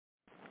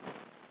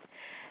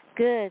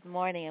Good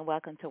morning and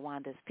welcome to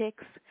Wanda's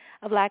Picks,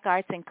 a Black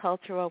Arts and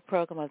Cultural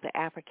program of the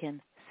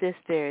African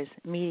Sisters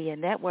Media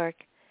Network.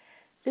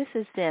 This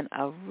has been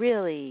a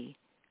really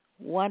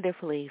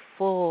wonderfully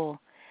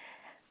full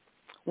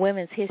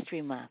Women's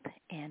History Month,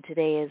 and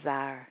today is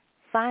our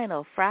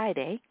final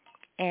Friday,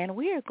 and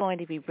we are going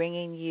to be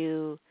bringing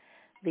you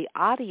the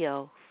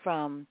audio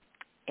from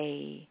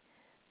a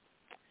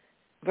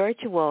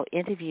virtual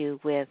interview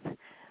with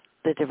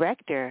the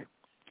director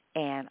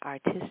and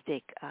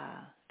artistic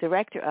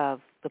director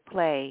of the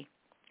play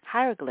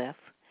Hieroglyph,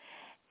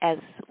 as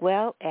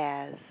well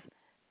as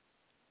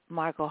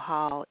Margo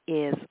Hall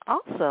is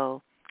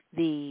also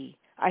the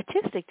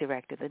artistic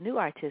director, the new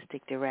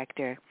artistic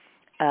director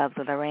of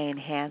the Lorraine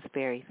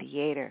Hansberry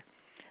Theatre,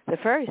 the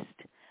first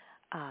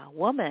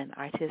woman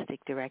artistic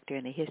director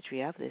in the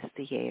history of this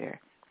theater.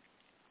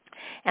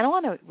 And I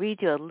want to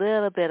read you a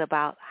little bit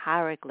about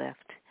Hieroglyph.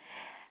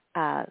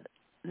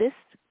 This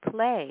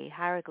play,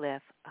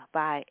 Hieroglyph,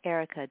 by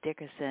Erika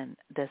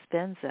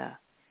Dickerson-Despenza,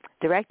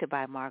 directed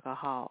by Margo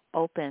Hall,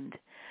 opened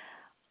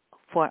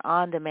for an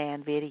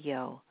on-demand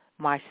video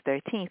March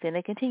 13th, and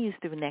it continues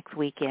through next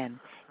weekend,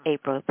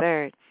 April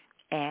 3rd.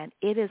 And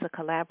it is a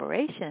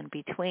collaboration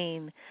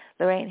between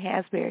Lorraine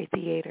Hansberry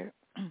Theatre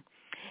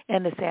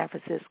and the San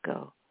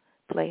Francisco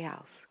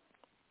Playhouse.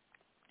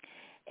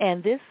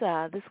 And this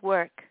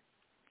work,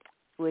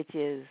 which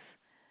is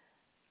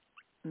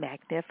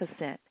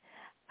magnificent,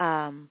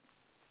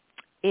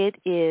 it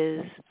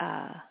is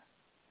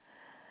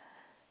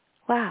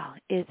wow.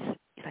 It's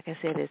like I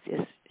said,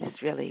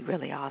 it's really,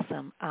 really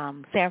awesome.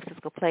 San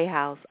Francisco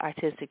Playhouse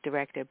artistic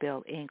director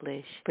Bill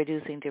English,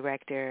 producing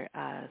director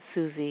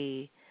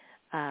Susie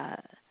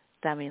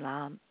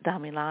Damilano,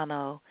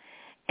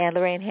 and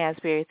Lorraine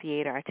Hansberry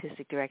Theatre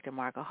artistic director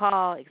Margo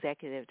Hall,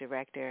 executive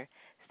director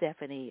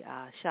Stephanie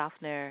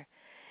Schaffner,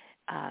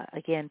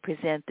 again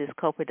present this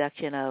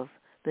co-production of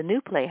the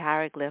new play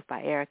Hieroglyph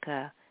by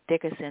Erika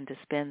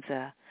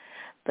Dickerson-Despenza.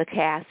 The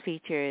cast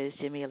features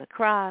Jamila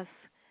Cross,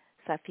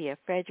 Sophia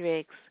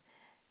Fredericks,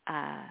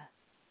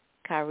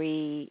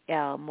 Carrie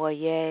L.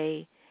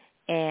 Moyer,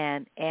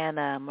 and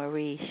Anna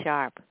Marie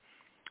Sharp.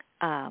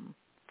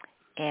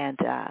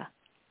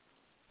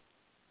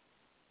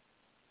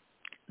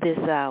 This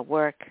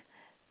work,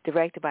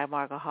 directed by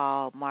Margo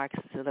Hall, marks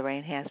the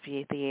Lorraine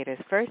Hansberry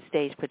Theatre's first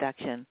stage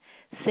production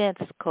since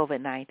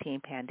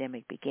COVID-19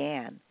 pandemic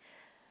began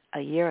a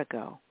year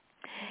ago.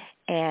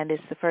 And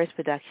it's the first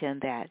production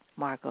that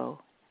Margo,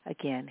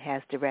 again,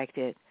 has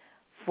directed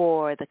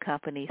for the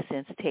company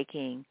since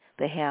taking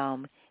the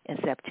helm in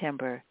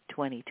September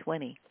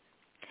 2020.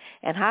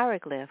 And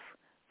Hieroglyph,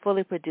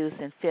 fully produced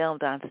and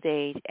filmed on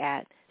stage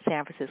at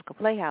San Francisco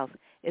Playhouse,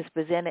 is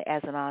presented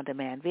as an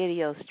on-demand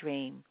video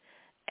stream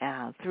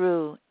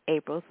through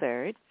April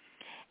 3rd.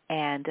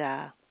 And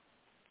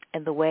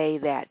the way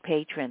that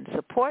patrons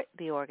support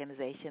the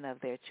organization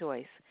of their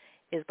choice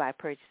is by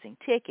purchasing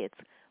tickets,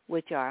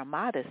 which are a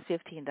modest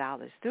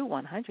 $15 through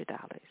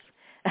 $100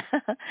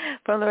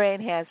 from Lorraine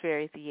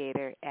Hansberry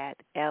Theatre at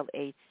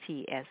lhtsf.org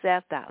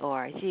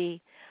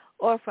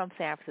or from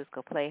San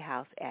Francisco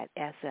Playhouse at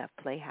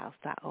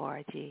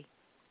sfplayhouse.org.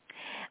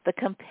 The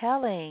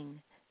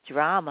compelling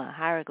drama,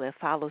 Hieroglyph,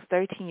 follows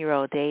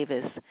 13-year-old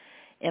Davis,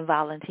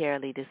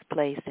 involuntarily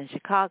displaced in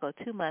Chicago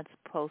 2 months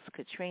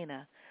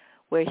post-Katrina,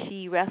 where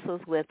she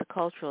wrestles with the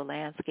cultural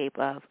landscape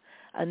of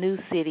a new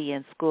city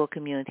and school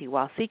community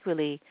while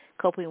secretly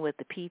coping with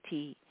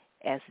the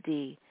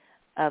PTSD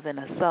of an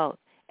assault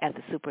at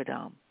the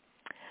Superdome.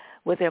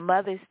 With her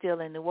mother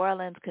still in New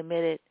Orleans,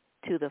 committed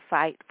to the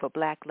fight for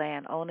black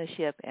land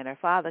ownership, and her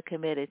father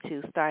committed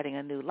to starting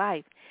a new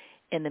life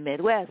in the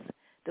Midwest,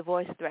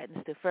 divorce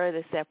threatens to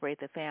further separate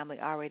the family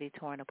already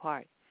torn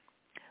apart.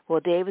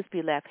 Will Davis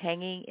be left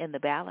hanging in the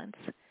balance?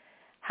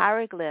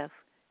 Hieroglyph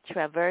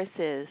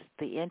traverses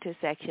the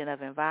intersection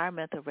of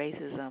environmental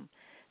racism,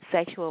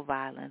 sexual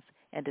violence,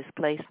 and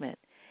displacement,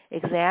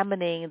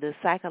 examining the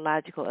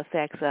psychological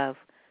effects of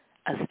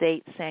a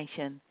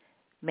state-sanctioned,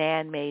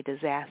 man-made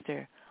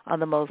disaster on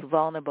the most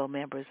vulnerable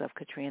members of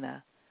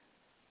Katrina,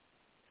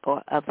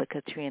 or of the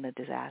Katrina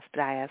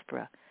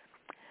diaspora.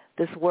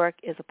 This work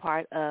is a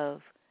part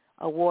of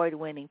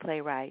award-winning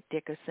playwright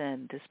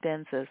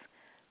Dickerson-Despenza's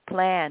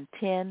planned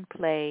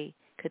 10-play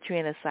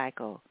Katrina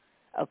cycle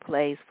of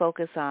plays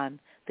focused on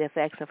the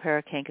effects of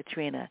Hurricane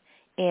Katrina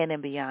in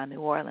and beyond New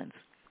Orleans.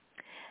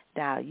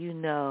 Now, you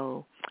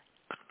know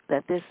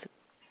that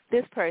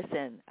this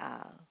person,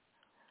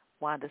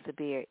 Wanda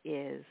Sabir,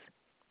 is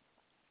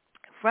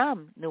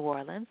from New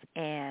Orleans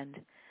and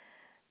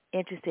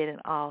interested in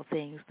all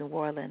things New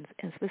Orleans,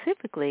 and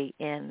specifically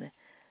in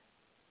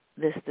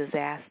this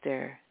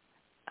disaster,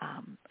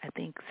 I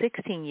think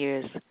 16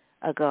 years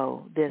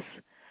ago, this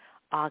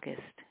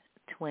August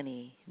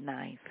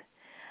 29th.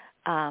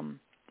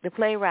 The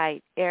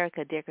playwright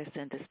Erika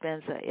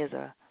Dickerson-Despenza is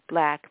a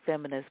black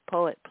feminist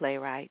poet,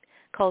 playwright,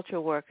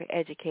 cultural worker,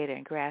 educator,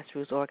 and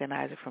grassroots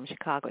organizer from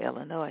Chicago,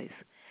 Illinois.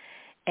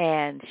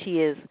 And she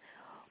is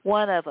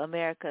one of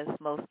America's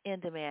most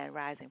in-demand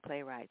rising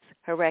playwrights.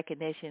 Her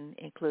recognition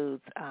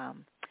includes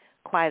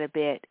quite a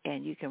bit,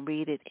 and you can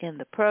read it in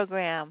the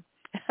program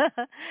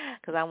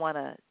because I want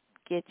to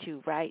get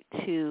you right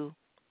to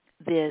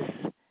this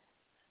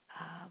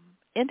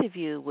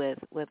interview with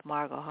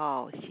Margo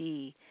Hall.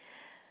 She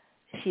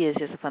is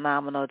just a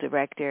phenomenal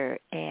director,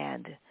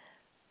 and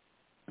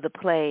the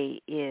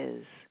play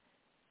is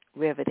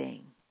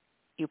riveting.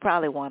 You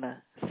probably want to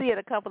see it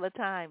a couple of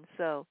times,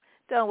 so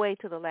don't wait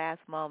till the last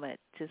moment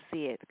to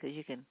see it, because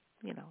you can,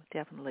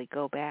 definitely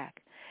go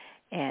back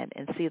and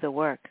see the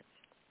work.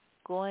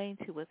 Going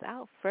to,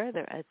 without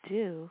further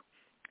ado,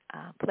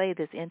 play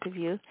this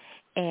interview,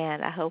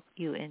 and I hope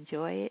you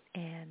enjoy it.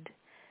 And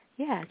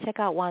check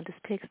out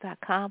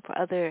wandaspics.com for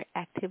other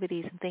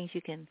activities and things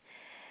you can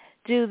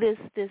do this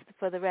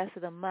for the rest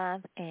of the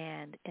month,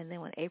 and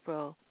then when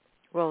April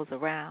rolls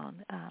around,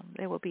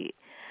 there will be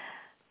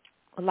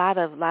a lot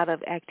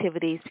of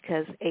activities,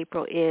 because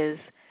April is,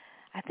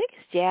 I think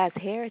it's Jazz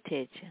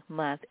Heritage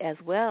Month as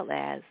well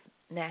as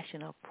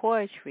National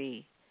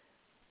Poetry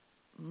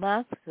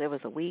Month. There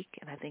was a week,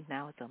 and I think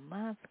now it's a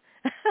month.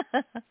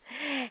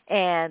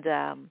 And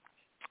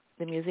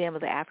the Museum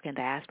of the African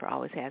Diaspora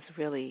always has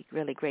really,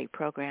 really great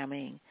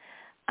programming.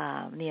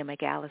 Nia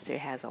McAllister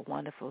has a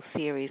wonderful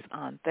series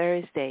on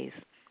Thursdays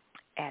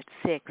at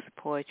 6,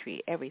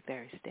 poetry every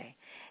Thursday.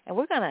 And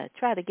we're going to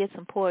try to get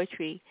some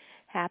poetry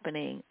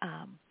happening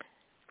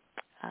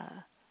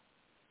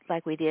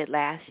like we did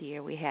last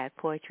year. We had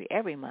poetry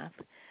every month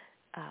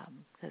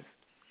because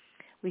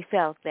we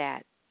felt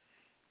that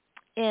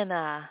in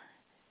a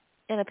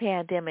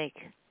pandemic,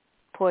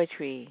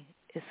 poetry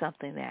is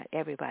something that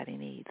everybody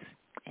needs.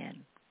 And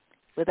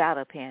without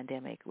a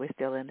pandemic, we're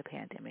still in the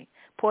pandemic.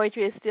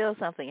 Poetry is still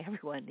something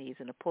everyone needs,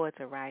 and the poets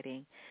are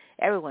writing.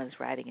 Everyone's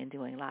writing and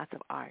doing lots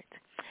of art.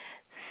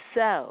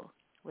 So,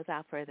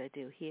 without further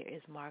ado, here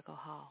is Margo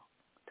Hall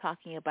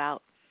talking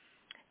about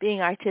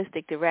being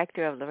artistic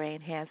director of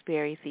Lorraine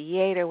Hansberry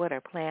Theatre, what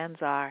her plans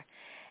are,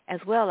 as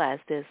well as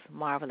this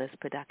marvelous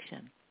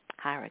production,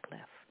 Hieroglyph,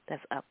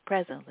 that's up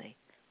presently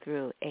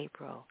through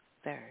April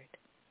 3rd.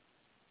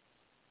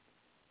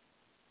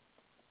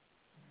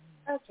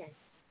 Okay.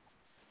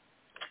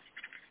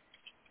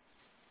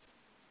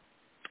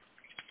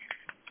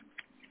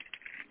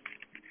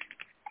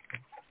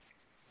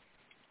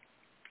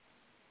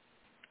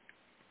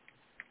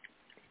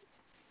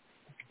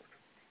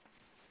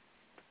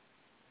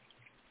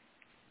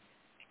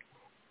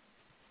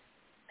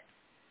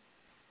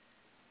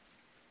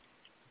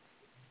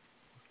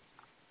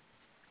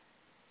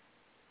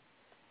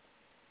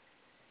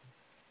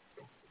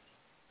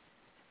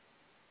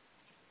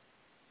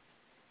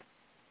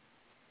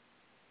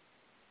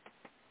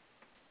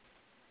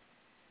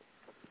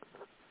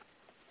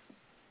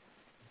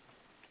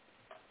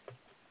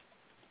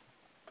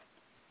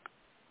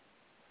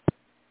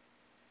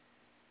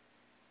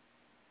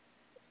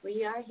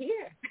 We are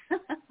here.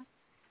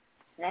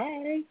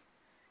 Hey.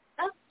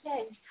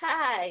 Okay.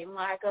 Hi,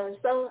 Margo.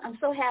 I'm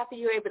so happy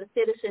you were able to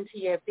fit us into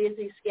your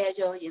busy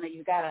schedule.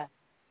 You got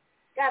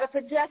a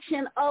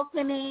production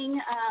opening,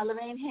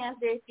 Lorraine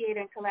Hansberry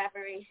Theatre in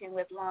collaboration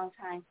with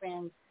longtime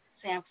friend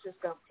San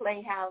Francisco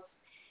Playhouse,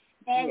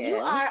 and you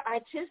are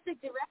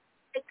artistic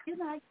director. You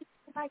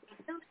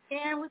still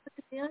sharing with the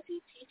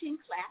community, teaching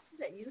classes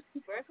at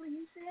UC Berkeley.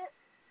 You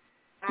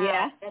said.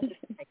 Yeah.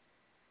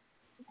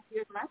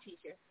 You're my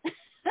teacher.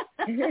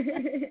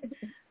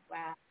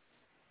 Wow.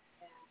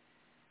 Yeah.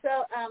 So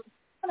I'm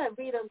going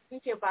to read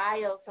your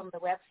bio from the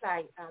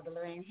website, the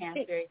Lorraine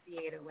Hansberry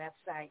Theatre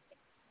website,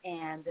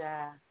 and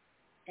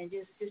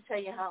just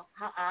tell you how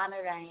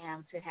honored I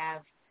am to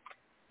have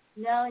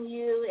known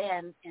you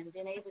and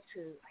been able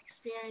to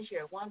experience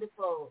your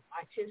wonderful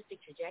artistic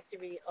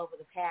trajectory over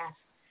the past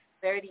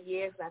 30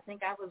 years. I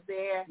think I was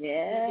there in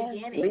the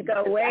beginning. We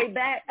go way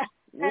back.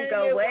 We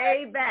go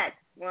way back,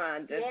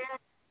 Wanda. Yeah.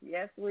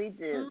 Yes, we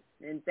do.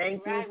 And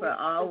thank you for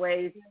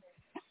always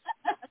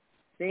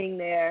being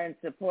there and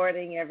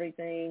supporting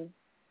everything.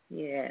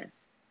 Yeah.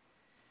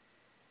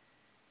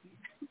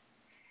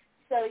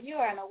 So you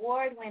are an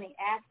award-winning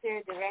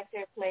actor,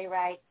 director,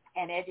 playwright,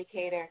 and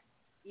educator.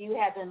 You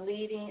have been a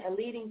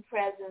leading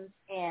presence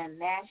in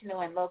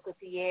national and local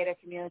theater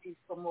communities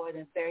for more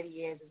than 30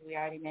 years, as we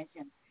already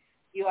mentioned.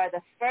 You are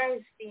the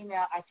first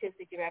female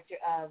artistic director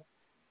of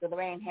the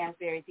Lorraine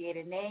Hansberry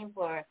Theatre, named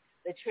for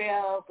the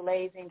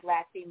trailblazing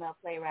Black female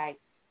playwright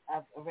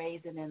of A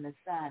Raisin in the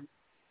Sun.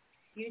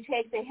 You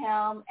take the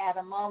helm at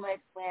a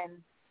moment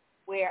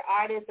where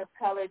artists of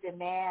color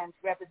demand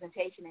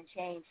representation and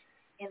change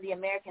in the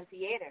American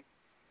theater.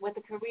 With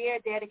a career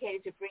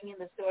dedicated to bringing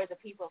the stories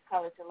of people of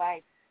color to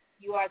life,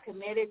 you are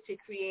committed to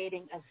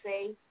creating a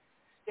safe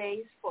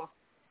space for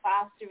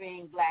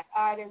fostering Black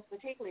artists,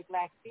 particularly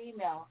Black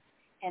female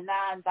and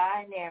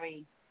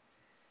non-binary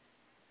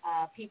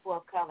people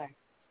of color.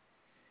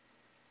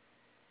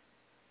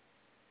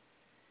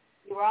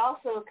 You are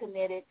also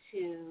committed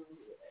to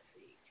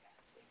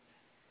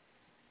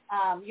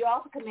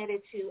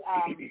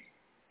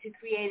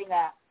creating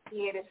a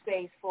theater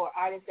space for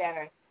artists that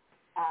are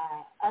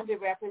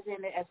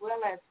underrepresented, as well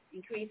as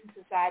increasing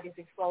society's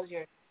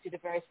exposure to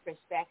diverse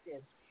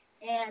perspectives.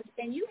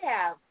 And you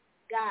have,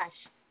 gosh,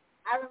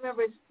 I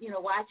remember,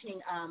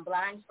 watching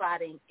Blind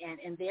Spotting,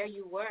 and there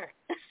you were,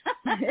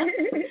 and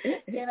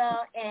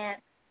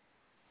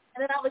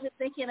then I was just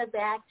thinking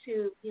back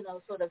to,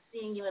 sort of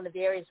seeing you in the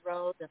various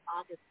roles in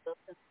August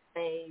Wilson's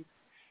plays,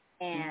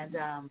 and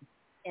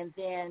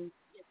then,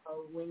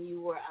 when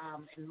you were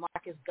in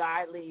Marcus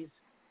Gardley's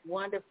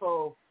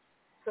wonderful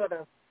sort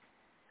of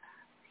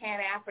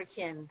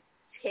Pan-African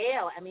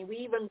tale. I mean,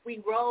 we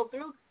rolled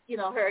through,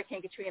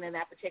 Hurricane Katrina in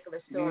that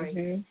particular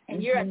story,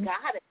 and you're a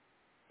goddess,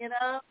 and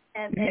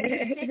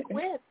you stick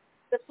with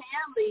the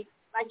family,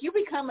 like you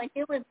become a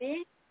human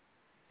being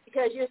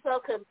because you're so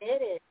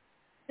committed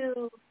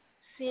to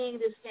seeing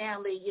this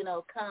family,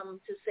 come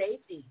to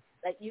safety.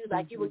 Like you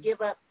would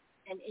give up,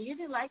 and you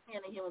didn't like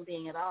being a human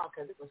being at all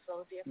because it was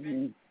so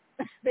different.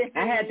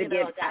 I had to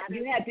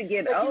you had to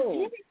get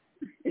old.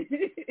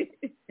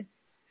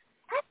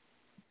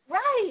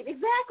 Right,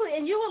 exactly.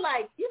 And you were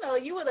like, you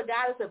were the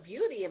goddess of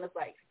beauty, and it's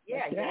like,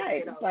 yeah, that's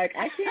right. It's like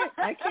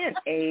I can't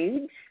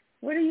age.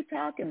 What are you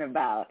talking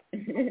about?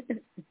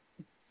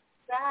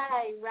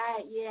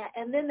 Right, yeah.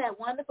 And then that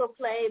wonderful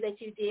play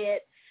that you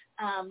did,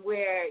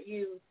 where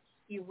you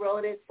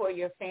wrote it for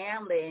your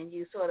family, and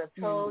you sort of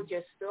told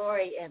your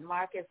story, and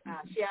Marcus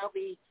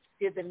Shelby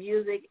did the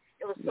music.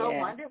 It was so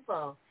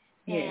wonderful.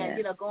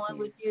 And, going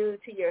with you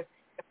to your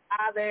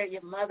father,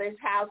 your mother's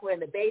house, where in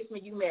the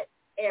basement you met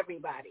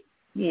everybody.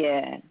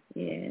 Yeah.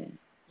 And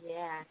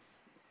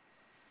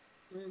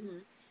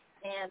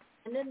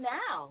then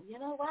now,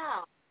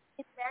 wow.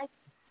 It's that,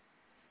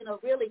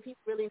 really,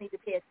 people really need to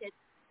pay attention,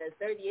 because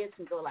 30 years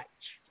can go like,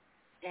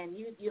 and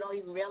you don't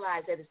even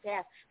realize that it's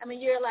past. I mean,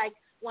 you're like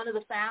one of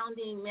the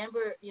founding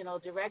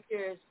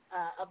directors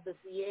of the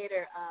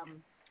theater,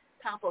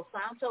 Campo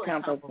Santo.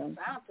 Like,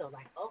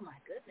 oh my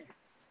goodness.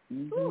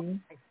 Ooh,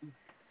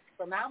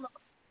 phenomenal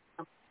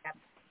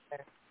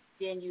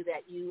venue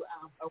that you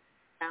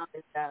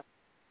founded. So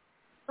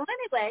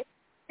anyway,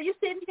 so you're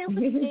sitting here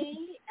with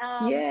me.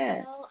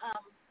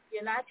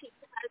 You're not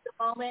teaching at the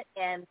moment,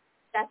 and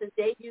got the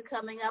debut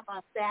coming up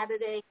on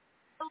Saturday.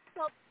 So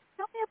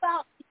tell me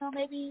about,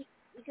 maybe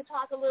we could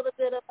talk a little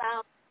bit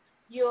about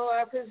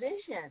your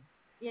position,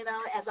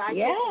 as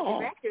artistic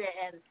director.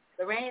 And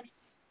Lorraine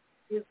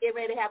is getting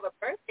ready to have a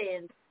birthday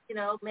in,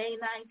 May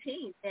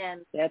 19th.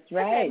 And that's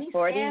right,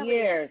 40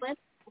 years.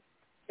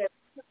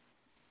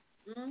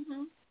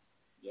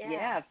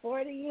 Yeah,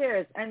 40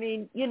 years. I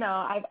mean,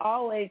 I've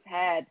always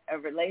had a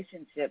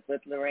relationship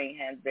with Lorraine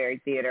Hansberry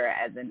Theatre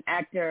as an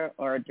actor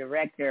or a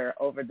director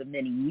over the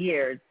many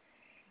years.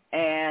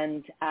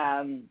 And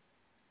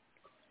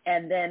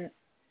then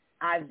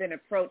I've been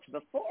approached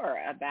before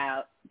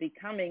about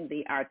becoming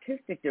the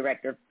artistic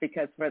director,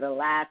 because for the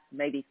last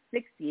maybe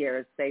 6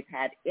 years, they've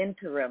had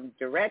interim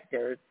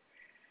directors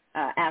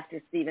after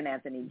Stephen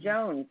Anthony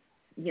Jones,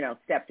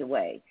 stepped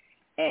away.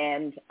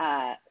 And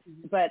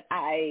but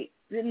I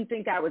didn't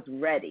think I was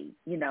ready.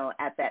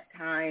 At that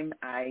time,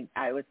 I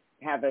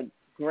have a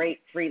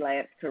great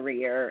freelance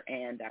career,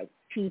 and I was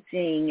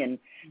teaching, and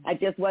I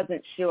just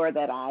wasn't sure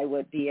that I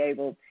would be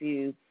able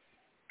to,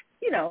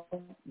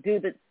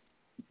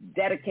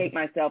 dedicate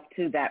myself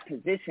to that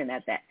position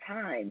at that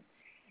time.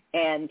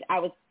 And I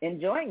was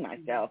enjoying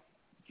myself,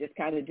 just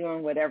kind of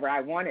doing whatever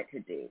I wanted to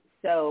do.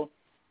 So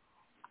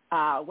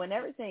when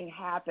everything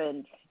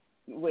happened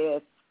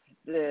with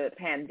the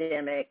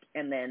pandemic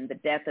and then the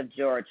death of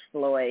George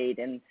Floyd,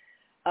 and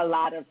a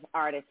lot of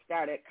artists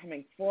started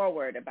coming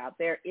forward about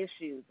their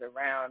issues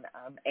around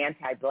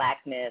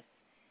anti-Blackness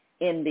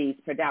in these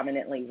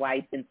predominantly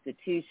white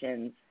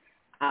institutions.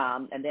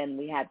 And then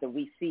we had the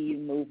We See You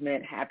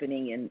movement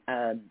happening in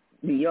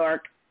New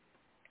York,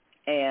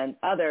 and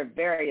other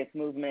various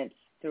movements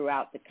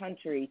throughout the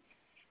country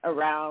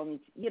around,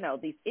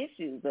 these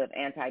issues of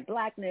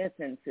anti-Blackness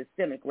and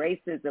systemic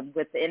racism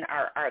within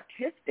our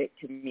artistic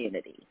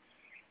community.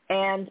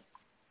 And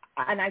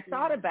I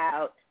thought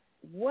about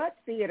what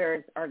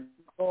theaters are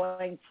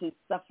going to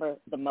suffer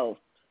the most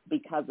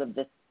because of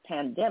this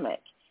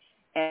pandemic.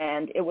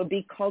 And it would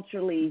be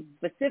culturally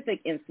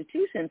specific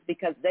institutions,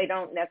 because they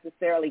don't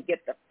necessarily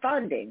get the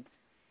funding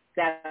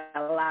that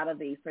a lot of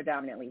these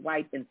predominantly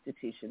white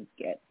institutions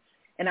get.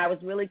 And I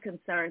was really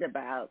concerned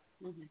about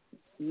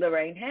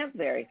Lorraine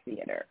Hansberry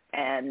Theatre.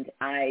 And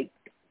I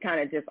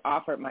kind of just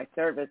offered my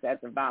service as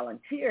a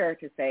volunteer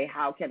to say,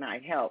 how can I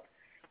help?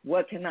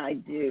 What can I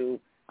do?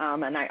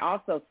 And I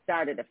also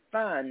started a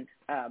fund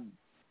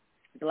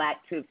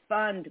to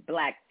fund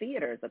Black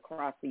theaters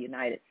across the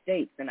United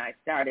States. And I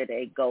started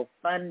a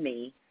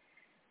GoFundMe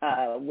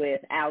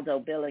with Aldo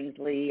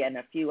Billingsley and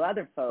a few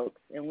other folks.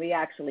 And we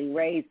actually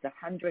raised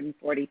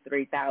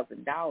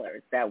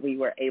 $143,000 that we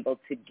were able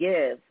to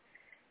give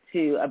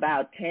to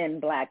about 10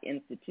 Black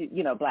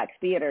Black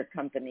theater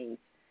companies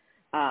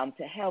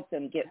to help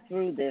them get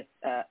through this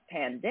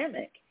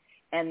pandemic.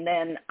 And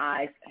then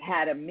I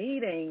had a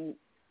meeting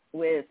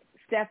with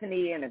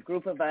Stephanie and a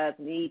group of us,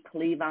 me,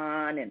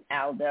 Cleavon, and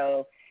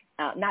Aldo,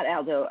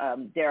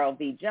 Daryl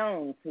V.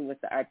 Jones, who was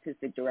the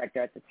artistic director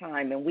at the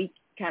time, and we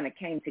kind of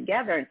came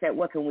together and said,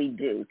 what can we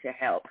do to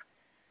help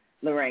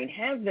Lorraine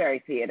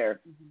Hansberry Theatre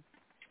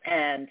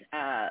and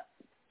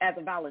as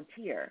a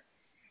volunteer.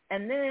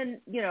 And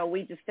then,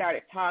 we just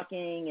started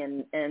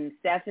talking, and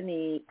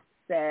Stephanie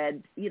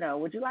said,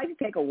 would you like to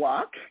take a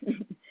walk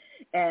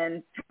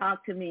and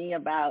talk to me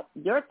about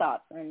your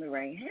thoughts on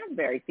Lorraine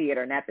Hansberry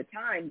Theatre? And at the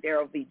time,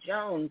 Darryl V.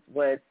 Jones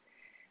was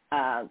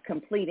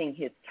completing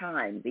his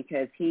time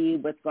because he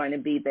was going to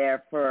be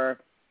there for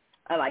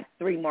like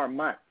 3 more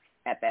months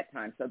at that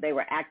time. So they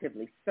were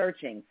actively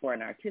searching for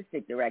an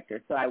artistic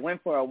director. So I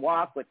went for a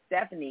walk with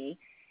Stephanie,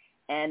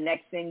 and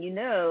next thing you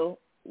know,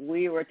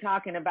 we were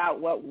talking about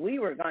what we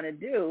were going to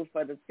do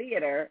for the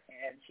theater,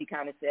 and she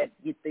kind of said,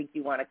 you think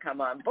you want to come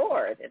on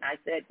board? And I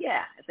said,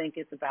 yeah, I think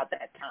it's about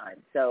that time.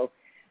 So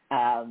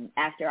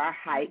after our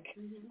hike,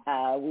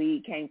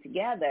 we came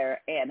together,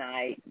 and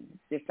I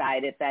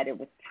decided that it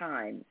was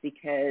time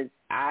because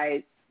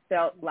I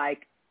felt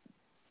like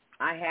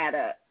I had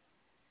a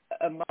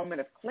moment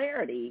of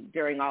clarity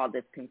during all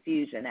this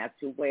confusion as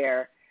to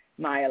where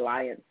my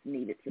alliance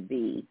needed to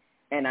be.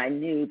 And I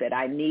knew that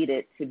I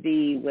needed to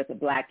be with a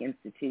Black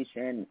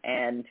institution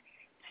and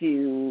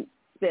to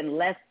spend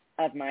less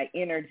of my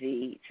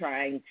energy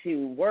trying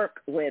to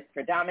work with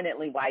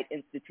predominantly white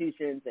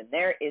institutions and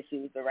their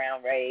issues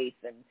around race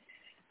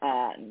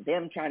and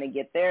them trying to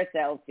get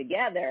themselves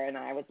together. And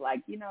I was like,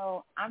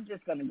 I'm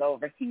just going to go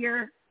over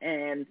here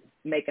and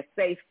make a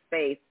safe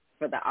space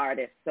for the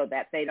artists so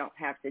that they don't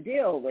have to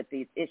deal with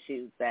these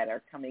issues that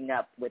are coming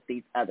up with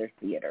these other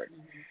theaters.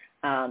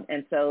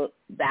 And so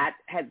that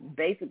has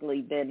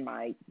basically been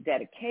my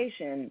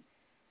dedication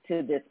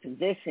to this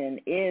position,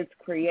 is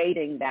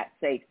creating that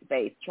safe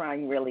space,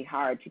 trying really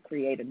hard to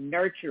create a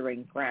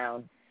nurturing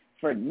ground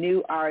for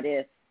new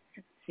artists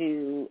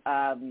to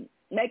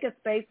make a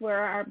space where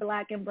our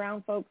Black and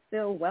brown folks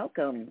feel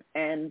welcome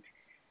and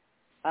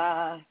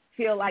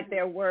feel like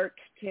their work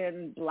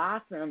can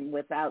blossom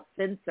without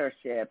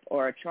censorship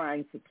or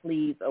trying to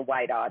please a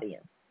white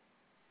audience.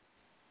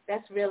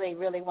 That's really,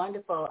 really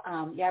wonderful.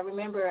 I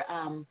remember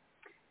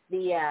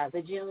the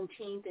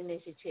Juneteenth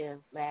initiative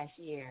last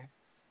year.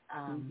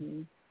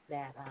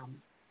 That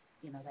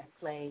that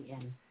play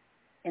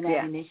and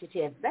that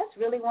initiative. That's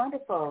really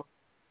wonderful.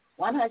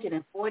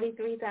 $143,000.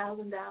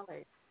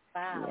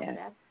 Wow,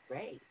 that's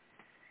great.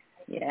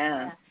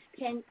 Yeah.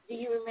 Do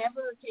you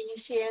remember? Can you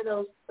share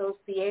those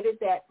theaters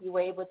that you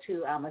were able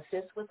to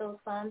assist with those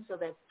funds so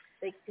that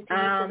they continue?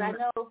 Because I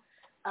know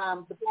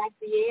the Black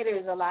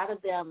theaters, a lot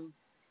of them,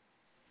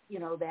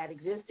 that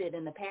existed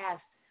in the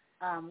past,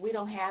 we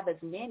don't have as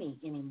many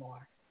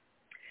anymore.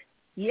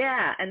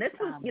 Yeah, and this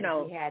was,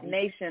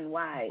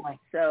 nationwide.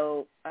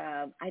 So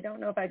I don't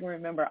know if I can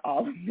remember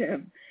all of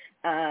them.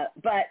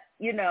 But,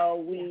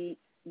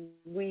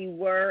 we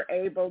were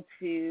able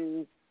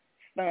to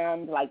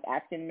fund, like,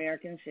 African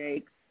American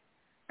Shakes,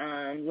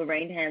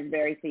 Lorraine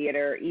Hansberry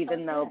Theatre,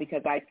 even though,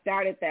 because I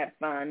started that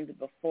fund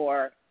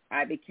before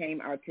I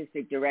became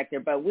artistic director,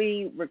 but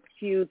we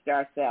recused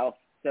ourselves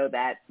so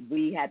that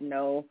we had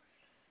no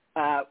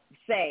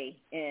say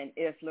in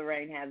if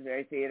Lorraine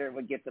Hansberry Theatre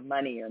would get the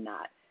money or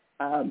not.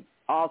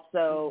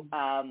 Also,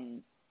 I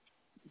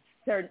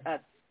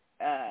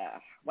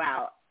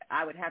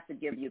would have to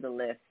give you the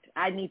list.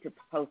 I need to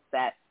post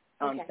that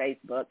on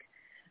Facebook.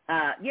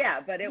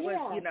 But it was,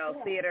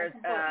 theaters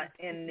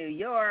in New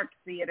York,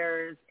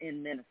 theaters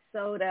in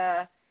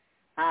Minnesota.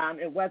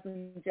 It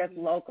wasn't just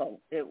local.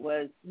 It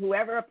was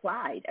whoever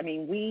applied. I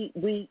mean,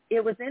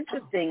 it was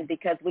interesting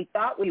because we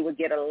thought we would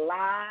get a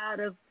lot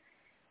of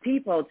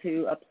people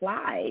to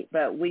apply,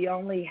 but we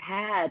only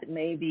had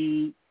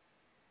maybe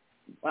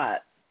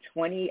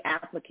 20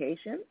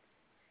 applications,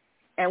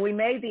 and we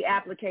made the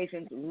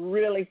applications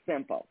really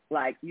simple.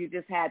 Like, you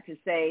just had to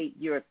say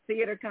you're a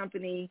theater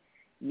company,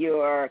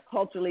 you're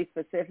culturally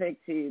specific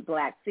to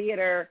Black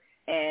theater,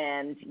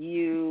 and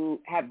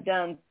you have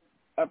done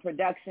a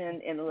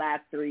production in the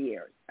last 3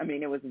 years. I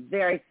mean, it was a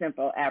very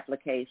simple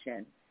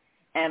application,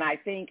 and I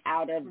think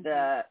out of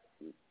the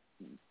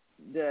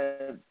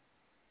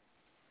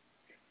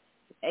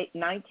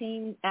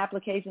 19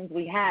 applications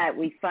we had,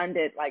 we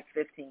funded like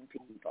 15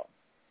 people.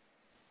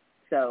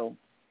 So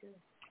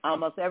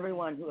almost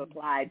everyone who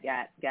applied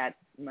got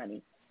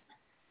money.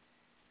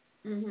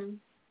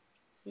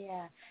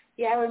 Yeah,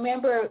 I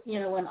remember,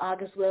 when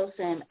August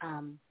Wilson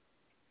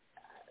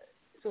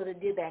sort of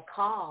did that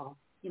call,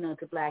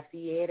 to Black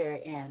theater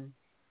and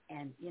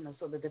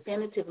sort of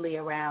definitively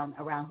around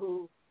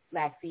who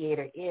Black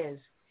theater is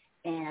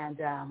and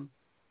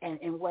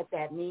what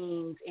that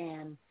means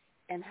and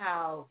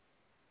how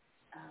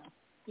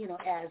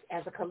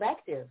as a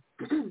collective,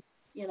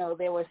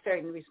 there were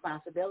certain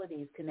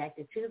responsibilities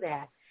connected to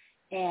that.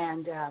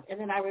 And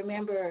then I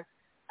remember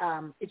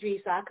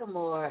Idris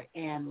Akamor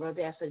and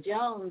Rodessa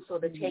Jones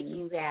sort of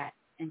taking that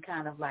and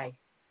kind of like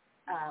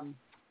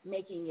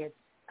making it,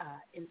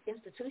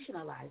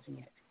 institutionalizing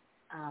it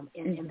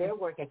in their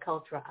work at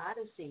Cultural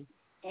Odyssey.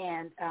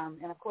 And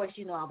of course,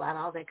 you know about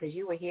all that because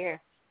you were here.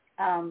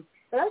 But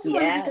I just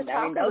wanted you to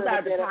talk those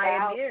are the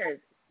pioneers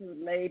who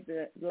laid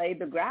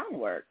the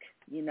groundwork,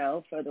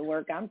 for the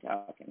work I'm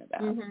talking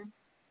about.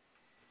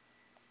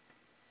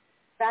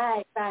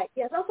 Right.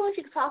 Yes, I want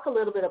you to talk a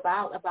little bit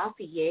about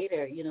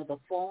theater, the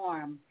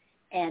form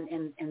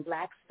and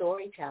Black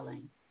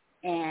storytelling,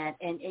 and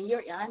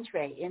your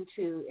entree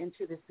into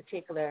this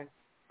particular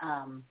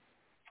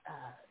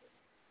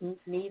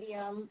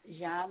medium,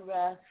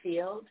 genre,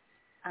 field,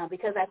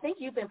 because I think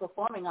you've been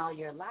performing all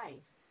your life.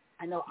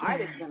 I know art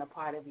has been a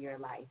part of your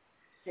life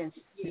since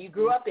you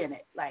grew up in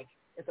it. Like,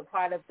 it's a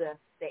part of the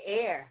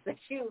air that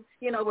you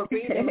were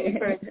breathing when you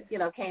first,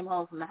 came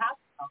home from the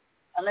hospital.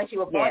 Unless you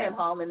were born at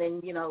home, and then,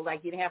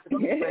 like, you didn't have to go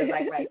to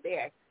like right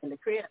there in the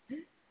crib.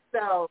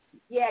 So,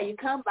 yeah, you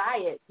come by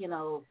it,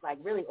 like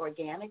really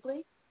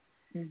organically.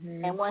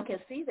 Mm-hmm. And one can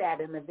see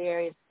that in the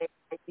various ways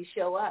that you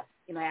show up,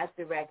 as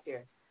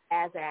director,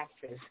 as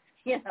actress,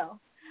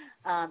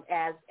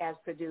 as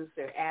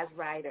producer, as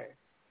writer.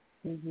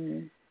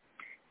 Mm-hmm.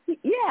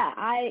 Yeah,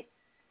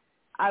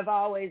 I've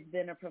always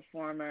been a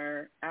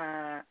performer.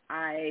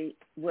 I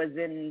was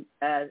in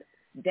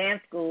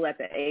dance school at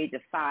the age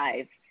of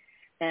 5.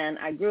 And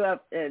I grew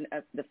up in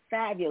the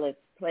fabulous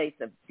place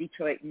of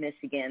Detroit,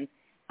 Michigan,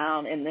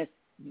 in this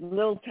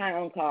little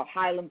town called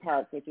Highland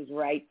Park, which is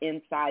right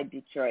inside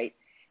Detroit.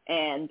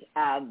 And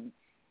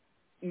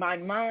my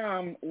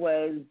mom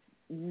was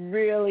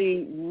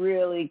really,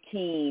 really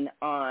keen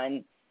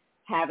on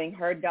having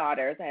her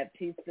daughters, I have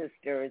 2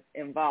 sisters,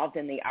 involved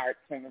in the arts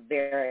from a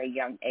very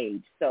young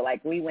age. So,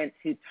 like, we went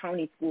to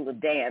Tony School of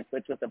Dance,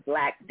 which was a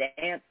Black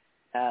dance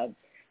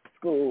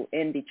school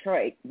in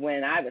Detroit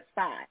when I was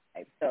 5.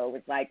 So it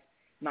was like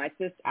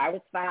I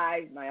was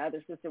 5, my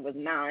other sister was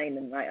 9,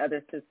 and my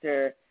other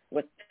sister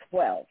was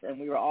 12, and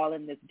we were all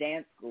in this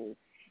dance school.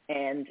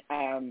 And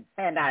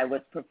I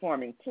was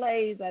performing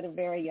plays at a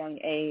very young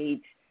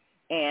age,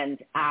 and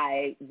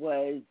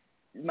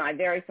my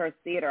very first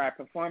theater I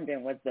performed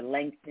in was the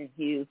Langston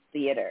Hughes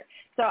Theater.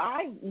 So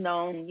I've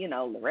known,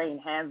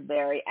 Lorraine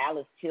Hansberry,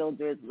 Alice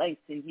Childers,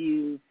 Langston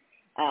Hughes.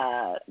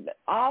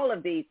 All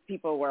of these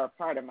people were a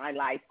part of my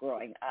life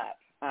growing up.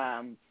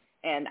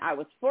 And I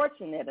was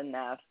fortunate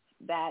enough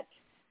that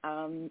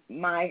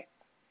my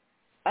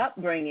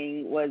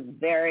upbringing was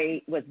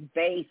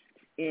based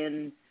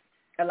in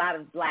a lot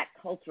of Black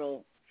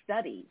cultural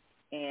studies.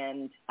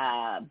 And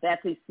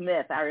Bessie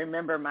Smith, I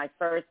remember my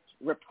first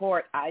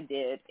report I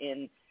did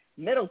in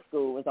middle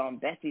school was on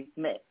Bessie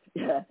Smith.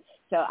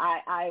 So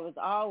I was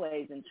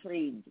always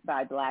intrigued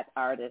by Black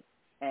artists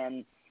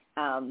and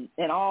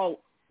in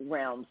all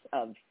realms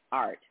of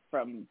art,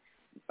 from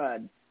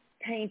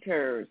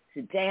painters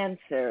to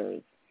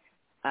dancers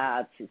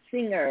to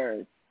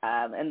singers.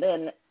 And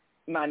then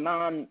my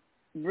mom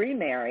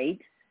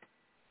remarried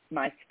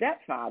my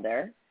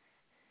stepfather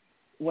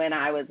when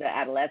I was an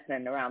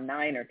adolescent, around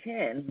 9 or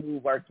 10, who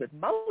worked with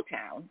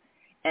Motown.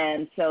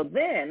 And so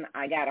then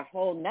I got a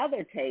whole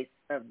nother taste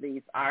of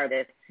these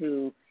artists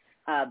who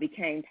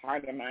became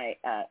part of my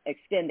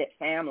extended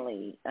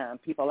family.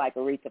 People like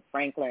Aretha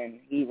Franklin.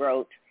 He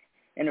wrote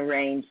and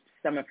arranged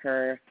some of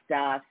her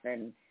stuff,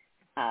 and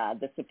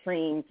the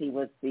Supremes. He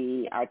was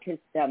the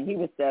artist. He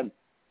was the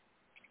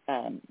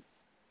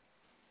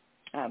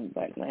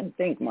but let me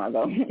think,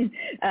 Margo.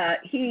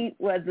 He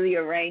was the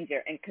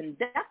arranger and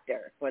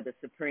conductor for the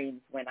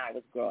Supremes when I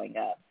was growing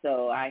up.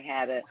 So I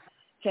had a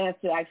chance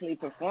to actually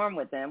perform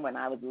with them when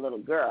I was a little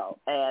girl.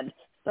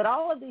 But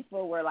all of these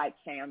people were like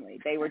family.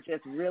 They were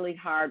just really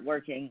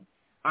hardworking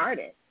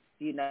artists,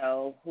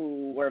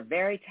 who were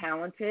very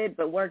talented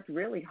but worked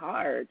really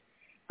hard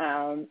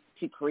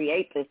to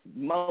create this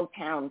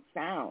Motown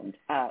sound.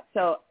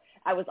 So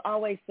I was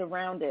always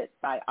surrounded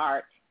by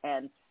art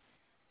and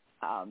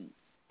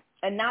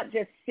not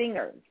just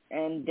singers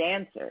and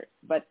dancers,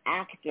 but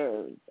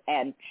actors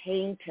and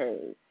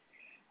painters.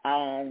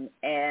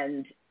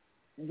 And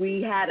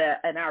we had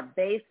in our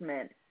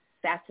basement,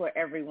 that's where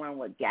everyone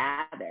would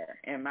gather.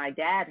 And my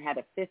dad had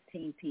a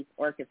 15-piece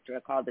orchestra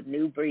called the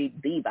New Breed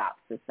Bebop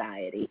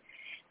Society.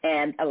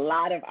 And a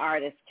lot of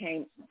artists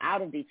came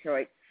out of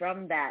Detroit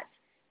from that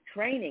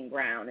training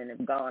ground and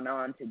have gone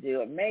on to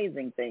do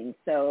amazing things.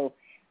 So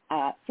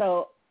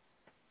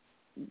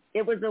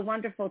it was a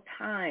wonderful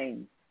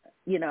time,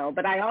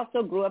 but I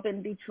also grew up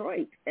in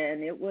Detroit,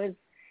 and it was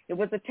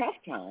a tough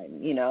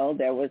time.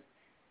 There was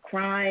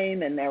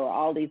crime and there were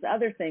all these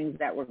other things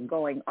that were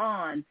going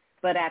on,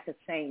 but at the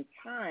same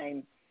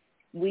time,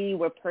 we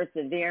were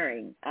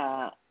persevering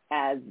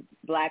as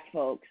Black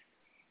folks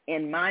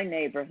in my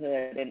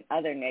neighborhood and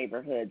other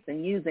neighborhoods,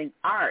 and using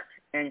art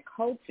and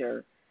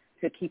culture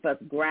to keep us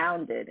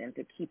grounded and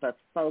to keep us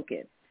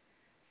focused.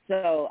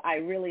 So I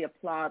really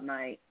applaud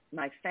my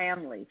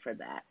family for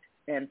that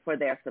and for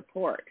their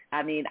support.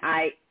 I mean,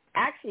 I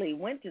actually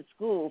went to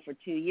school for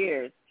 2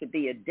 years to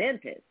be a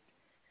dentist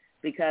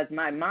because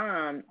my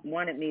mom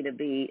wanted me to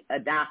be a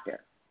doctor.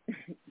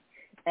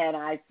 And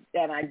I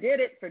did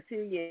it for 2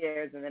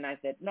 years, and then I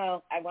said,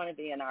 no, I want to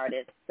be an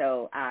artist.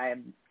 So I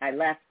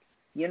left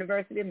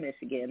University of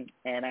Michigan,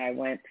 and I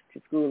went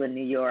to school in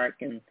New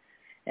York, and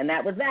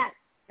that was that.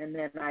 And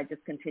then I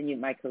just continued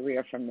my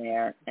career from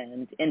there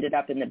and ended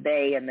up in the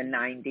Bay in the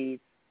 90s,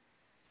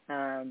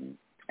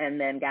 and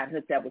then got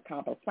hooked up with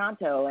Campo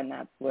Santo, and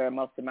that's where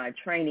most of my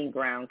training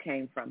ground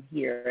came from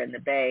here in the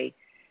Bay,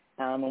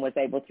 and was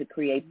able to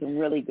create some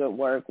really good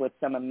work with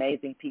some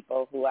amazing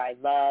people who I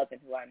love and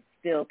who I'm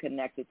still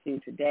connected to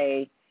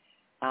today,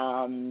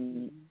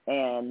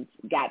 and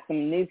got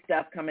some new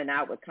stuff coming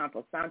out with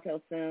Campo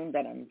Santo soon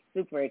that I'm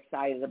super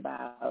excited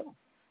about.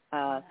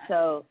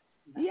 So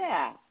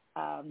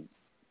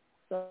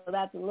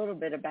that's a little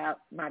bit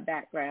about my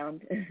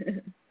background.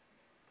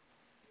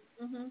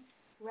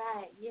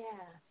 Right,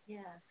 yeah.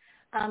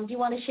 Do you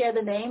want to share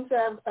the names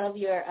of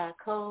your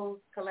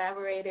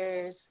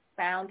co-collaborators,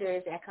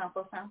 founders at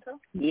Campo Santo?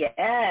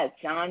 Yes,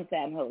 John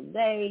San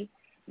Jose,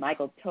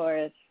 Michael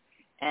Torres,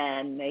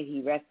 and may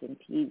he rest in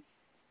peace,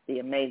 the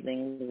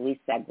amazing Luis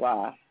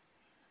Sagua.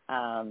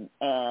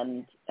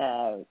 And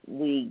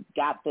we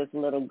got this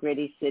little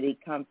gritty city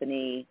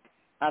company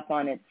up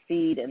on its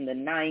feet in the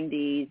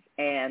 90s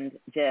and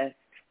just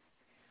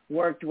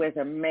worked with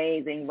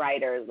amazing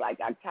writers like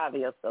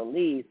Octavio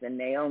Solis and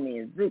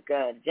Naomi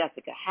Izuka and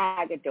Jessica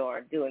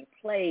Hagedorn, doing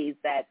plays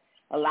that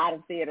a lot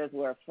of theaters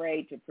were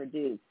afraid to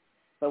produce.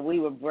 But we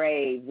were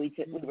brave. We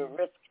were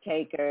risk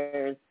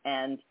takers,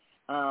 and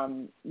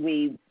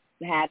we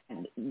had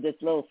this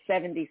little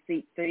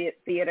 70-seat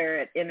theater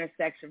at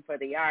Intersection for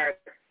the Arts,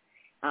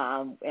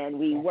 and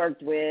we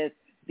worked with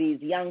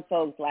these young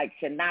folks like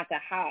Shanaka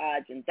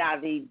Hodge and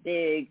David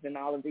Diggs and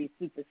all of these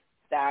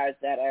superstars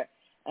that are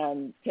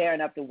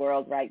tearing up the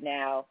world right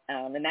now.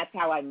 And that's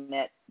how I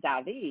met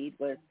David,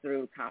 was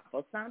through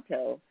Campo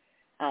Santo.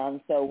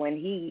 So when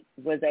he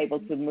was able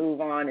to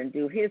move on and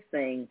do his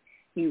thing,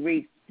 he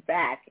reached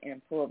back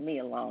and pulled me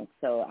along.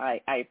 So I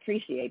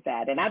appreciate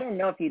that. And I don't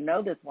know if you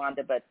know this,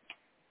 Wanda, but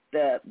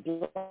the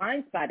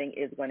Blind Spotting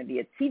is going to be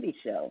a TV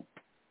show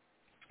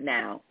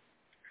now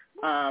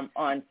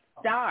on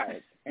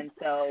Stars. And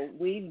so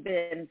we've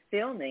been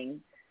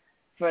filming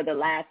for the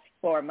last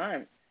 4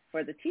 months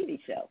for the TV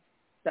show.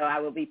 So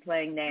I will be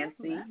playing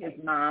Nancy, his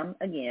mom,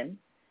 again,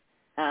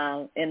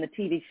 in the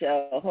TV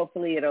show.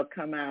 Hopefully it'll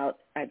come out,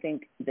 I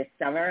think, this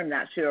summer. I'm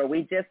not sure.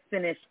 We just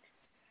finished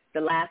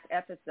the last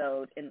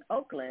episode in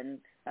Oakland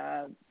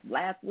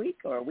last week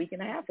or a week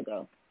and a half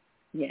ago.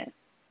 Yes.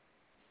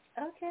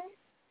 Okay.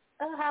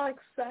 Oh, how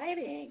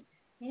exciting.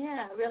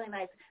 Yeah, really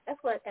nice. That's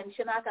what, and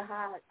Shanaka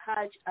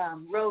Hodge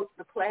wrote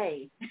the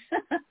play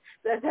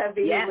that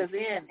David was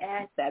in.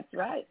 That's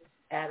right.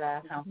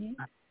 At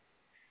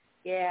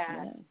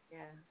Yeah.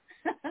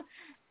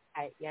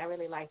 I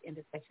really liked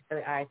Intersection for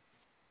the Arts.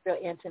 Real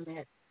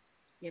intimate,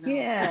 you know.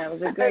 Yeah, it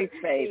was a great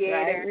space,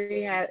 right?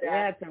 We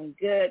had some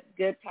good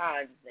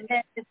times.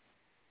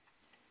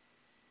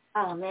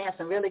 Oh, man,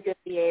 some really good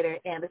theater.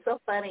 And it's so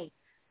funny.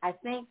 I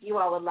think you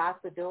all would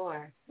lock the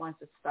door once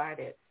it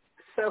started.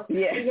 So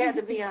we had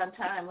to be on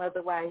time.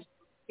 Otherwise,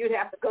 you'd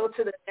have to go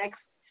to the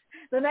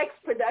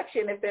next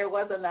production if there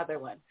was another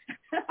one.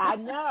 I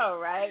know,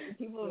 right?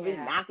 People would be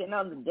knocking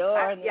on the door.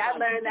 I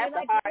learned that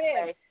the hard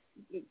way.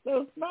 It's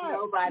so smart.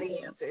 Nobody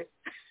answers.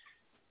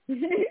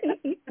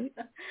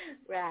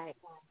 Right.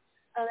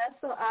 Oh,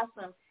 that's so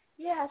awesome.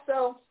 Yeah,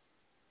 so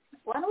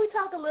why don't we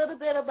talk a little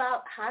bit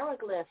about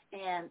hieroglyph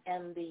and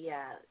the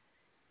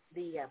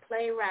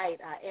playwright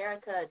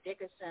Erika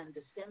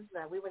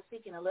Dickerson-Despenza. We were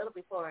speaking a little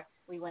before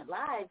we went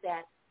live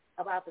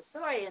about the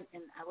story, and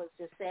I was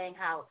just saying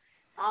how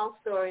all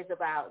stories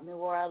about New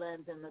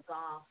Orleans and the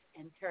Gulf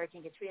and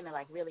Hurricane Katrina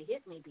really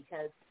hit me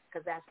because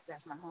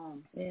that's my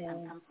home. Yeah.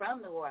 I'm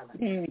from New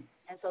Orleans,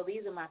 and so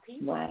these are my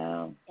people.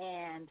 Wow.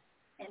 And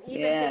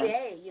even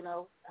today,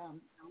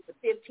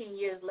 15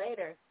 years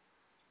later,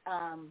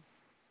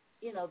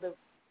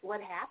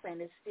 what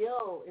happened is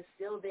still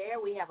there.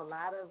 We have a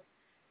lot of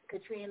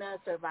Katrina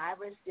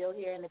survivors still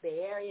here in the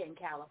Bay Area, in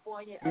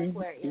California,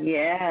 elsewhere in the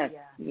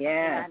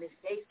United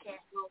States can't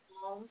go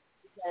home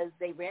because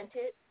they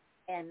rented,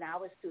 and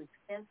now it's too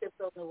expensive.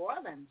 So New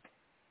Orleans,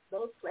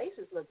 those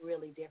places look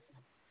really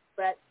different.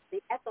 But the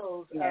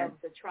echoes of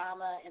the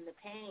trauma and the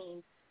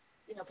pain,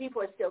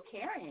 people are still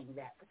carrying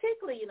that.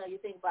 Particularly, you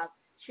think about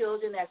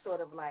children that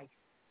sort of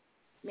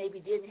maybe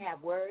didn't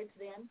have words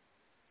then,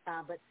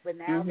 but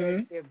now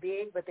they're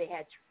big, but they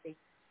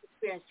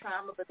experienced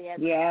trauma, but they had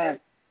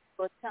words.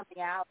 So it's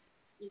coming out,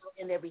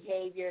 in their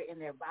behavior, in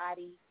their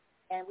body.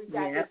 And we've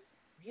got this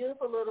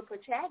beautiful little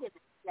protagonist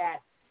that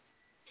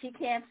she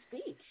can't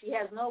speak. She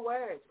has no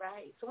words,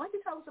 right? So why don't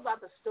you tell us about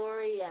the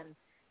story and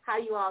how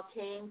you all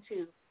came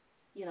to,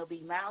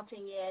 be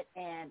mounting it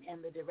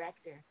and the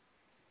director?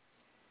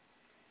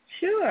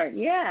 Sure,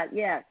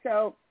 yeah.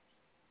 So,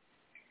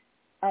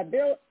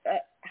 Bill,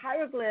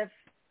 hieroglyph,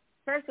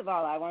 first of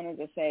all, I wanted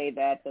to say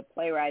that the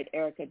playwright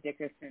Erika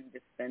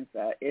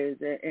Dickerson-Despenza is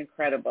an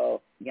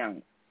incredible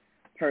young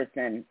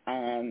person,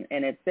 and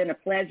it's been a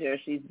pleasure.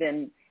 She's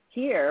been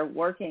here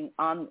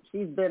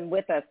she's been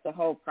with us the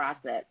whole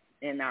process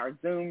in our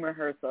Zoom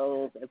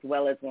rehearsals as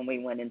well as when we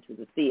went into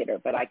the theater,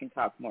 but I can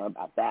talk more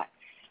about that.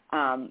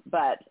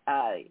 But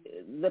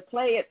the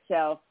play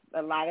itself,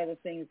 a lot of the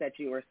things that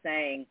you were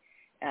saying,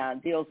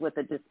 deals with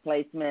the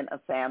displacement of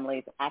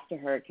families after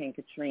Hurricane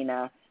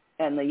Katrina,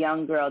 and the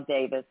young girl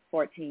Davis,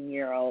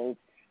 14-year-old,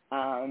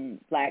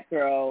 Black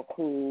girl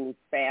whose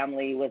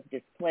family was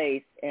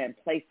displaced and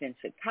placed in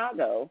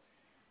Chicago.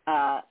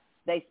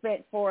 They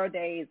spent 4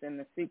 days in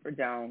the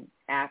Superdome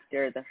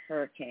after the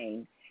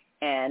hurricane.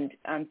 And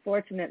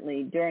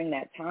unfortunately, during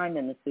that time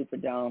in the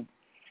Superdome,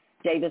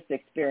 Davis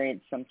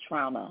experienced some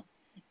trauma.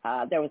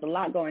 There was a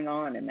lot going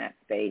on in that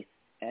space.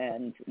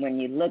 And when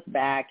you look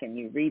back and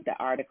you read the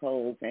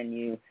articles and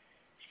you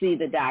see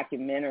the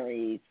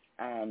documentaries,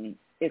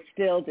 it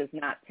still does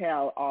not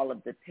tell all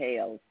of the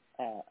tales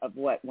of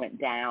what went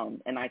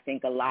down. And I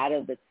think a lot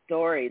of the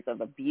stories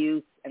of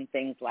abuse and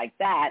things like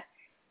that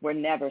were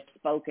never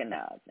spoken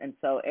of. And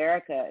so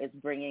Erika is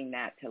bringing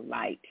that to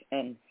light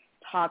and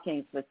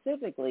talking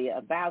specifically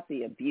about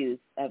the abuse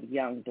of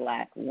young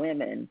Black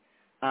women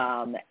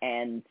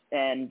and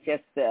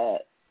just the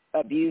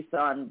abuse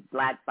on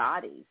Black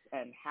bodies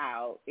and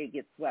how it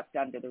gets swept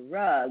under the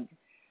rug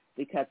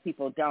because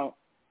people don't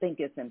think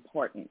it's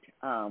important.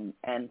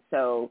 And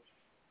so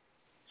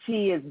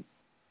she is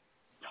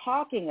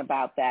talking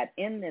about that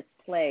in this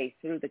play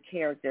through the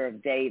character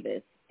of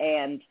Davis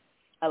and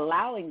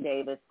allowing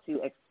Davis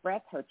to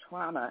express her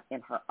trauma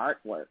in her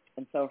artwork.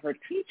 And so her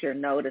teacher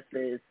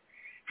notices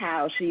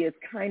how she is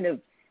kind of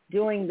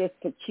doing this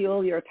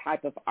peculiar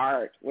type of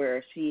art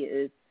where she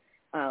is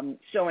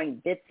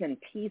showing bits and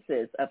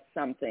pieces of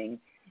something.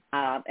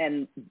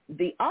 And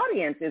the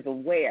audience is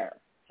aware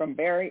from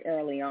very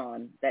early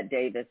on that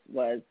Davis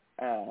was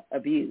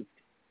abused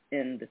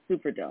in the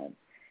Superdome.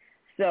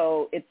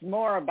 So it's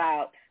more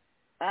about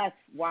us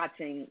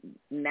watching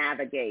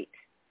navigate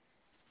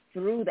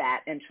through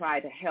that and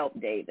try to help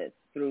Davis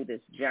through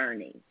this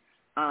journey.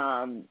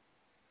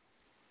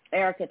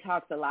 Erika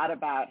talks a lot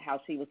about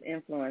how she was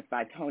influenced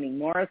by Toni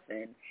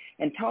Morrison,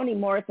 and Toni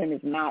Morrison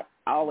is not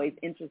always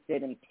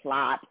interested in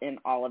plot and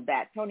all of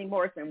that. Toni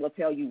Morrison will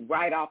tell you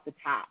right off the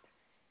top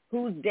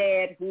who's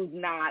dead, who's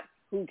not,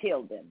 who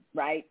killed them,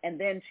 right? And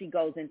then she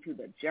goes into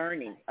the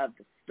journey of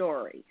the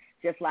story,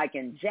 just like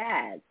in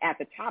Jazz. At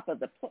the top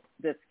of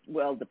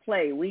the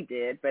play we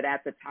did, but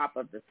at the top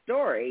of the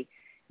story,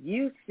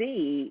 you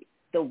see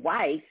the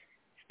wife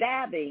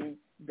stabbing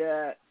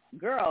the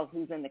girl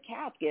who's in the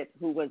casket,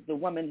 who was the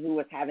woman who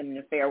was having an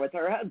affair with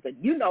her husband.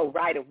 You know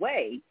right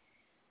away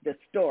the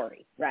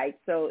story, right?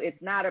 So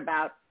it's not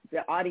about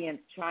the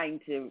audience trying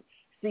to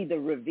see the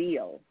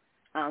reveal,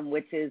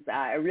 which is,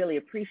 I really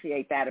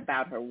appreciate that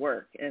about her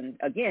work. And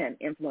again,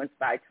 influenced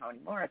by Toni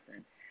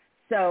Morrison.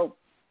 So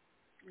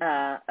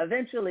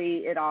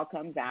eventually it all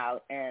comes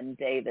out and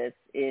Davis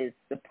is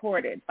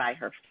supported by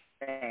her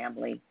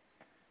family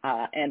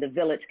and the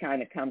village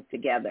kind of comes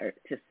together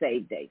to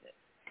save Davis.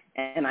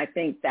 And I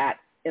think that's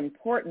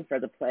important for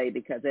the play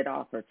because it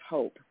offers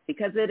hope,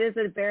 because it is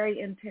a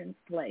very intense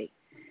play,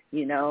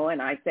 you know,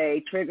 and I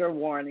say trigger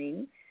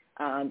warning.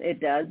 It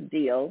does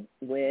deal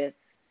with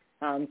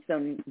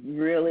some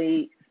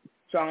really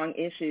strong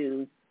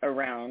issues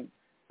around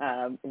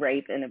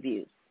rape and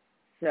abuse.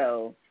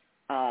 So,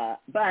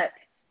 but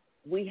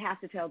we have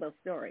to tell those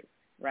stories,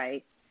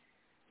 right?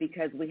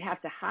 Because we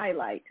have to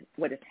highlight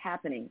what is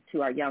happening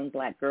to our young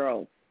Black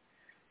girls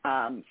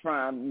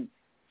from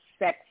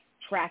sex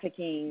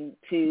trafficking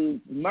to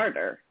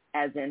murder,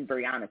 as in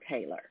Breonna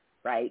Taylor,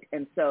 right?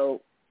 And so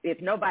if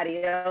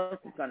nobody else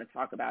is going to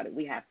talk about it,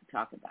 we have to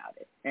talk about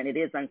it. And it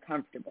is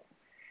uncomfortable,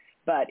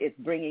 but it's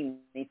bringing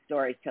these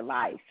stories to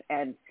life.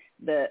 And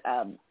the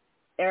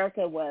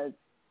Erika was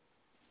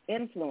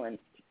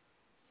influenced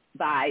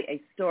by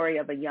a story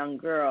of a young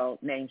girl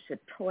named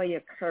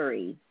Shatoya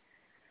Curry.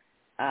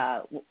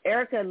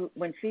 Erika,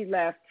 when she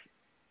left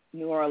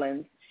New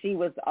Orleans, she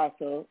was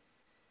also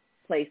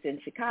placed in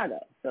Chicago.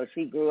 So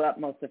she grew up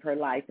most of her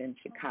life in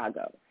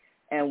Chicago.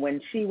 And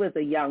when she was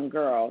a young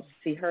girl,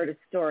 she heard a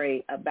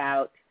story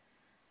about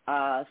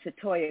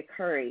Shatoya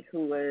Curry,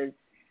 who was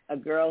a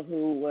girl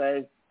who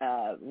was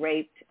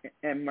raped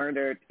and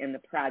murdered in the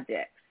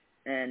projects.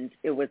 And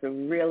it was a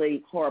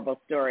really horrible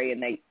story,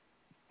 and they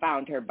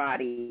found her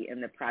body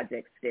in the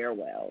project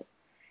stairwell.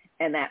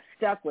 And that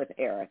stuck with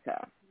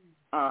Erika.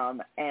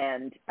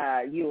 And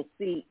you'll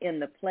see in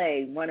the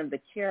play, one of the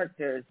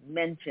characters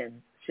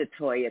mentions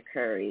Shatoya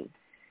Curry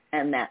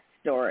and that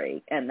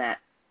story, and that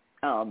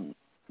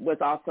was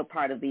also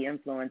part of the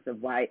influence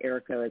of why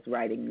Erika is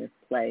writing this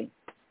play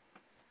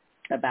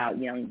about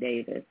young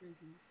Davis.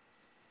 Mm-hmm.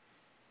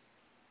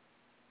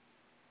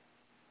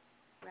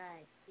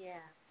 Right, yeah.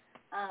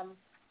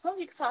 Hope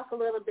you could talk a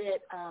little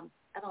bit,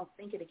 I don't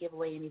think it'll give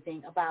away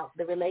anything, about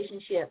the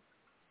relationship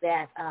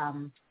that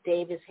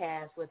Davis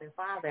has with her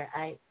father.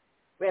 I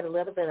read a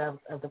little bit of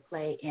the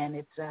play, and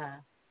it's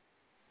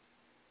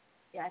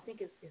I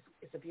think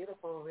it's a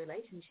beautiful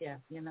relationship.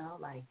 You know,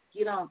 like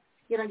you don't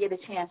get a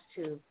chance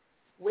to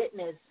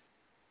witness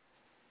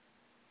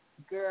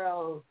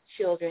girls,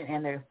 children,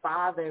 and their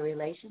father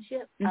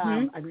relationship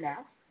enough.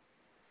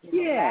 You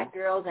know, Black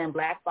girls and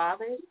Black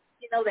fathers,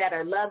 you know, that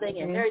are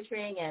loving and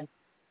nurturing, and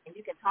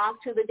you can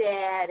talk to the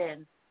dad,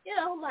 and you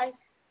know, like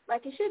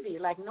it should be,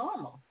 like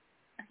normal.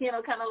 You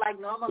know, kind of like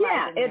normal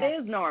life. Yeah,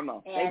 it is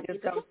normal. And they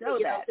just don't show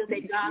that. Since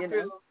they've gone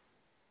through.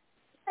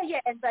 Yeah,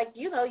 it's like,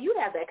 you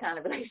have that kind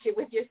of relationship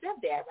with your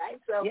stepdad, right?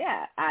 So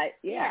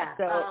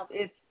So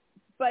it's,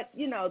 but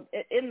in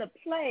the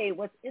play,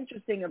 what's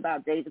interesting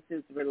about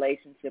Davis's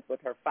relationship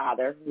with her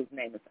father, whose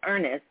name is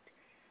Ernest,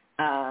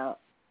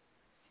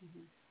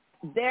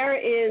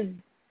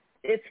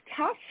 it's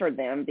tough for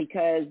them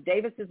because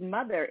Davis's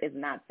mother is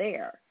not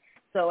there.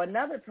 So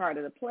another part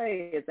of the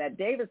play is that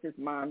Davis's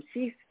mom,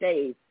 she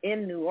stays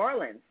in New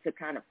Orleans to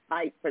kind of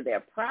fight for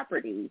their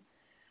property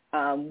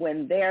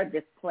when they're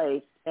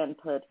displaced and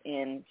put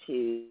in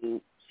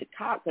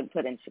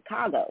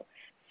Chicago.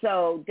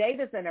 So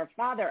Davis and her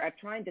father are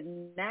trying to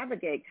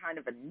navigate kind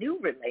of a new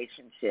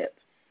relationship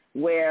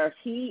where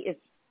he is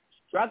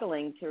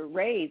struggling to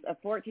raise a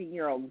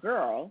 14-year-old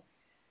girl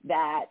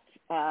that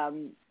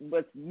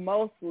was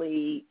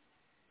mostly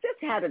just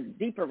had a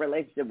deeper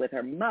relationship with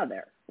her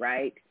mother,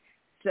 right?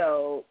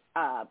 So,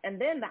 and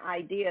then the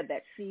idea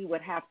that she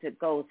would have to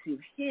go to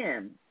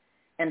him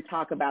and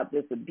talk about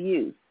this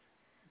abuse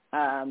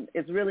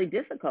is really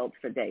difficult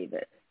for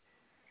Davis.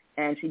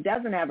 And she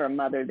doesn't have her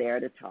mother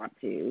there to talk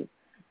to.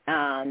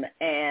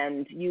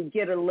 And you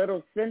get a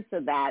little sense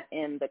of that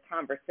in the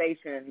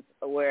conversations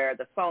where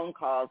the phone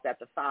calls that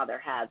the father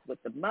has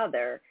with the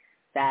mother,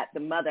 that the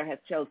mother has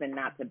chosen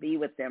not to be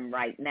with them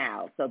right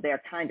now. So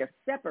they're kind of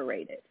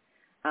separated.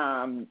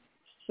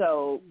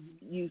 So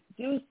you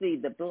do see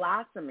the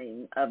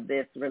blossoming of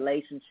this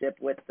relationship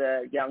with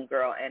the young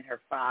girl and her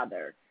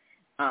father,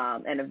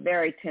 and a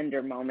very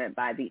tender moment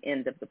by the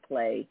end of the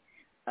play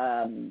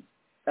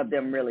of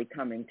them really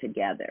coming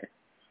together.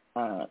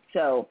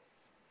 So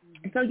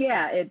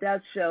yeah, it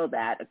does show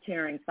that a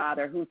caring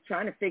father who's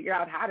trying to figure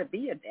out how to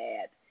be a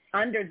dad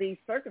under these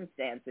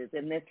circumstances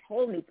in this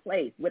whole new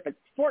place with a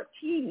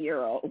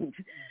 14-year-old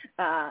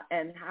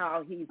and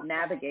how he's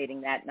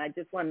navigating that. And I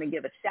just wanted to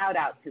give a shout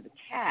out to the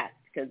cast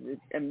because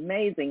it's an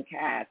amazing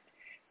cast.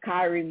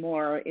 Kyrie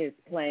Moore is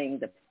playing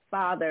the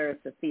father.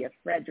 Sophia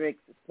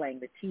Fredericks is playing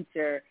the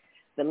teacher.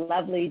 The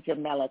lovely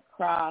Jamela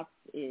Cross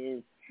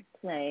is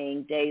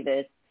playing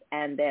Davis.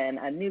 And then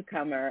a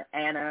newcomer,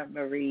 Anna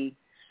Marie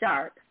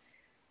Sharp,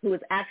 who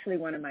is actually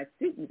one of my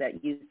students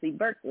at UC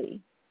Berkeley,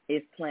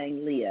 is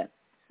playing Leah.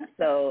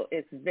 So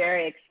it's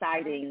very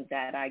exciting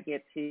that I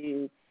get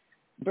to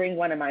bring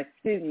one of my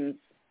students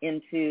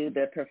into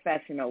the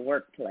professional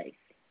workplace,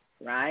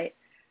 right?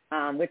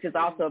 Which is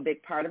also a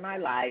big part of my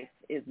life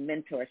is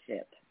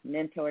mentorship,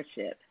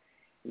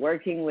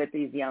 working with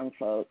these young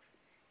folks,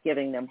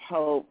 giving them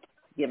hope,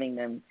 giving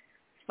them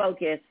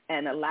focus,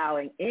 and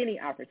allowing any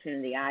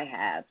opportunity I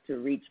have to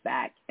reach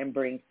back and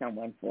bring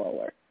someone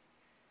forward.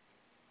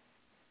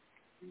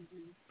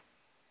 Mm-hmm.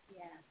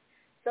 Yeah.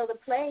 So the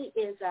play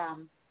is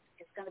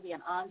it's going to be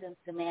an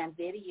on-demand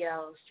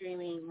video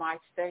streaming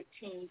March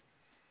 13th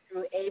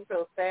through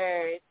April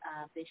 3rd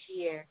this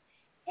year,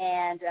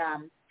 and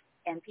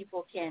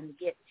people can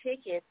get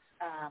tickets,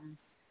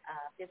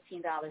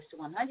 $15 to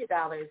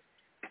 $100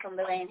 from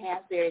Lorraine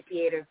Hansberry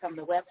Theatre from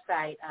the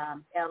website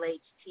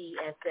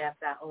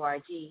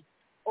lhtsf.org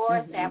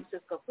or San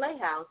Francisco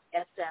Playhouse,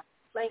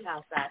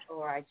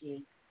 sfplayhouse.org.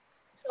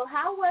 So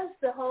how was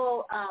the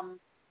whole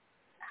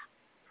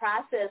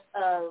process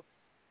of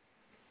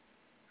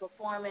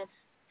performance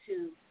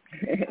to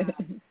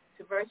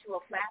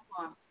virtual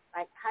platform?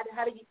 Like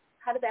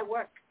how did that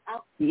work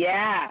out?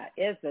 Yeah,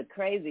 it's a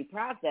crazy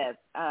process.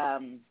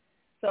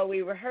 So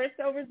we rehearsed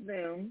over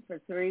Zoom for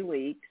 3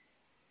 weeks,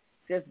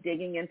 just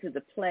digging into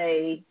the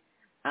play,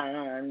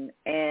 and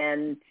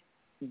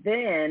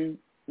then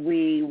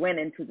we went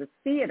into the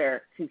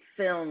theater to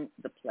film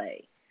the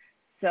play.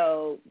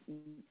 So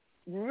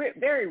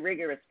very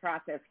rigorous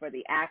process for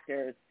the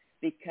actors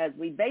because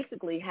we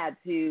basically had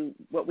to,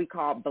 what we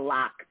call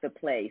block the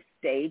play,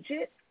 stage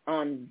it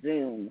on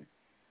Zoom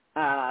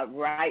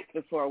right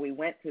before we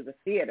went to the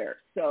theater.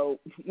 So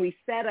we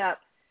set up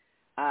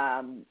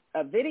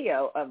a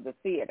video of the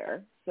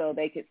theater so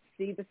they could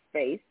see the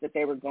space that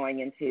they were going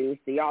into,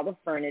 see all the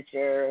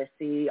furniture,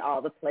 see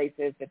all the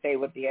places that they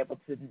would be able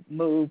to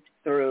move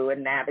through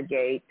and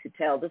navigate to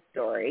tell the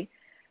story.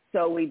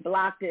 So we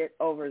blocked it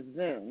over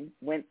Zoom,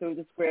 went through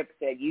the script,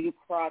 said you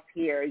cross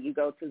here, you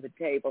go to the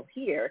table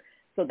here,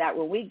 so that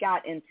when we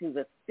got into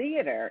the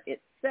theater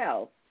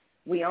itself,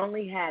 we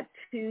only had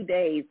 2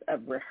 days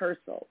of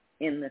rehearsal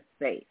in the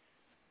space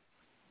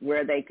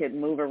where they could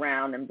move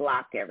around and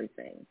block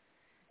everything.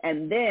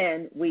 And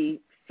then we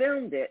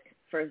filmed it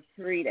for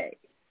 3 days.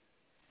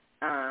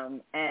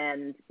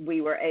 And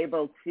we were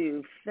able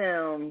to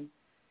film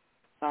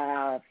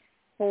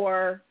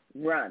 4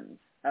 runs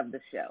of the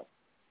show.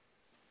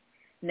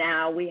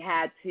 Now, we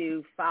had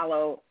to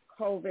follow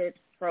COVID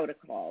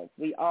protocols.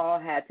 We all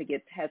had to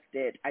get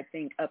tested, I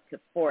think, up to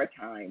 4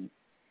 times.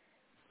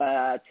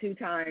 2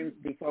 times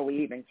before we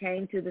even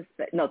came to the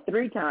space. No,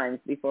 3 times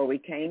before we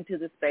came to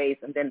the space.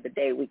 And then the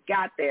day we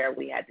got there,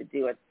 we had to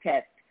do a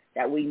test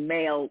that we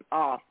mailed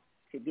off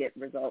to get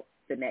results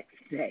the next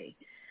day.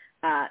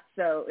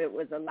 So it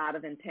was a lot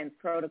of intense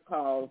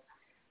protocols.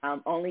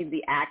 Only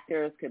the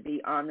actors could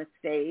be on the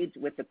stage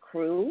with the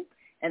crew.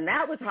 And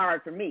that was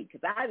hard for me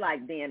because I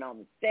like being on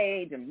the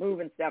stage and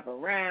moving stuff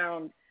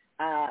around.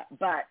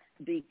 but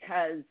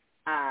because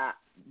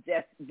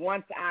just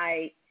once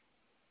I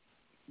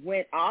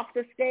went off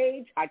the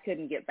stage, I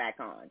couldn't get back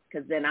on,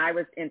 because then I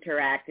was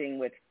interacting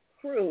with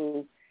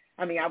crew.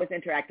 I mean, I was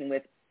interacting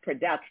with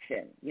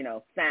production, you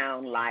know,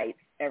 sound, lights,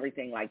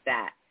 everything like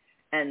that.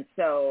 And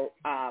so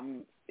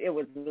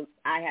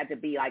I had to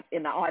be like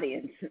in the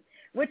audience,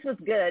 which was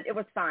good. It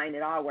was fine.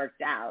 It all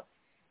worked out.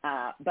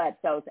 But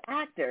those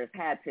actors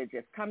had to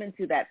just come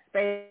into that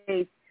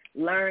space,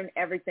 learn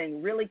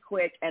everything really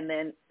quick, and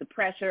then the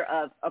pressure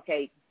of,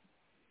 okay,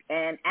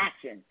 and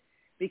action,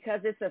 because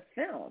it's a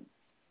film,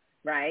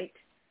 right?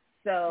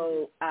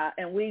 So,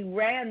 and we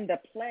ran the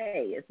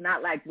play. It's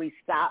not like we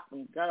stop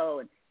and go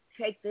and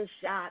take this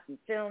shot and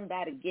film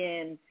that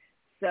again.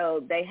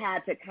 So they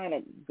had to kind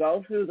of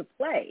go through the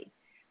play.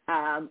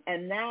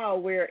 And now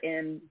we're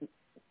in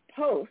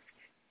post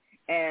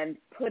and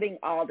putting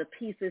all the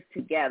pieces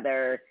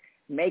together,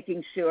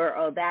 making sure,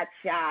 oh, that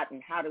shot,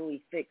 and how do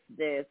we fix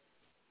this?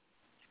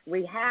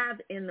 We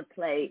have in the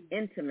play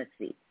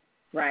intimacy,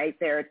 right?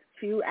 There are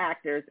two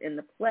actors in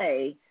the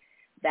play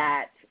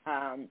that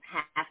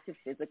have to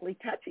physically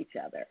touch each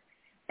other.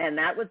 And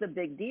that was a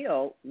big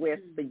deal with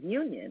the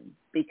union,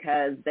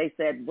 because they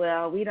said,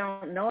 well, we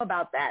don't know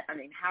about that. I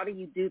mean, how do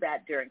you do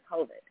that during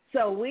COVID?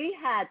 So we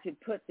had to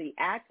put the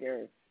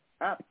actors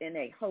up in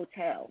a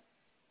hotel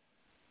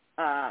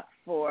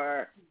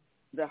for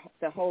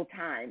the whole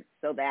time,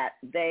 so that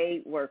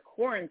they were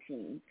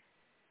quarantined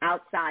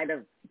outside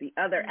of the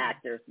other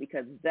actors,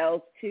 because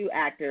those two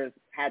actors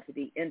had to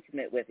be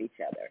intimate with each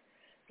other.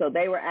 So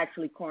they were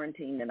actually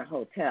quarantined in a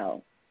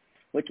hotel,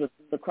 which was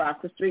across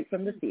the street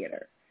from the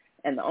theater.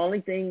 And the only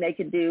thing they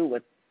could do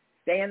was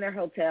stay in their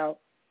hotel,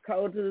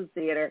 go to the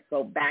theater,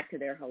 go back to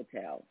their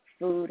hotel.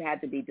 Food had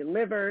to be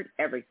delivered,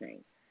 everything.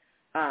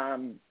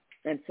 And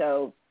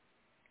so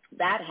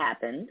that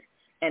happened,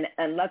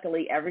 and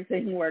luckily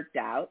everything worked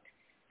out.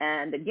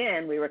 And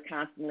again, we were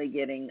constantly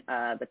getting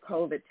the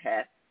COVID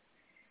test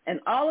and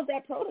all of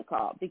that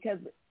protocol, because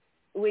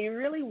we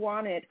really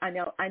wanted, I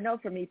know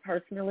for me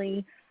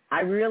personally, I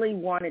really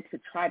wanted to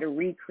try to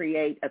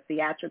recreate a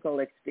theatrical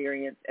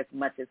experience as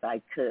much as I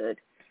could.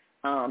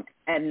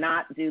 And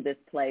not do this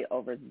play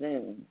over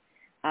Zoom.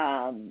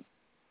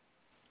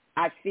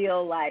 I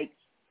feel like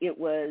it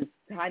was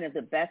kind of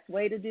the best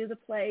way to do the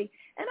play.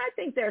 And I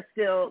think there's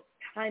still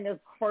kind of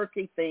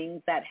quirky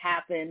things that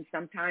happen.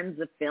 Sometimes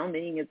the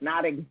filming is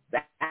not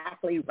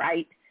exactly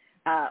right.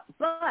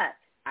 But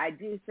I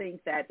do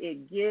think that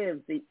it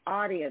gives the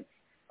audience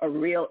a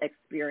real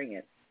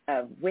experience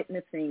of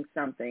witnessing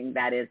something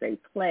that is a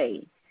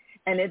play.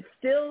 And it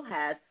still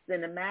has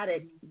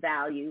cinematic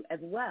value as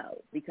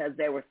well, because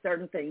there were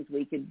certain things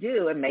we could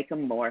do and make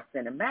them more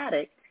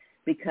cinematic,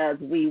 because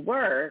we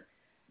were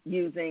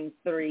using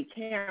 3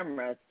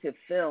 cameras to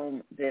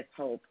film this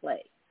whole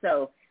play.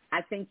 So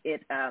I think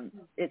it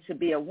should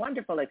be a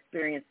wonderful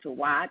experience to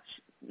watch,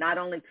 not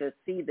only to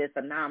see this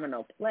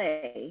phenomenal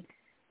play,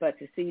 but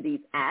to see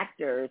these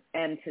actors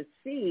and to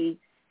see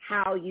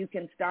how you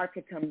can start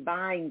to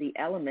combine the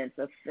elements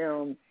of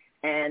film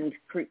and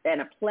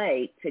a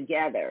play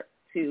together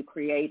to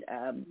create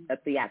a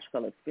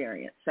theatrical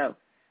experience. So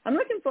I'm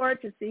looking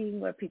forward to seeing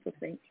what people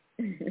think.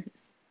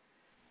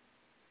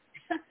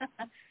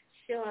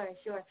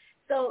 Sure.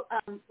 So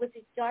with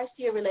regards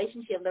to your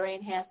relationship,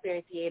 Lorraine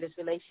Hansberry Theatre's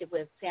relationship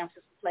with San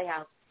Francisco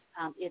Playhouse,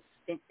 it's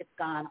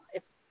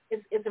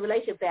a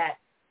relationship that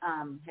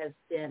has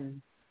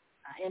been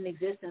in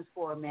existence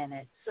for a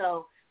minute.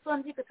 So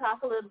if you could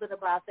talk a little bit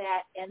about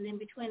that, and then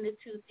between the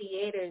two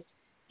theaters,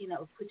 you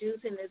know,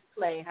 producing this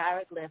play,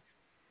 Hieroglyph,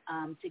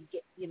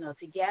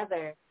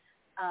 together,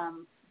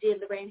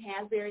 did Lorraine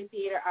Hansberry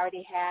Theatre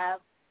already have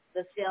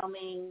the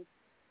filming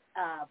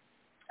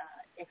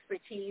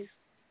expertise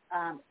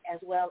as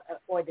well,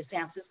 or the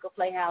San Francisco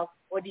Playhouse,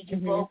 or did you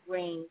both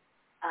bring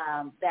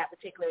that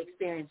particular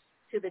experience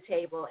to the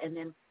table and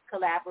then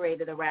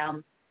collaborated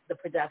around the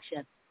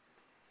production?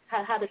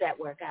 How did that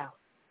work out?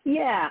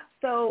 Yeah,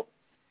 so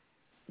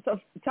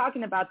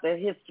talking about the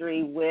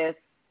history with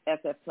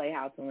SF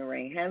Playhouse and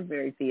Lorraine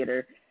Hansberry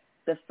Theatre,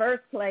 the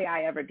first play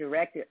I ever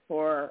directed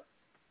for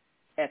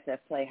SF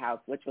Playhouse,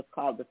 which was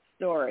called The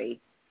Story,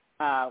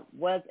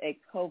 was a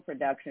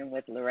co-production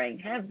with Lorraine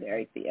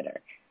Hansberry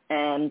Theatre.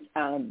 And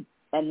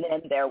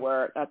then there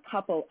were a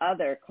couple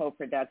other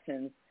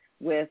co-productions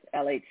with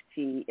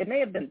LHT. It may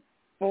have been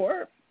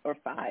 4 or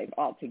 5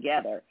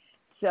 altogether.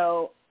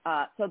 So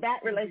that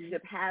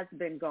relationship has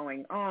been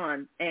going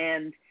on.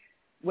 And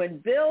when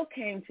Bill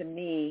came to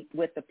me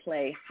with the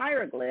play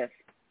Hieroglyph,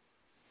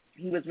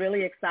 he was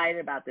really excited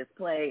about this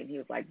play, and he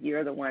was like,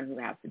 you're the one who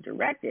has to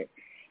direct it.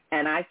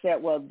 And I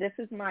said, well, this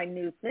is my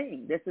new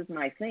thing. This is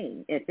my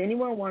thing. If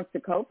anyone wants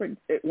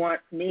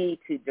me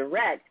to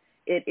direct,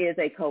 it is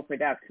a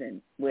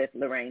co-production with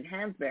Lorraine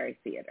Hansberry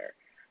Theatre.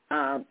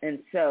 And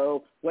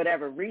so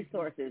whatever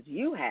resources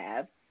you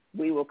have,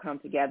 we will come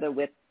together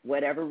with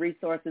whatever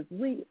resources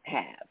we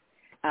have.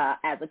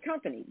 As a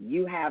company,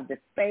 you have the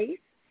space,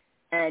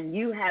 and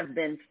you have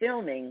been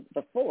filming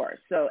before.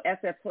 So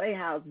SF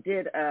Playhouse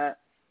did a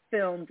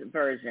filmed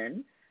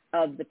version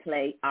of the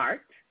play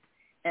art.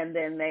 And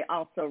then they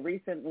also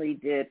recently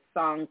did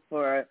Song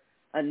for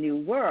a New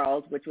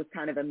World, which was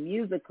kind of a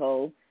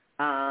musical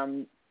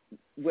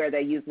where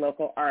they used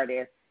local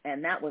artists,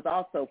 and that was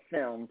also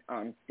filmed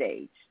on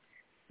stage.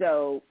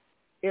 So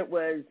it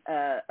was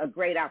a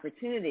great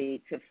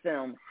opportunity to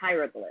film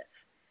hieroglyph.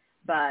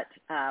 But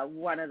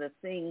one of the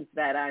things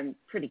that I'm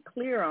pretty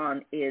clear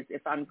on is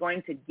if I'm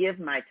going to give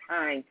my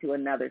time to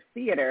another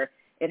theater,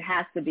 it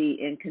has to be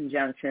in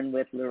conjunction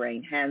with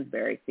Lorraine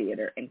Hansberry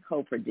Theatre and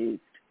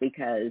co-produced,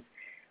 because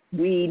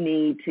we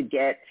need to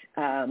get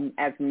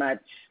as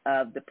much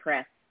of the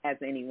press as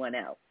anyone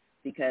else,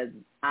 because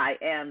I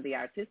am the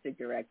artistic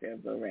director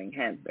of Lorraine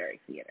Hansberry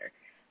Theatre.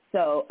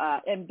 So,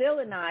 and Bill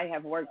and I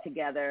have worked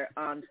together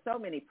on so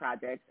many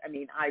projects. I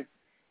mean, I've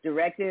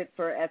directed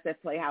for SF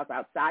Playhouse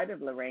outside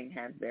of Lorraine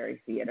Hansberry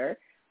Theatre.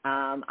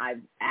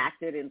 I've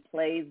acted in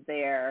plays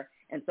there.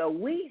 And so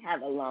we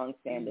have a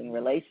long-standing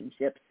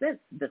relationship since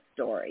the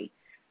story.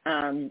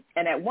 And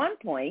at one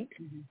point,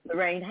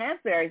 Lorraine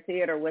Hansberry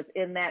Theatre was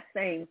in that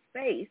same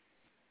space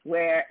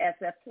where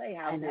SF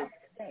Playhouse is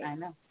today. I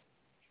know.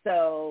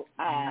 So,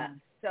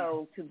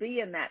 so to be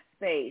in that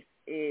space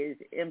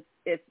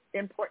it's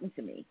important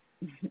to me.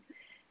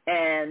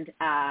 And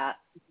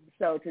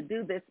so to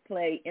do this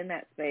play in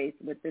that space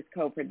with this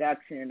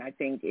co-production, I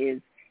think, is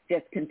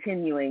just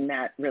continuing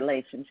that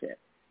relationship.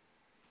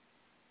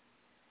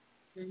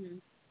 Mm-hmm.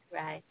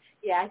 Right.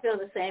 Yeah, I feel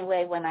the same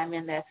way when I'm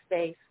in that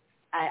space.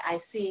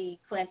 I see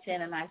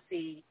Quentin and I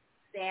see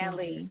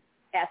Stanley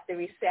at the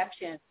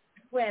reception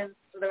when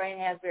Lorraine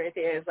Hansberry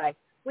Theatre is like,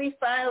 we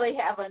finally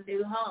have a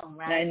new home,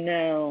 right? I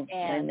know.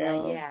 And, I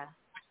know. Yeah.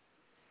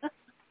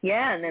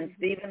 Yeah, and then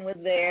Stephen was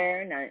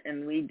there, and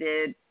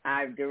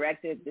I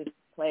directed this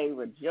play,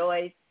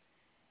 Rejoice,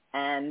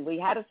 and we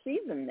had a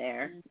season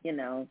there, you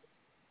know.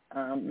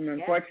 And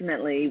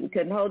unfortunately, we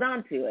couldn't hold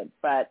on to it,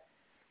 but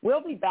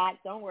we'll be back.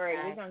 Don't worry,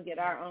 we're going to get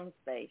our own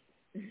space.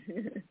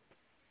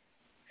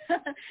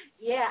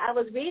 Yeah, I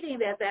was reading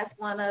that that's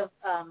one of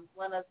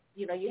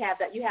you know, you have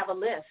a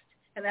list,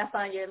 and that's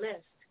on your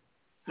list.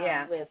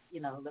 Yeah. With,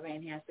 you know,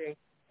 Lorraine Hansberry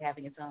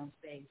having its own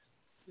space.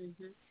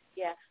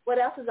 Yeah. What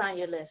else is on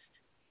your list?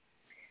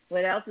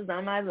 What else is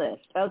on my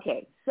list?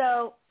 Okay,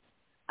 so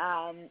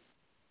I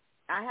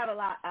have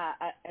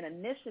an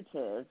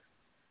initiative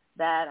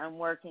that I'm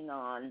working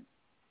on,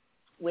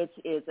 which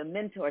is a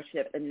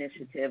mentorship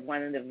initiative.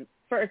 One of the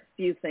first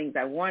few things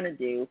I want to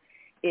do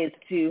is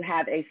to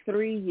have a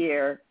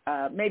 3-year,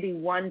 maybe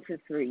 1 to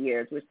 3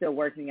 years, we're still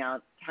working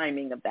out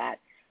timing of that,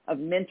 of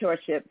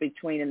mentorship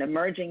between an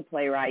emerging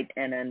playwright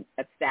and an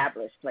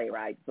established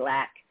playwright,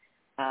 Black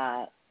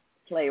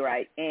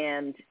playwright,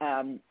 and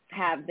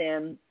have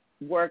them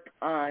work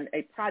on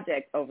a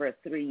project over a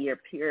 3-year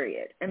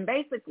period. And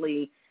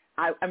basically,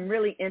 I'm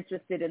really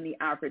interested in the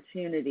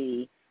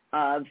opportunity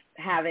of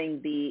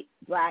having the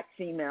Black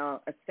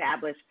female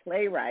established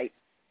playwrights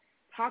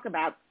talk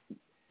about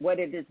what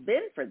it has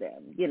been for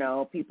them. You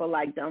know, people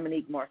like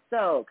Dominique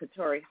Morceau,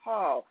 Katori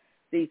Hall,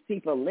 these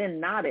people, Lynn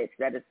Nottage,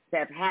 that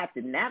have had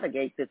to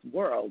navigate this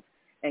world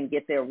and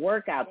get their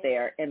work out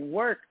there and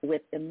work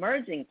with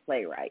emerging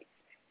playwrights.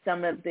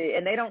 And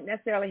they don't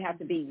necessarily have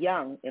to be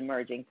young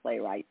emerging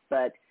playwrights,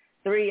 but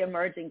 3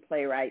 emerging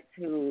playwrights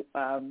who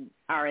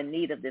are in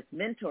need of this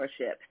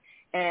mentorship.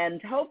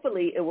 And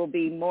hopefully it will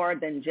be more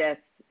than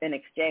just an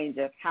exchange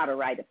of how to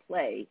write a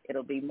play.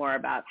 It'll be more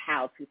about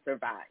how to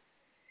survive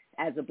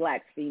as a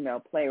Black female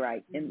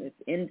playwright in this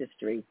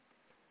industry.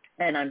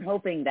 And I'm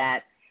hoping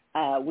that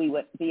we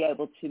would be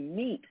able to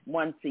meet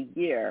once a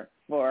year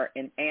for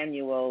an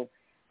annual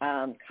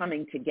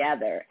coming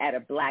together at a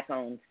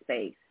Black-owned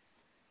space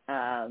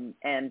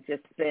and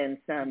just spend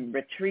some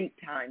retreat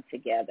time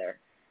together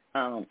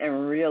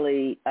and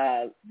really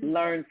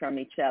learn from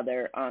each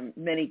other on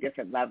many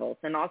different levels.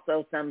 And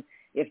also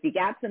if you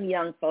got some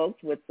young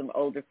folks with some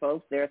older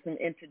folks, there's some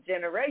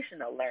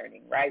intergenerational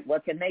learning, right?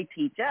 What can they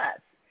teach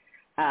us?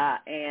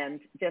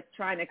 And just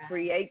trying to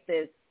create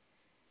this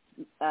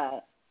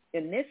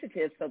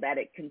initiative so that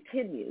it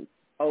continues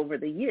over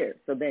the years.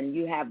 So then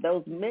you have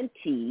those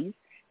mentees,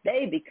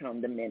 they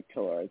become the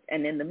mentors.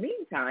 And in the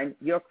meantime,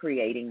 you're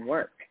creating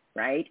work,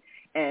 right?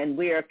 And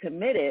we are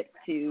committed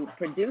to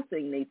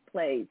producing these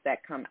plays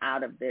that come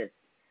out of this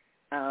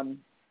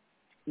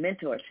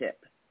mentorship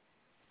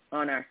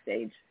on our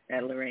stage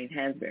at Lorraine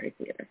Hansberry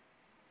Theatre.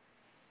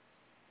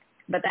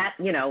 But that,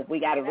 you know, we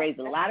got to raise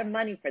a lot of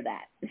money for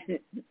that.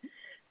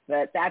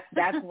 But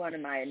that's one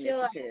of my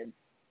initiatives. Sure.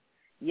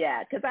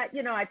 Yeah, because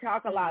I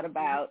talk a lot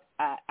about,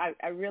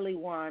 I really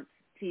want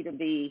T to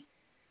be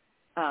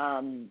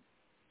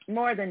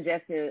more than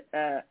just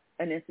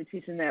an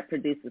institution that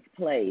produces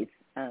plays.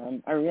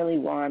 I really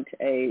want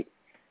the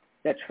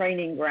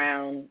training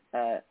ground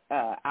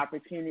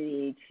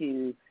opportunity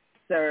to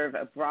serve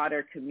a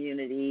broader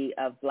community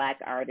of Black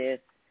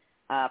artists,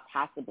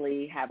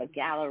 possibly have a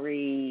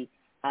gallery,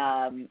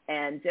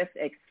 and just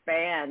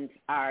expand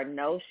our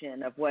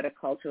notion of what a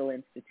cultural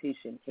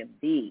institution can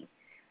be,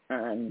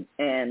 and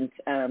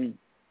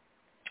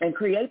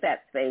create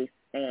that space,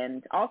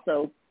 and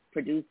also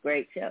produce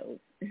great shows.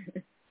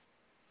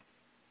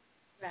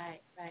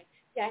 Right.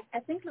 Yeah, I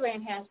think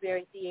Lorraine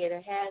Hansberry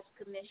Theatre has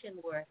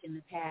commissioned work in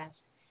the past,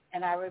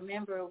 and I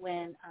remember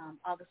when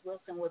August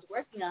Wilson was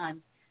working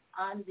on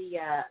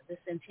the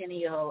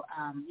centennial,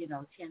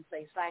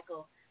 10-play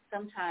cycle.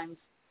 Sometimes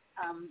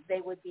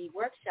they would be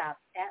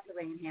workshops at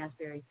Lorraine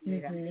Hansberry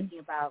Theatre. I'm thinking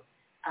about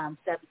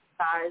Seven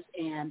Guitars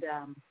and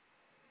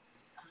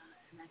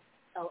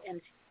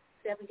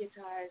Seven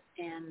Guitars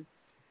and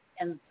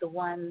the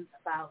one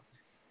about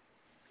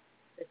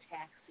the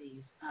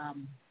taxis.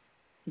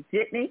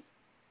 Jitney,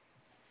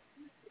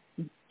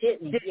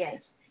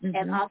 yes.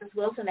 And August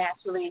Wilson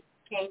actually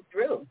came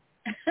through.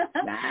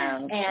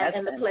 Wow.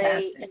 and the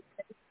play.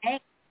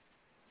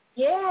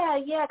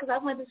 Yeah, because I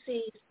went to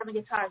see Seven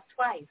Guitars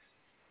twice.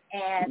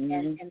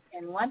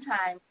 And one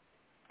time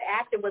the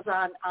actor was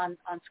on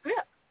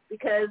script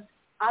because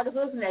August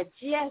Wilson had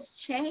just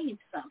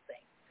changed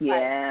something.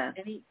 Yeah.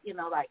 And he,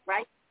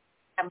 right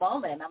at that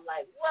moment, I'm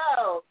like,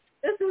 whoa,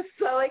 this is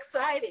so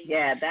exciting.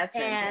 Yeah, that's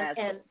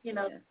fantastic.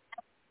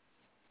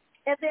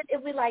 And then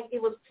it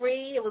was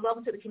free. It was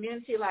open to the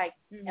community,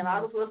 and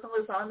August Wilson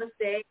was on the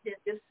stage and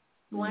just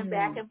going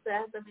back and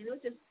forth. I mean,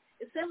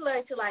 it's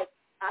similar to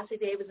Ashay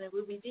Davis and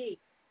Ruby Dee.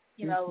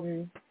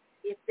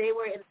 If they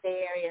were in the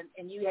area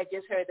and you had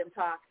just heard them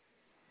talk,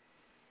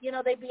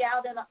 they'd be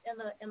out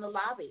in the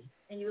lobby,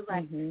 and you was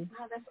like,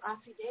 wow, that's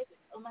Ashay Davis.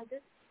 Oh my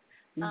goodness.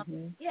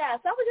 Yeah,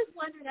 so I was just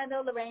wondering. I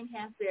know Lorraine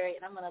Hansberry,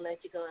 and I'm going to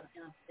let you go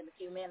in a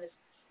few minutes.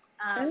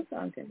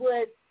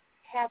 Would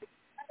have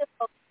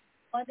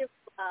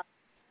wonderful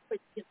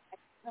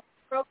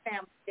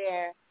programs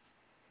there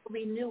will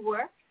be new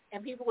work,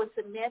 and people would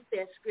submit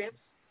their scripts,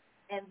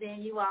 and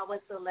then you all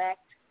would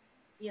select,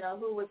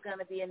 who was going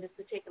to be in this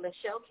particular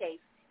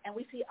showcase. And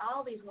we see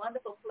all these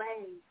wonderful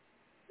plays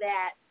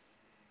that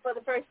for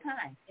the first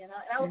time, And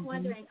I was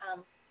wondering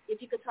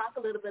if you could talk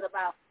a little bit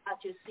about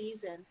your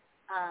season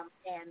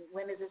and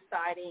when is it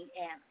starting,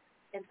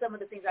 and some of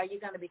the things. Are you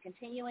going to be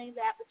continuing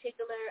that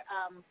particular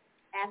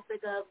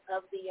aspect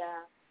of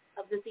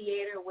the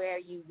theater where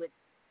you would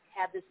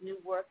have this new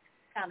work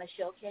kind of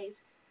showcase,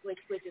 which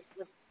is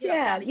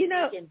kind of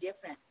unique and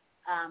different?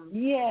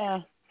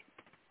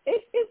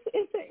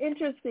 It's an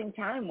interesting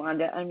time,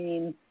 Wanda. I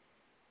mean,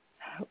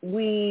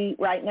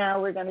 right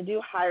now we're going to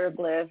do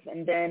Hieroglyph,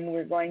 and then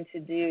we're going to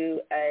do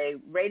a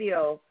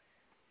radio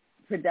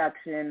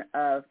production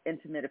of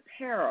Intimate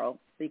Apparel,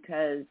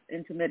 because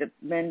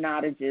Lynn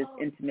Nottage's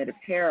Intimate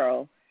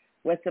Apparel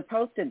was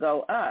supposed to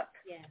go up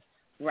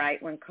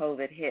right when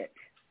COVID hit,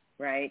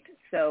 right?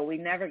 So we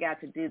never got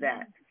to do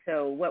that.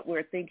 So what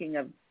we're thinking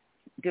of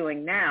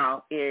doing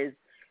now is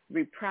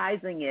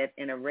reprising it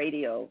in a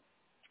radio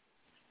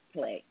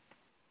play.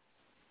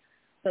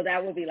 So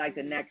that will be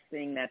the next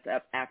thing that's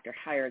up after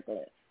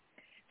Hieroglyph.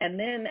 And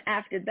then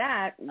after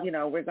that,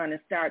 we're going to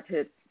start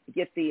to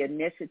get the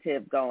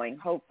initiative going,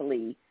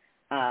 hopefully.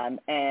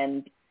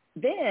 And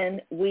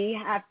then we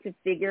have to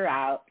figure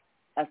out,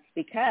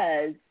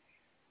 because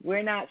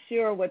we're not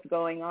sure what's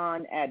going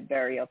on at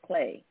Burial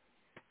Play.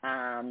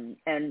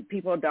 And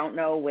people don't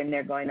know when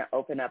they're going to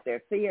open up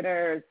their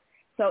theaters.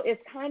 So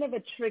it's kind of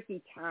a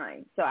tricky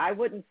time. So I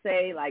wouldn't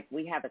say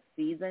we have a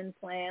season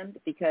planned,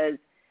 because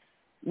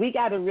we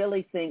got to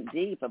really think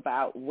deep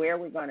about where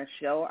we're going to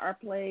show our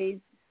plays,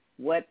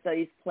 what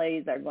these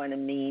plays are going to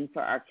mean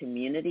for our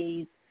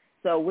communities.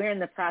 So we're in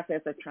the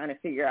process of trying to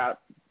figure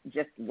out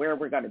just where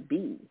we're going to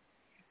be.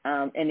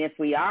 And if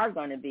we are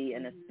going to be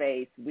in a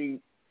space, we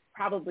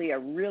probably are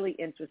really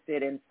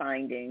interested in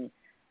finding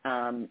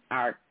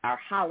our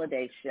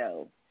holiday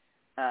show.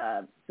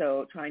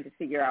 So trying to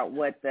figure out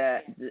what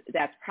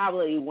that's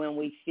probably when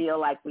we feel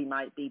like we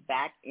might be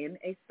back in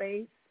a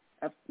space,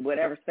 of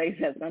whatever space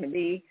that's going to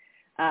be.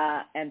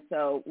 And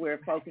so we're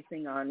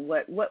focusing on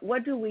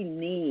what do we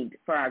need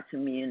for our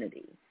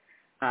community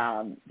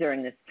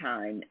during this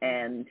time.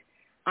 And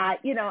I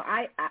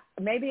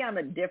maybe I'm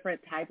a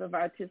different type of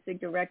artistic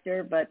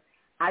director, but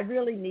I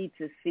really need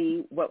to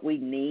see what we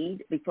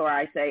need before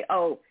I say,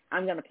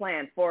 I'm going to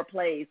plan 4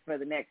 plays for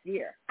the next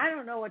year. I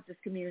don't know what this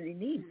community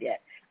needs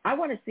yet. I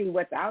want to see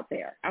what's out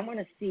there. I want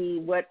to see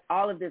what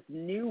all of this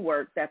new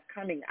work that's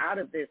coming out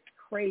of this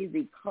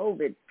crazy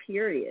COVID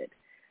period.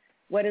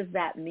 What does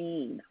that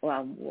mean?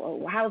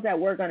 How is that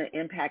work going to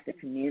impact the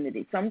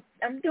community? So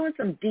I'm doing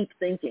some deep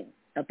thinking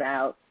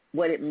about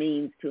what it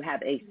means to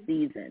have a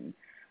season,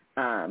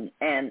 and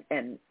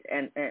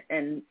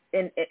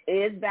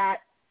is that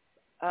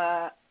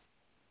a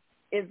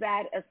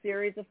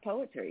series of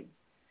poetry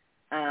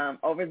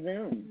over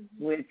Zoom,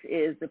 which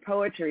is the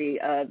poetry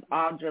of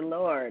Audre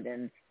Lorde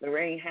and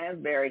Lorraine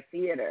Hansberry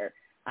Theatre?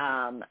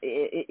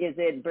 Is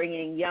it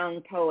bringing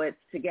young poets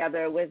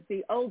together with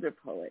the older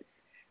poets?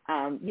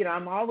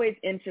 I'm always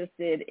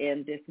interested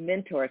in this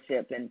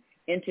mentorship and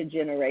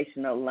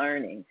intergenerational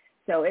learning.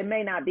 So it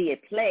may not be a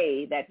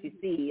play that you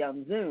see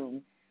on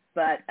Zoom,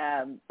 but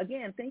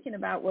again, thinking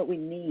about what we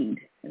need.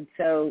 And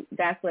so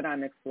that's what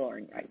I'm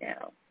exploring right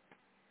now.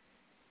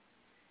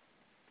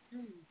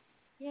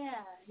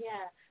 Yeah.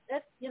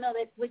 that's,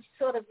 that which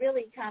sort of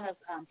really kind of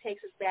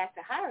takes us back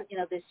to her.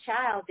 This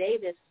child,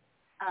 Davis,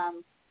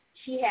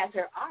 she has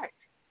her art.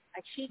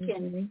 Like she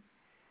can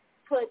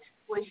put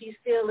what she's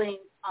feeling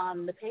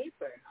on the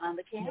paper, on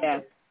the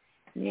canvas.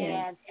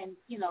 Yeah. And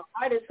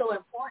art is so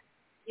important.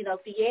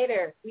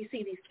 Theater, we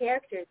see these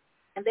characters,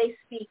 and they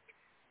speak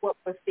what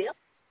we're feeling,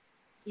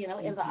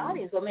 in the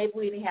audience. Or maybe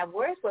we didn't have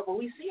words, but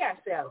we see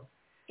ourselves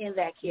in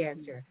that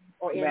character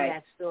or in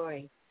that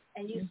story.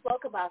 And you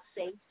spoke about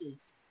safety,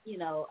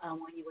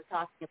 when you were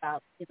talking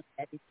about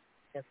that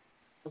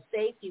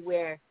safety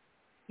where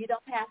you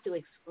don't have to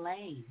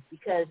explain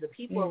because the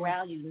people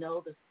around you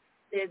know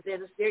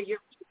they're your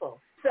people.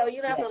 So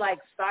you don't have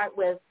to start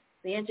with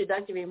the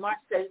introductory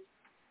remarks because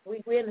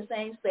we're in the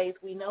same space.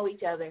 We know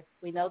each other.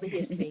 We know the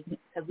history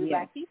because we're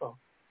Black people.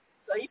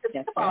 So you can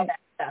skip all that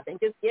stuff and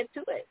just get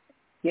to it.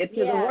 Get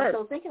to the work.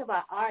 So thinking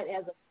about art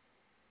as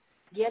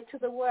get to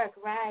the work,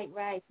 right.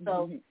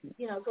 So,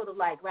 sort of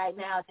like right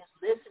now just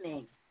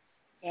listening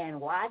and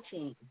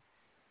watching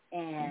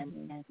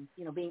and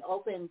being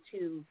open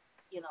to,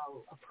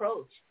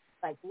 approach.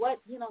 Like what,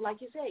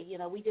 like you say,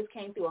 we just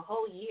came through a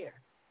whole year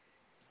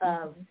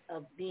of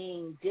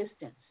being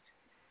distanced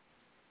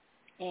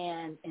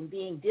and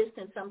being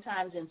distant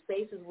sometimes in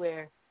spaces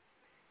where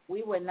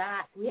we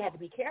had to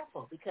be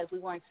careful because we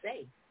weren't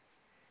safe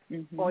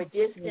or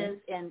distance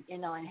and,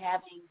 and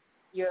having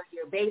your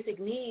basic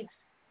needs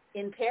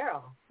in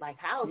peril, like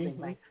housing.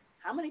 Like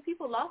how many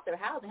people lost their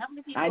housing? How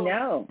many people I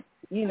know,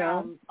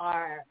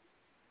 are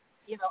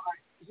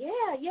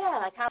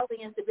like housing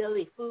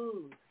instability,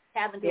 food,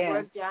 having to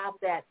work jobs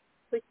that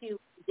put you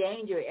in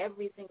danger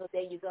every single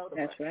day you go to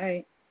work.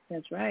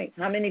 That's right.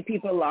 How many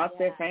people lost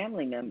their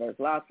family members,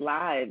 lost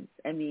lives?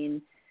 I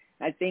mean,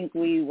 I think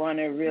we want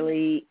to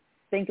really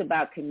think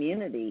about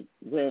community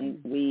when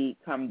we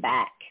come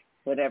back,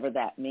 whatever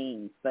that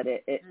means. But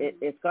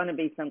it's going to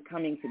be some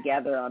coming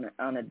together on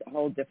a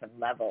whole different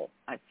level,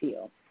 I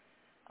feel,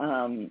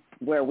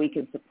 where we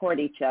can support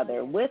each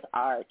other with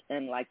art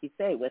and, like you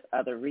say, with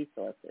other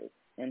resources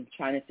and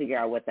trying to figure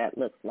out what that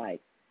looks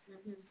like.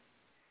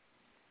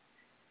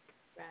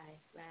 Right,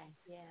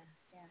 yeah.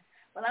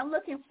 Well, I'm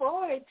looking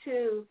forward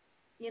to,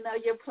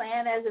 your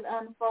plan as it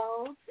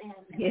unfolds and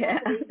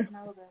hopefully,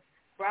 the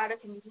broader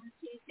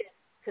community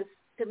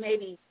to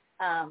maybe,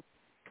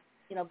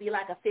 be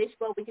like a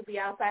fishbowl. We could be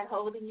outside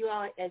holding you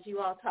all as you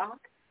all talk,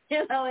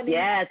 in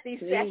these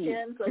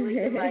sessions. So we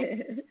can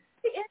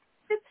be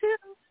interested too.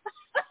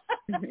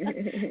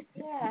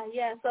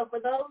 Yeah. So for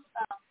those,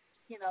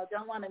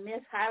 don't want to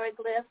miss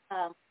Hieroglyph,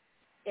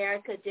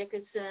 Erika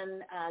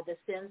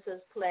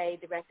Dickerson-Despenza's play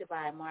directed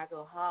by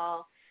Margo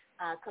Hall,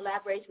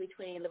 collaboration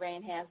between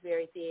Lorraine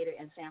Hansberry Theatre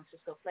and San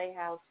Francisco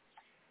Playhouse.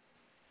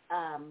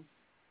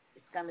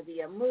 It's going to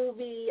be a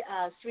movie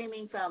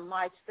streaming from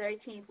March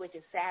 13th, which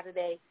is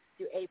Saturday,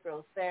 through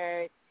April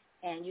 3rd.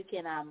 And you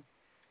can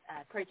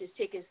purchase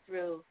tickets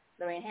through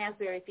Lorraine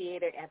Hansberry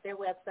Theatre at their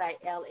website,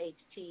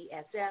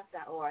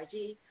 lhtsf.org,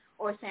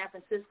 or San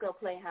Francisco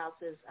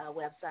Playhouse's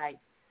website,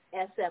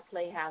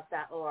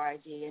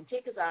 sfplayhouse.org. And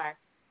tickets are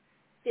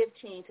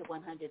 $15 to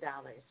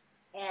 $100.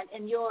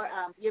 And your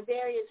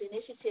various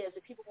initiatives,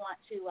 if people want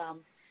to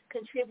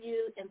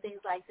contribute and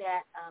things like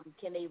that,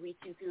 can they reach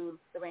you through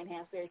Lorraine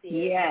Hansberry Theatre?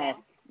 Yes.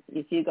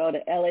 If you go to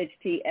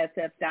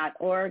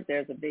lhtsf.org,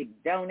 there's a big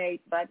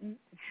donate button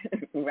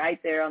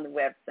right there on the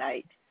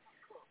website.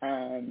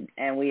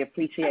 And we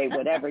appreciate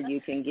whatever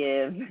you can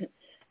give.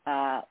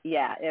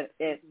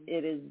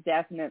 It is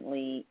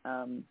definitely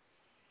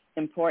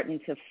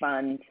important to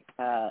fund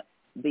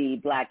the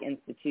Black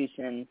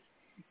institutions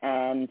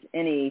and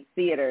any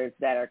theaters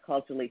that are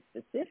culturally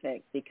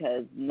specific,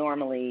 because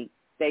normally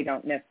they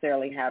don't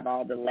necessarily have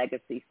all the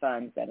legacy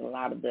funds that a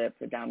lot of the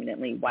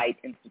predominantly white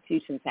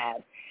institutions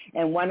have.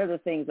 And one of the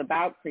things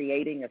about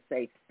creating a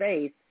safe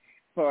space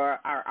for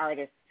our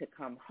artists to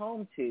come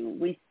home to,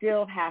 we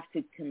still have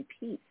to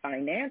compete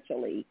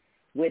financially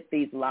with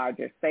these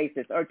larger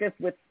spaces, or just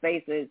with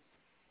spaces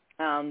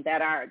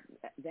that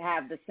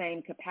have the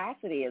same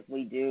capacity as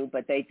we do,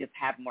 but they just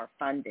have more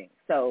funding.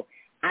 So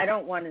I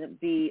don't want to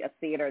be a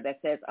theater that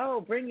says,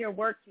 oh, bring your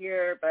work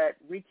here, but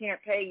we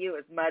can't pay you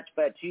as much,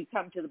 but you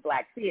come to the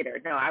Black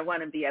theater. No, I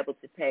want to be able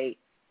to pay,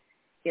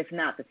 if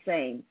not the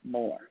same,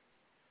 more.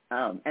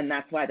 And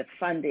that's why the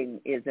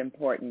funding is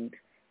important,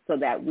 so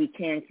that we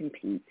can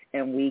compete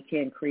and we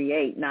can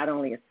create not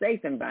only a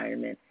safe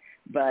environment,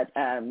 but,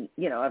 an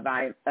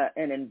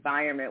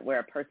environment where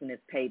a person is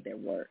paid their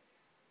worth.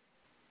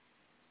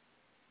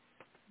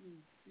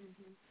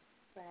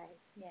 Right,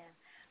 yeah.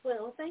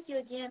 Well, thank you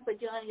again for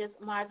joining us,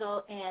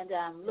 Margo, and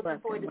looking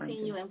forward to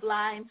seeing you in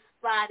Blind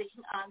Spotting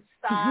on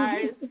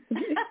Stars.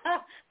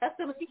 That's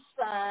going to be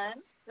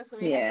fun. That's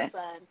going to be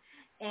fun.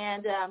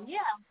 And,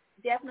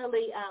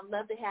 definitely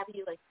love to have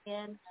you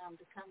again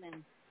to come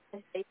and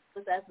stay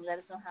with us and let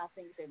us know how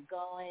things are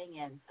going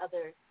and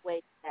other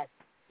ways that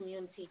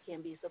community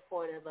can be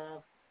supportive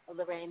of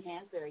Lorraine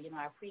Hansberry,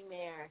 our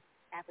premier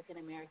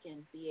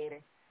African-American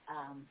theater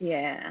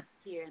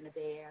here in the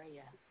Bay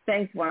Area.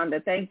 Thanks, Wanda.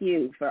 Thank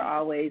you for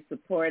always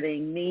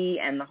supporting me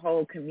and the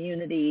whole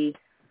community,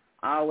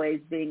 always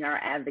being our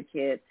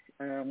advocate.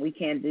 We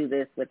can't do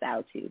this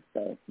without you,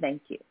 so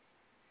thank you.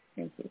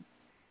 Thank you.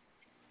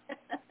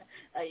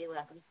 Oh, you're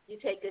welcome. You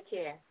take good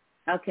care.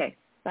 Okay.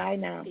 Bye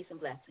now. Peace and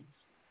blessings.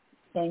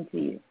 Same to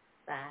you.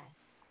 Bye.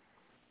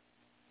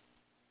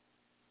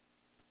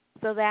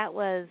 So that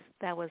was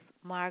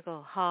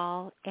Margo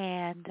Hall,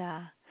 and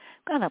I'm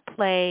going to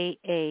play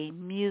a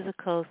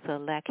musical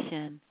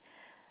selection,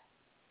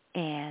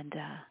 and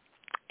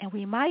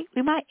we might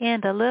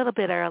end a little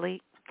bit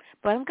early,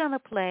 but I'm going to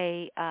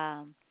play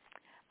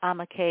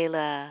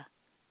Michaela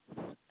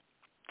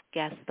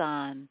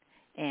Gaston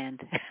and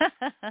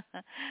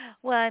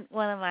one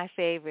of my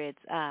favorites,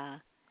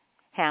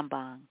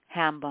 Hambone.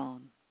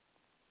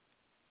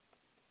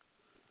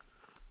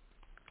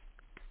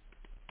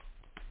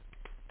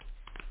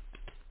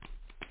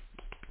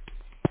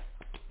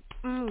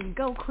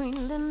 Go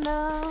Queen Linda.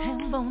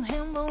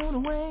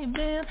 Hambone, where you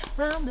been?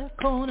 Round the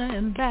corner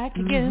and back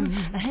again.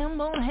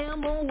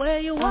 Hambone, where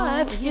your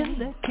wife? In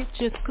the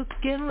kitchen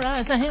cooking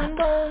rice.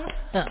 Hambone.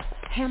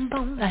 Give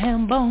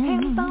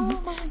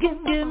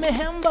me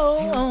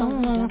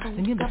hambone.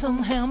 Give me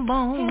some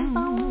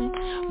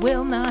hambone.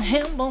 Well now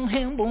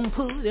hambone,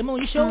 put them on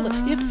your shoulder.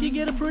 If you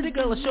get a pretty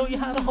girl, I'll show you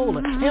how to hold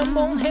her.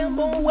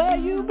 Hambone, where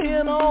you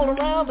been? All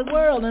around the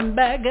world and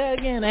back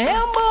again.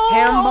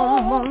 Hambone,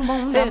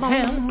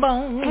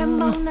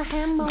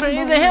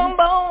 crazy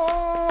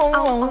hambone,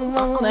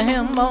 the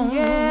hambone,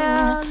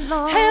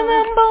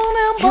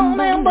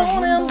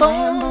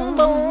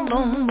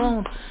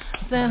 hambone,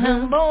 say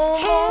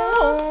hambone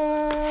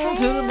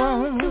to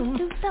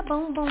the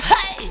bone.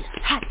 Hey,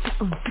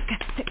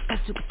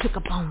 took a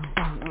bone.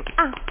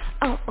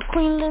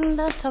 Queen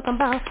Linda talking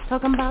about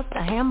the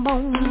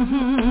hambone.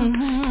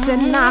 Said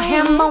now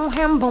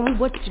hambone,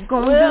 what you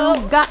gonna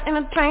do? Got in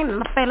a train and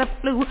my fella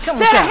flew. Said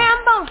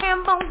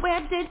hambone,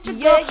 where did you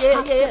go?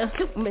 Yeah.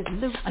 Miss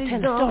Lucy, I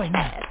tell the story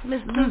now.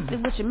 Miss Lucy,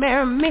 would you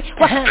marry me?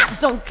 Well, I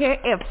don't care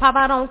if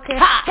Papa don't care.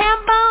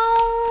 Hambone,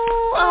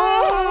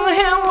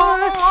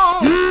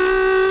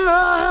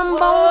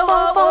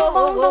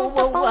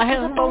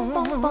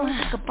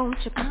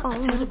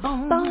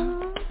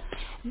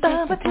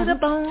 Baba to the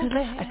bone,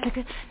 I take a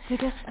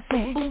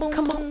say,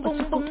 come on, boom,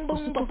 boom,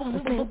 boom, boom,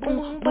 boom,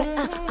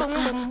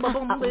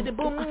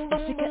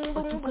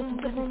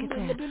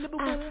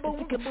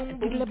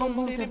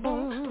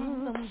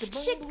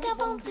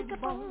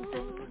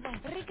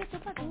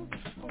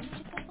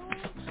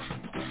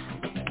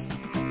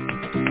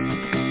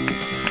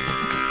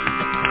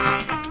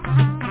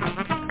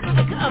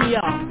 come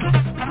y'all.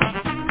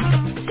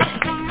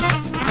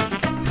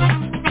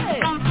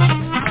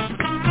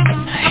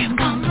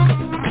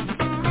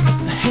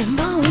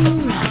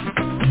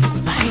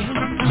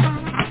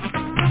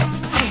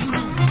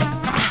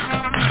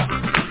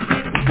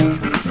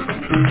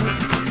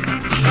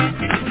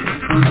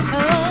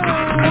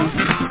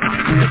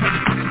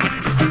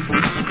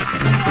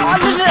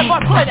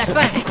 Play that thing.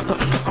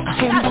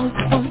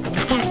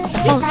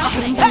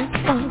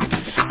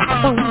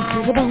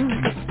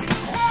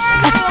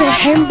 I said,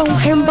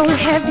 hambone,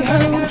 have you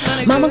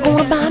heard? Mama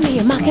gonna buy me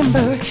a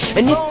mockingbird,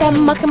 and if that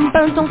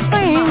mockingbird don't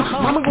sing,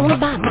 Mama gonna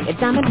buy me a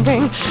diamond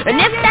ring, and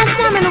if that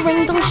diamond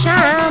ring don't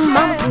shine,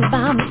 Mama gonna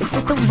buy me a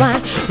sister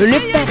wine, and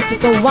if that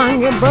sister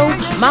wine get broke,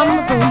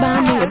 Mama gonna buy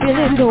me a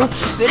Billy goat,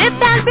 and if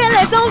that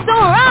Billy goat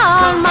don't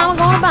run, Mama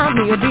gonna buy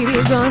me a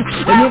BB gun,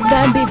 and if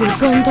that BB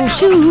gun don't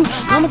shoot,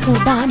 Mama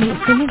gonna buy me a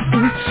swimming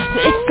suit. So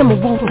if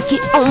someone wanna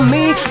get on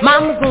me,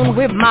 Mama gonna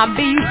whip my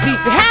beef feet.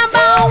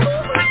 Hambone,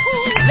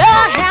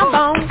 love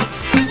hambone,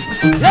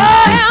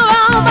 love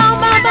hambone,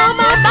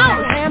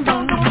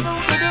 hambone,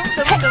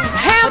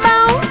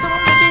 hambone,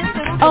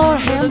 oh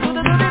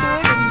hambone,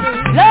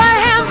 love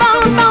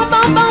hambone,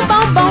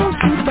 bone.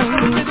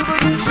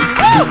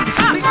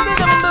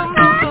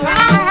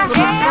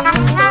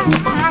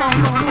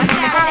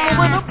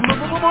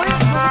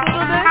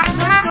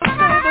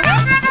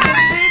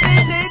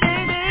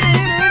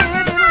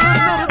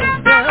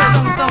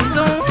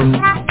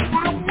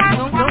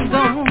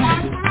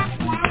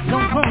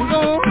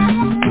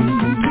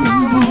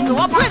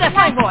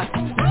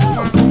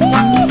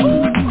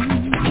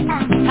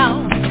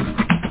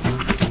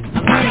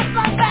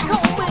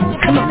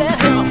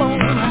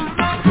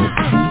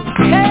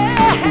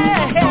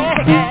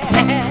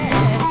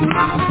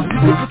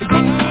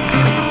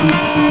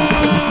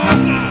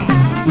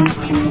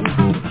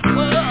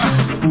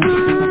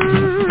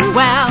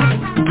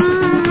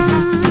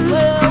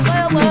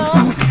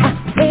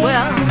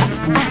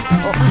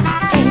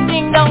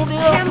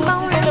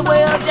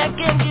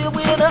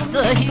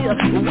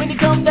 When he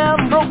come down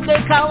and broke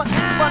their collar,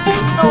 but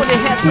you know they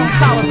had some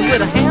collars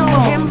with a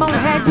hambone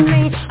had to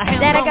me.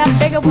 Daddy got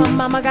bigger when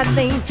Mama got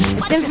lean.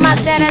 Since my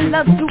daddy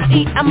loves to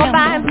eat, I'ma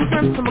buy him some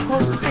shrimp from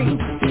across the street.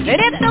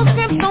 And if those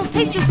shrimp don't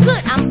taste you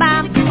good, I'm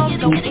buying some more,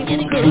 don't taste you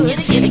good. Get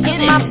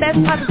it, my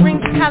best part to bring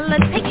the color.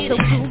 Take it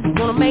over,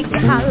 gonna make you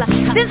holler.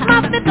 Since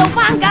my fifth of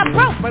wine got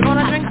broke, we're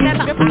gonna drink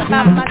that drip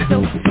about my toe.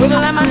 With a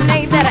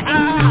lemonade that I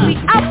ain't too sweet.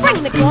 I'll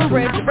bring the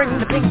cornbread, you bring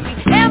the pink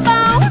sweet. Ham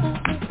bone,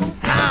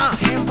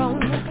 ham bone.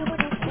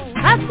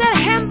 I said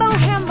ham bone,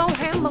 ham bone,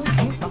 ham bone,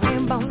 ham bone,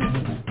 ham bone.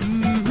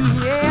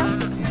 Yeah.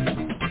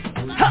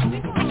 Huh.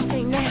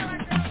 Say now,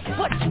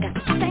 what you got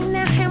to say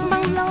now, ham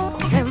bone,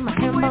 Lord, ham bone,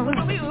 ham bone.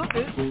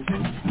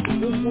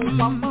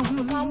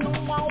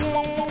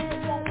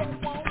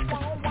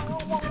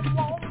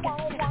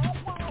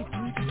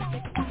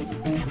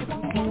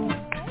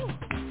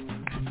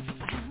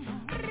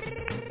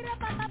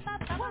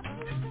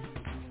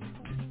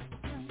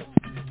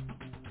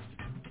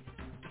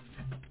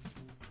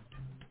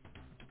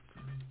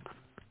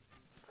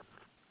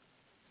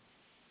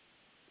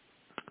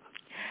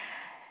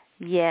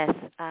 Yes,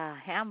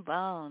 ham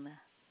bone.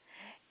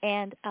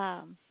 And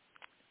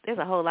there's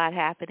a whole lot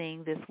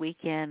happening this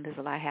weekend. There's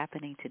a lot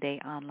happening today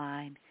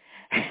online.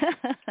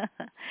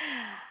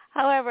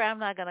 However, I'm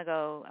not going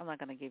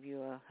to give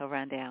you a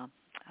rundown.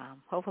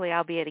 Hopefully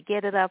I'll be able to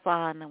get it up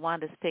on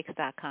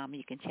wandaspicks.com.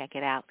 You can check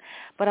it out.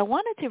 But I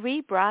wanted to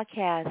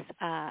rebroadcast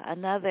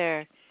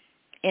another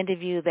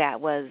interview that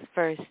was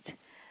first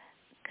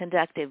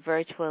conducted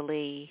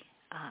virtually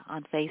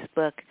on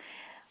Facebook,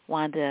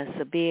 Wanda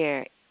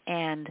Sabir.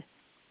 And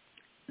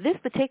this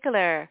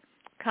particular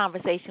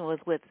conversation was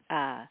with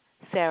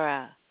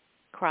Sarah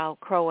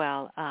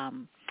Crowell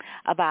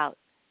about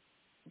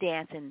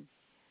dance in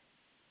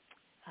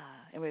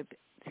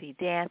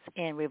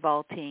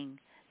revolting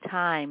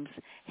times,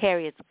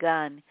 Harriet's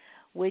Gun,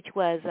 which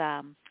was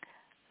I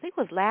think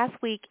it was last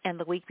week and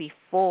the week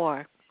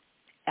before.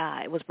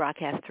 It was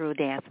broadcast through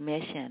Dance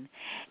Mission,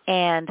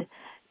 and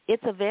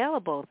it's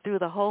available through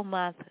the whole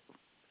month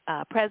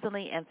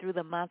presently and through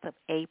the month of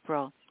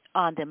April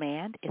on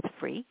demand. It's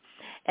free.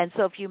 And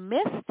so if you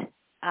missed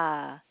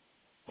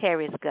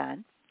Harriet's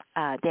Gun,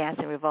 Dance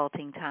in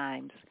Revolting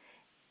Times,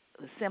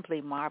 it was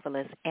simply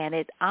marvelous, and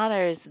it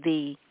honors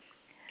the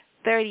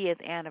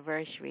 30th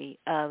anniversary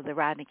of the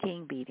Rodney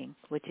King beating,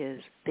 which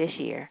is this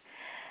year.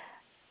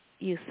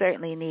 You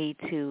certainly need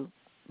to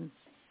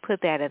put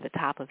that at the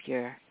top of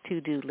your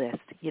to-do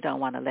list. You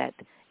don't want to let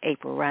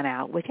April run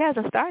out, which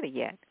hasn't started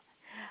yet,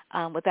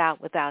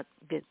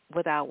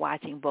 without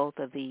watching both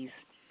of these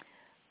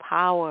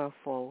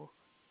powerful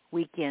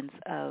weekends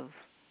of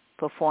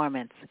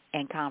performance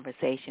and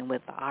conversation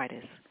with the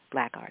artists,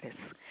 black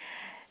artists.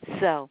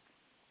 So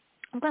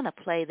I'm going to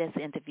play this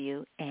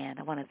interview, and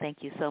I want to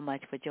thank you so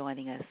much for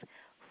joining us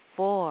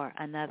for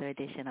another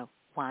edition of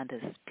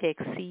Wanda's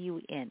Picks. See you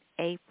in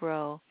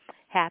April.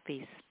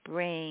 Happy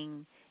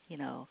spring.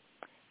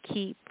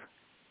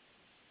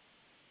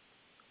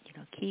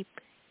 Keep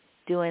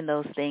doing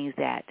those things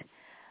that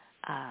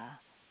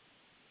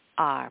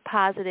are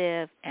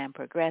positive and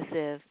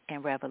progressive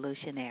and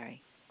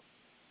revolutionary.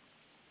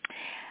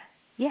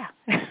 Yeah.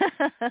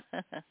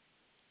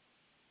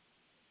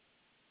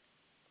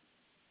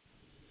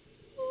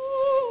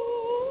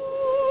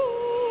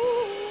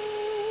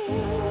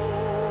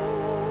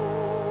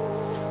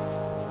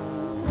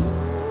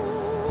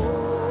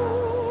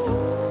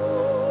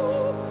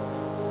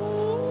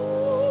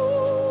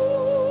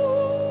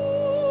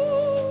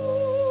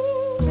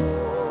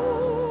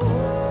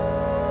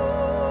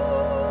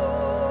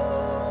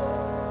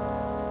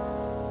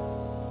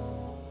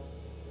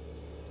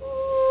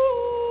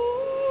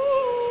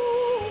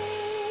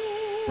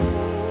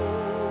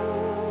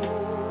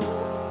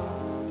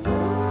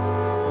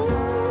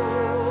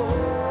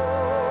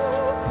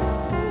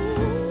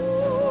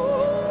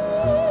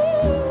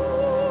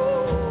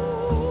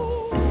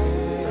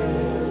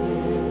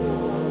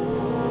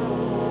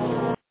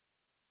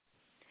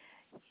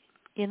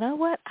 You know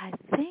what? I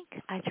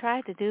think I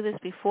tried to do this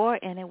before,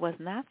 and it was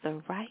not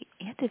the right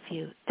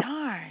interview.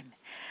 Darn.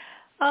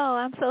 Oh,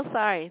 I'm so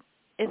sorry.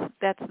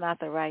 That's not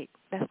the right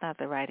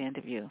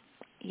interview.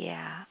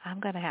 Yeah, I'm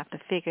going to have to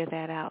figure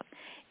that out.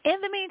 In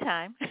the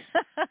meantime,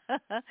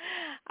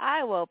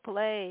 I will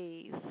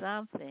play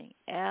something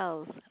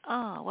else.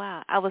 Oh,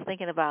 wow. I was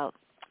thinking about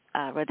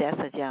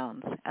Rhodessa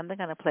Jones. I'm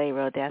going to play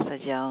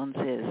Rhodessa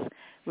Jones's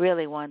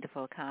really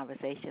wonderful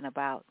conversation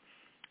about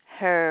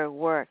her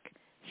work.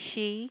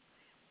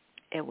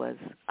 It was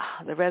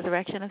the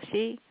resurrection of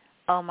She.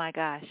 Oh, my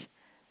gosh.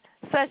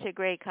 Such a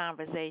great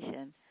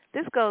conversation.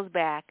 This goes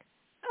back,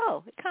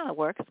 it kind of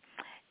works.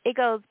 It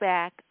goes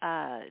back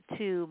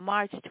to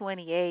March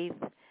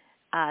 28th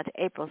to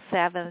April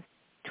 7th,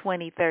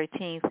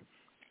 2013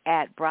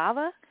 at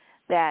Brava,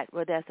 that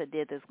Rhodessa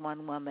did this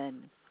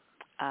one-woman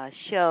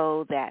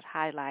show that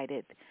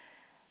highlighted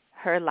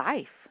her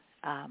life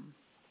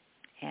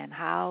and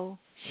how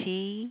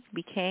she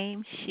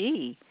became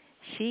she,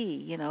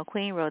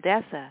 Queen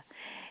Rhodessa.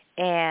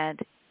 And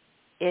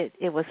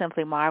it was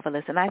simply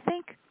marvelous. And I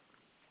think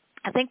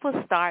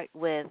we'll start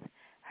with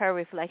her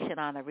reflection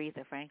on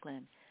Aretha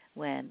Franklin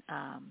when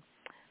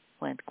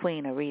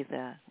Queen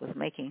Aretha was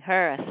making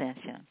her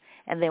ascension.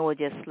 And then we'll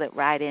just slip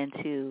right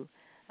into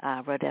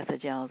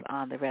Rhodessa Jones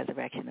on the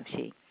resurrection of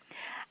She.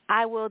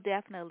 I will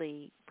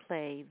definitely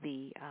play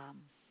the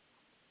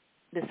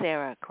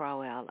Sarah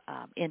Crowell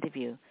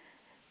interview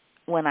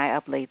when I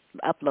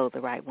upload the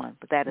right one,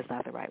 but that is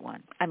not the right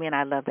one. I mean,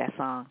 I love that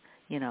song,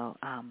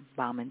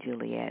 Bomb and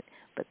Juliet,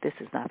 but this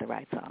is not the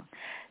right song.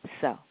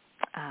 So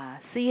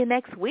see you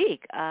next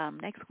week.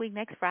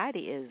 Next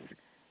Friday is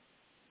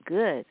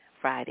Good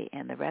Friday,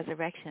 and the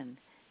Resurrection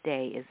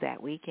Day is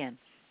that weekend.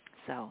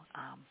 So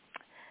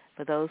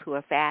for those who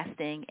are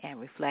fasting and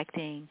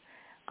reflecting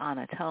on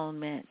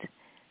atonement,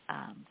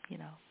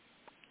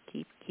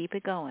 keep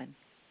it going.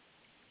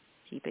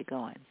 Keep it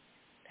going.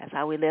 That's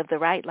how we live the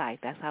right life.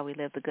 That's how we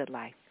live the good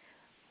life,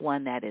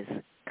 one that is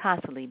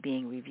constantly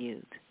being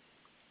reviewed.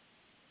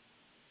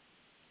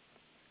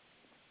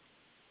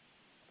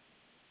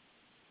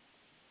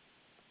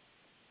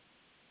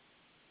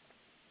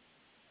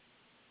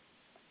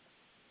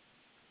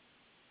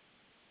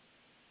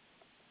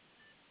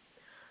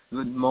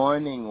 Good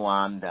morning,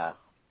 Wanda.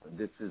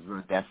 This is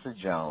Rhodessa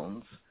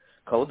Jones,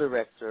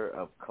 co-director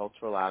of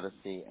Cultural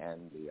Odyssey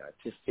and the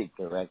artistic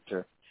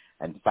director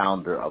and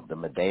founder of the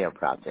Medea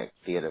Project,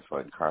 Theater for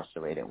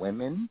Incarcerated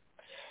Women.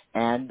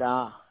 And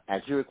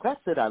as you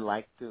requested, I'd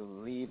like to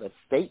leave a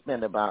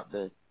statement about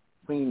the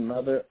Queen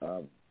Mother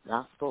of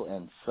Gospel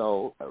and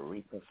Soul,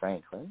 Aretha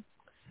Franklin.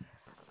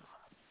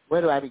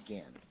 Where do I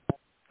begin?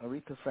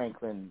 Aretha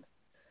Franklin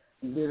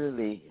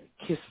literally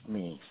kissed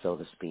me, so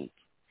to speak,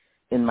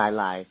 in my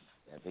life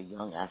as a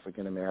young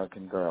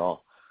African-American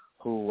girl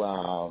who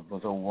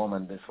was a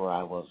woman before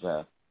I was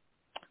a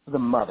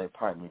mother,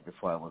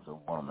 before I was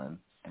a woman,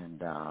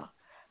 and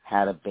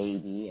had a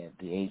baby at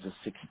the age of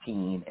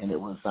 16. And it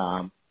was,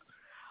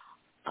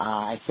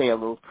 I Say a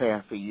Little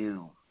Prayer for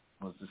You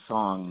was the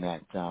song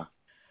that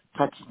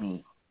touched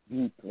me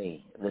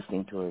deeply,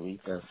 listening to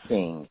Aretha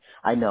sing.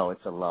 I know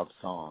it's a love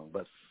song,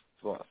 but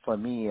for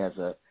me as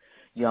a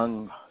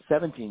young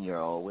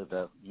 17-year-old with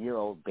a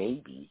year-old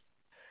baby,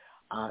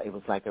 it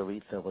was like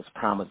Aretha was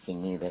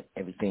promising me that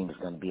everything was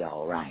going to be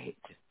all right.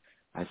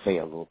 I say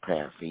a little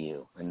prayer for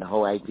you. And the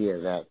whole idea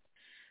that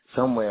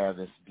somewhere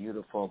this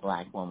beautiful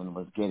black woman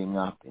was getting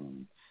up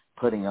and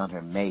putting on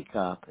her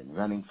makeup and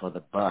running for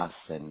the bus,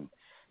 and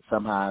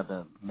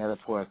somehow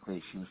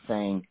metaphorically she was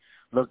saying,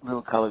 look,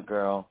 little colored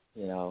girl,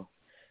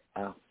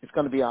 it's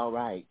going to be all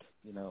right.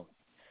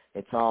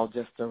 It's all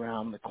just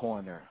around the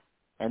corner.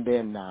 And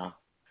then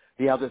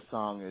the other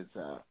song is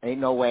Ain't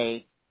No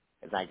Way,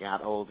 as I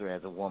got older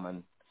as a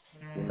woman,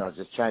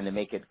 just trying to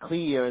make it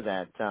clear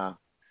that, how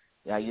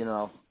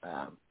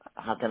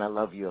can I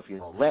love you if you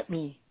don't let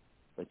me?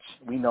 Which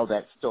we know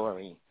that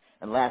story.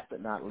 And last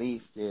but not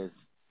least is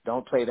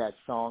Don't Play That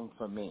Song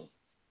for Me.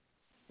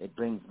 It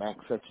brings back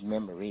such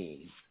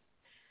memories.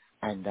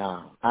 And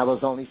I was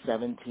only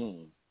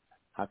 17.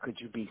 How could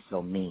you be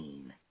so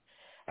mean?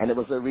 And it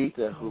was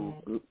Aretha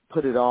who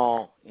put it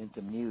all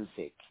into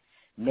music,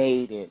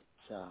 made it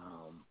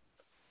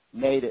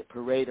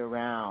parade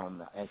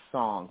around as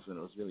songs when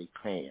it was really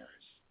prayers,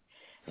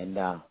 and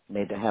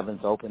made the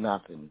heavens open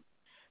up and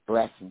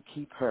bless and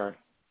keep her.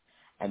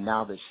 And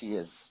now that she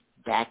is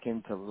back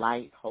into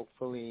light,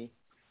 hopefully,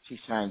 she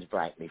shines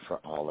brightly for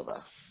all of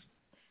us.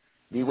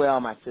 Be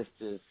well, my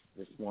sisters,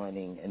 this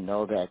morning, and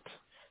know that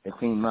the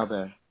Queen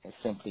Mother has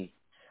simply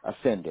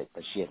ascended,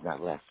 but she has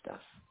not left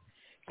us.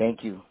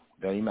 Thank you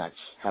very much.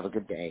 Have a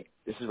good day.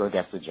 This is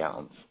Rhodessa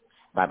Jones.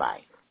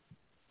 Bye-bye.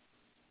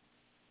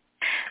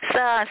 So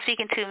I'm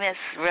speaking to Miss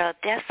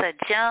Rhodessa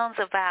Jones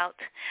about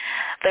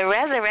the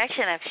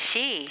resurrection of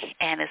She,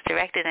 and it's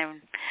directed,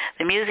 and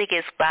the music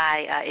is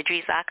by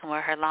Idris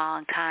Akamor, her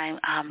longtime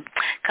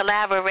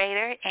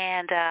collaborator,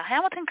 and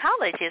Hamilton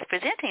College is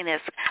presenting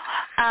this.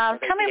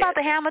 Tell me about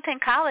the Hamilton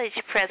College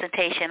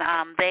presentation.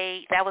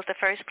 That was the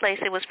first place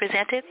it was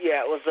presented?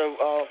 Yeah, it was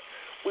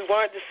we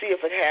wanted to see if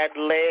it had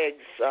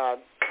legs,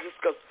 just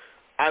because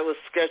I was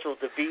scheduled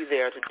to be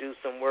there to do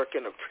some work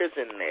in a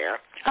prison there.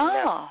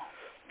 Oh.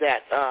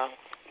 That,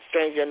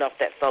 strangely enough,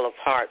 that fell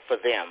apart for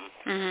them.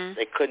 Mm-hmm.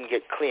 They couldn't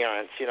get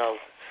clearance.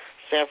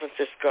 San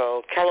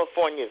Francisco,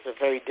 California is a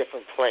very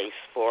different place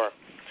for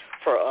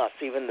us,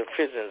 even the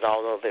prisons,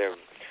 although they're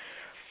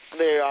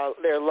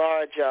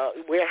large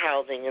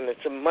warehousing and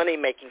it's a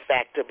money-making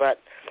factor. But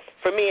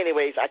for me,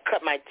 anyways, I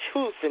cut my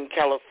tooth in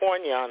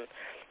California on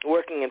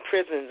working in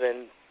prisons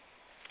and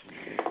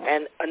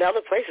in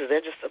other places.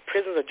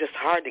 Prisons are just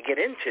hard to get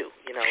into,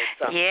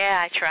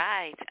 Yeah, I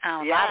tried.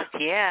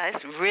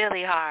 It's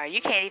really hard.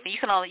 You can't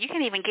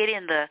even get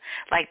in the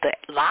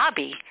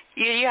lobby.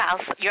 You're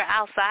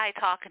outside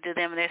talking to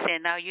them, and they're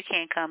saying no, you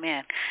can't come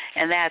in.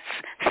 And that's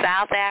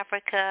South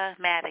Africa,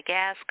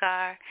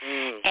 Madagascar,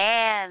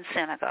 and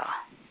Senegal.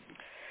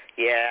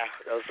 Yeah,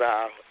 those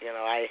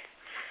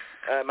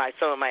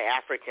some of my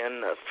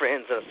African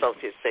friends and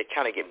associates, they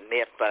kind of get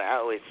miffed, but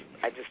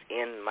I just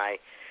end my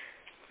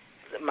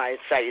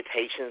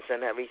salutations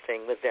and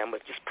everything with them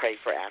with just pray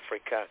for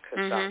Africa,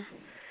 because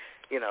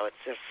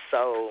it's just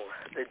so,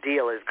 the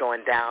deal is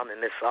going down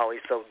and it's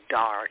always so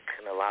dark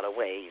in a lot of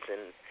ways,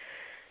 and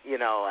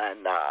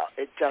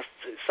it just,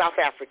 South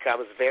Africa, I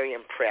was very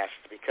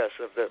impressed because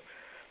of the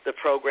the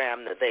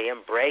program that they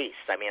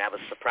embraced. I mean, I was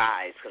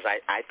surprised because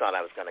I thought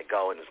I was going to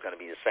go and it was going to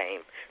be the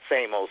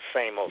same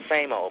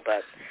old.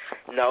 But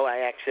no, I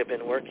actually have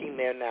been working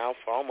there now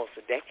for almost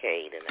a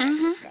decade.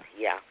 And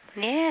Yeah.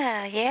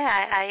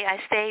 I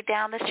stayed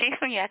down the street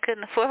from you. I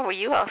couldn't afford where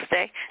you all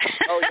stay.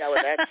 Oh yeah,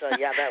 well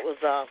that was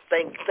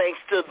thanks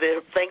to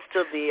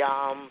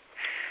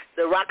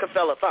the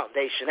Rockefeller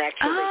Foundation,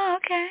 actually. Oh,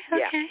 okay.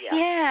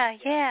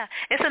 Yeah.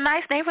 It's a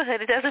nice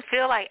neighborhood. It doesn't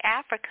feel like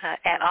Africa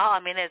at all. I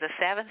mean, there's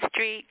a 7th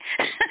Street.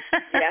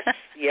 Yes.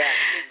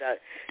 And,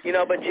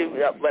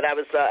 but I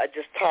was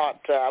just taught.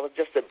 I was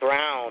just at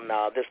Brown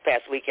this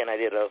past weekend. I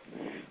did a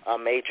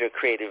major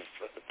creative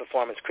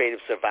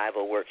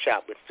survival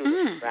workshop with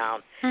students at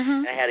Brown.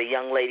 And I had a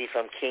young lady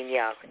from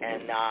Kenya,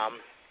 and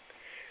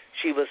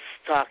she was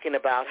talking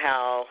about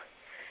how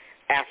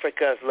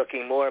Africa is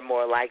looking more and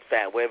more like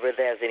that. Wherever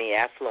there's any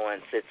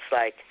affluence, it's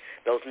like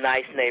those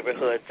nice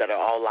neighborhoods that are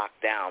all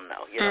locked down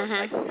now.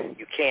 Like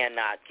you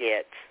cannot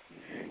get,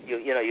 you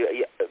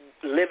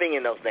living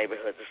in those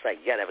neighborhoods. It's like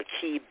you got to have a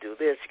key to do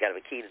this, you got to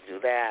have a key to do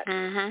that,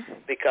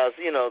 because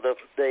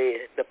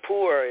the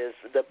poor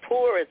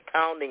is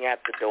pounding at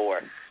the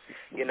door,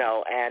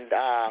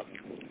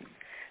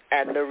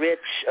 and the rich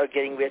are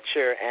getting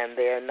richer, and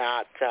they're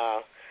not.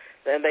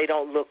 Then they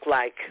don't look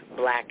like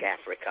black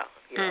Africa,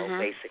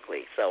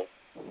 basically. So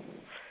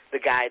the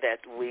guy that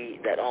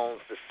owns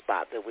the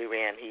spot that we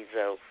ran, he's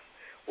a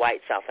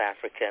white South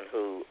African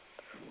who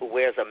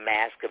wears a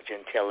mask of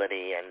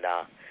gentility, and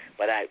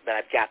but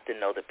I've got to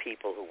know the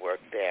people who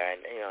work there,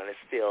 and and it's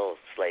still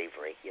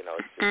slavery,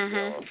 it's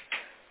still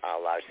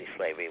largely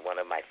slavery. One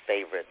of my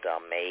favorite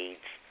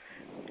maids,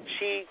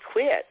 she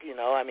quit,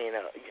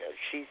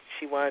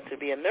 she wanted to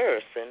be a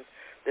nurse, and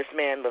this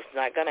man was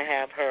not going to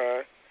have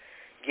her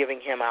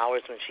giving him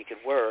hours when she could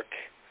work,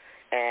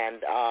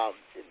 and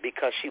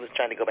because she was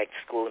trying to go back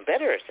to school and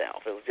better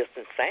herself. It was just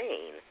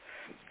insane.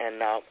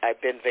 And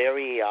I've been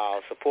very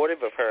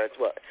supportive of her as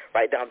well,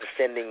 right down to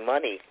sending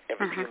money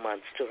every few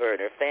months to her and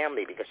her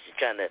family because she's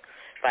trying to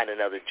find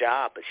another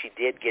job. But she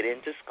did get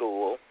into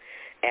school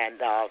and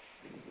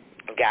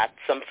got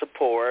some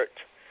support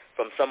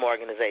from some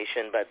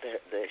organization, but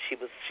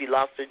she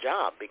lost her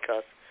job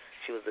because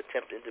she was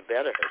attempting to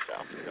better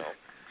herself,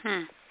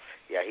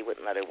 Yeah, he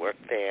wouldn't let her work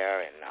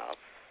there, and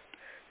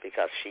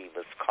because she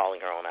was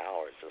calling her own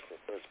hours. It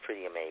was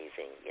pretty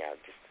amazing. Yeah,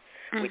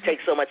 we take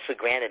so much for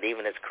granted,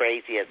 even as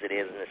crazy as it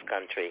is in this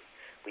country.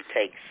 We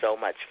take so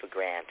much for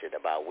granted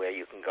about where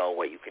you can go,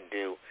 what you can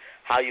do,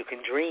 how you can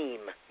dream,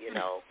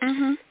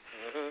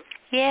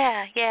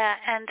 Yeah.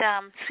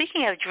 And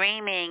speaking of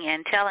dreaming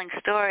and telling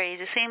stories,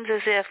 it seems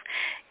as if,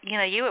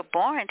 you were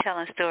born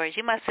telling stories.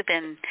 You must have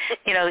been,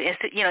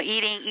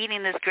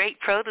 eating this great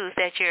produce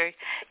that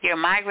your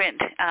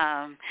migrant,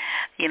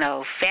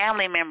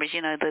 family members,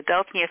 the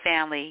adults in your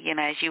family,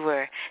 as you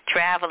were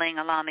traveling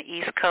along the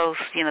East Coast,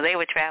 they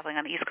were traveling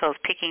on the East Coast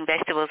picking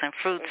vegetables and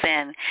fruits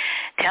and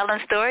telling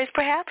stories,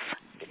 perhaps?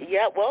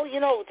 Yeah, well,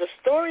 the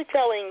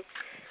storytelling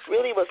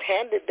really was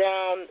handed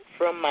down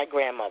from my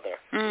grandmother,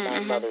 my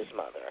mother's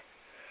mother.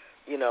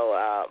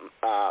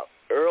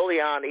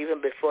 Early on, even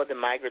before the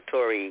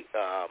migratory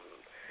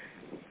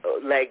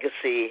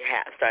legacy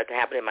started to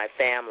happen in my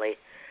family,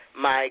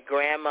 my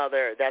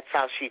grandmother, that's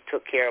how she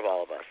took care of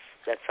all of us.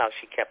 That's how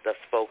she kept us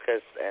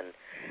focused, and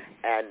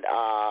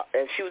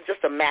she was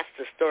just a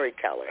master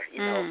storyteller,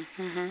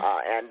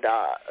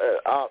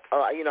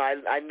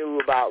 I knew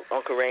about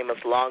Uncle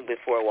Remus long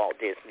before Walt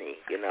Disney,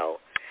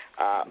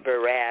 Brer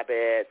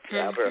Rabbit,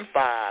 Brer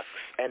Fox,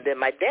 and then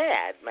my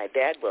dad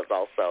was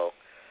also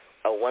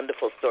a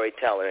wonderful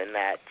storyteller in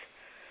that,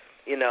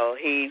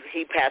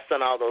 he passed on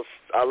not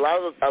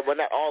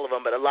all of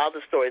them, but a lot of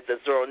the stories that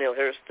Zora Neale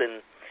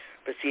Hurston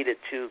proceeded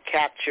to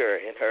capture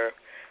in her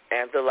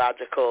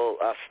anthological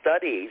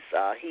studies.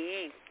 My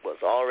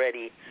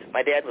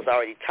dad was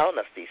already telling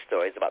us these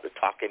stories about the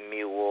talking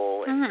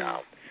mule, and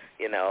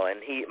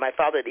my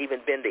father had even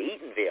been to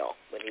Eatonville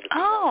when he was a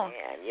young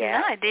man.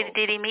 Yeah.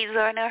 Did he meet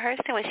Zora Neale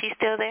Hurston? Was she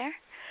still there?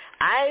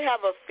 I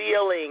have a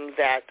feeling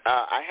that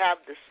I have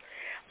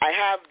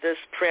this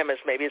premise.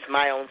 Maybe it's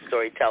my own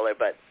storyteller,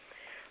 but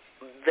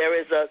there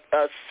is a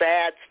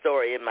sad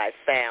story in my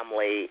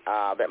family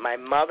that my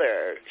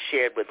mother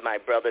shared with my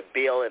brother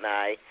Bill and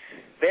I.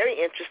 Very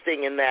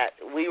interesting in that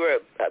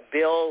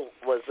Bill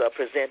was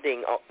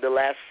presenting The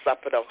Last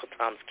Supper at Uncle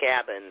Tom's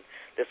Cabin.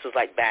 This was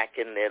like back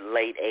in the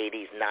late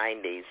 80s,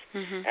 90s,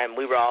 and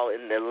we were all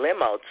in the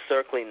limo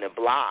circling the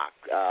block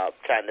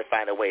trying to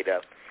find a way to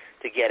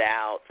get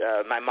out.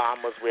 My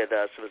mom was with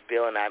us. It was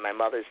Bill and I. My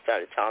mother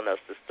started telling us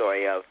the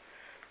story of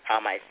how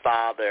my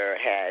father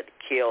had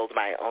killed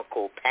my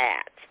Uncle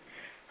Pat,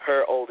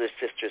 her older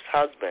sister's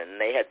husband.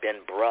 They had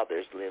been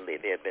brothers, literally.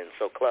 They had been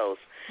so close.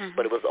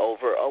 But it was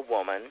over a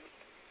woman,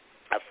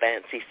 a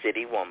fancy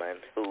city woman,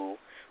 who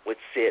would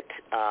sit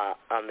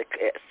on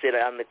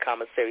the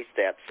commissary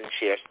steps and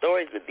share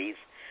stories with these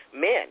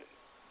men.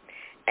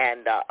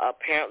 And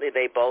apparently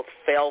they both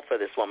fell for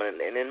this woman.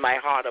 And in my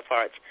heart of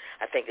hearts,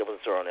 I think it was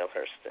Zora Neale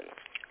Hurston.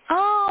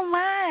 Oh, Oh,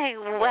 my.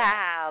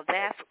 Wow,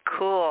 that's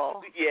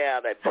cool. Yeah,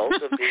 that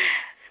both of these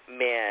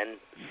men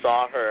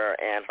saw her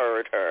and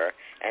heard her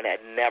and had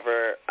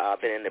never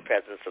been in the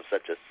presence of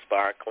such a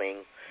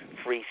sparkling,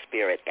 free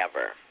spirit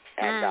ever.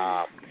 And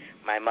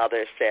my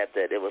mother said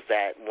that it was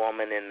that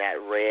woman in that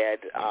red,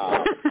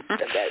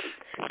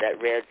 that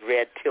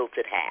red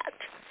tilted hat.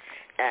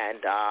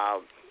 And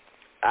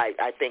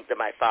I think that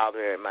my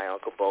father and my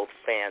uncle both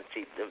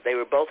fancied them. They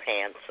were both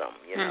handsome,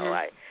 you know.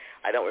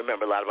 I don't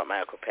remember a lot about my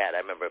Uncle Pat. I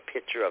remember a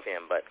picture of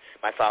him, but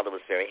my father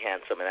was very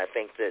handsome, and I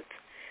think that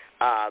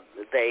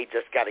they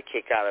just got a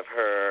kick out of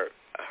her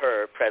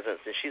presence,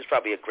 and she's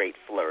probably a great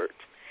flirt.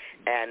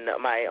 And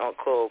my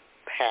Uncle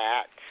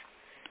Pat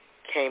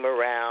came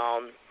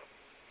around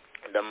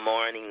the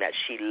morning that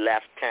she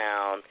left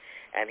town,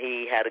 and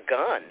he had a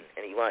gun,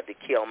 and he wanted to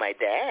kill my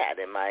dad.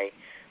 And my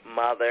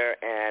mother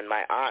and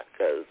my aunt,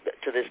 to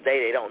this day,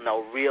 they don't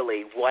know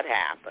really what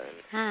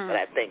happened. But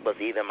I think it was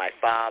either my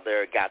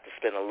father got to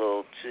spend a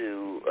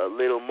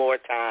little more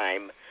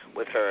time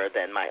with her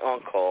than my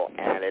uncle,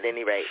 and at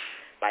any rate,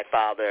 my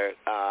father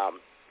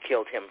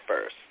killed him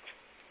first.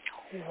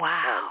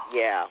 Wow.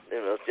 Yeah,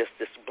 it was just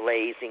this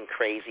blazing,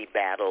 crazy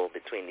battle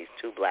between these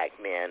two black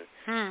men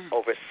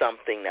over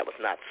something that was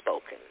not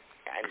spoken.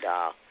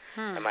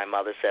 And my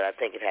mother said, I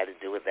think it had to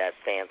do with that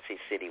fancy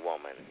city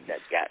woman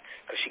that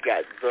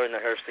Verna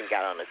Hurston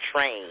got on a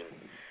train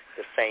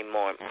the same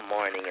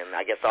morning, and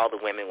I guess all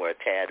the women were a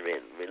tad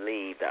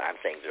relieved. I'm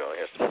saying Verna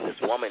Hurston, this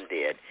woman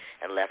did,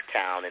 and left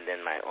town, and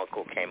then my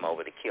uncle came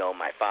over to kill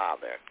my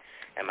father.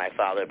 And my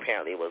father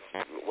apparently was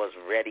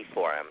ready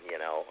for him, you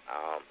know,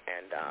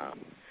 and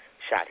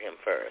shot him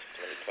first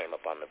when he came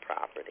up on the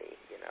property,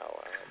 you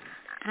know.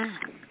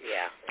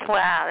 Yeah.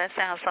 Wow, that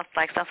sounds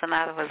like something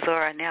out of a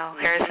Zora Neale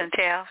Hurston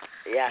tale.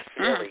 Yes,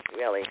 really.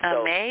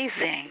 So,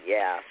 amazing.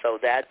 Yeah, so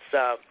that's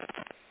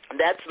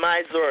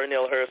my Zora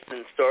Neale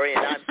Hurston story,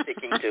 and I'm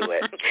sticking to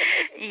it.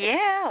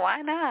 Yeah,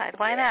 why not?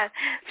 Why not?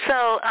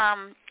 So,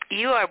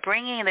 you are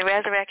bringing the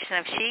Resurrection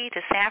of She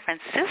to San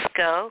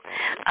Francisco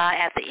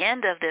at the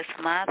end of this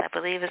month. I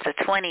believe it's the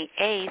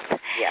 28th.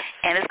 Yes.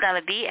 And it's going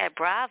to be at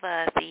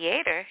Brava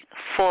Theater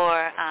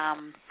for,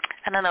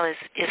 I don't know, is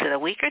it a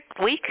week? 2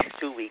 weeks.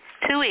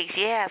 2 weeks,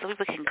 yeah, so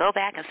people can go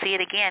back and see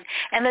it again.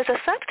 And there's a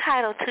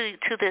subtitle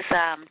to this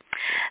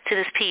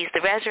piece,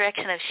 The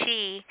Resurrection of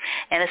She,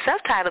 and a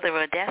subtitle, The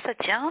Rodessa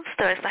Jones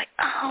Story. It's like,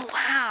 oh,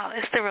 wow,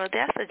 it's the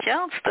Rodessa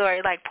Jones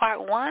story, like part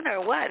 1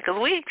 or what?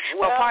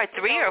 Or part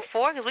 3 or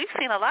 4, because we've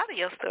seen a lot of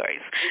your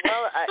stories.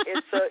 Well,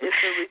 it's a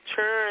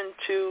return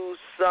to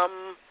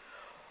some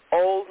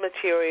old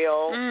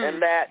material,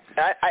 and that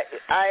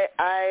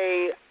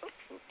I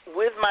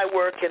with my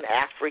work in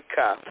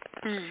Africa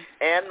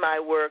and my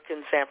work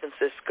in San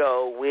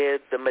Francisco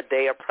with the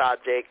Medea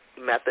Project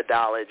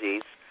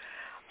methodologies,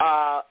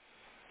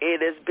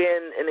 it has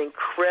been an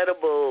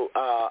incredible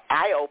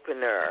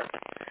eye-opener,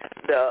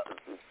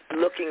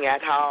 looking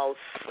at how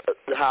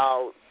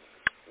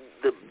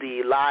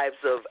the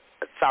lives of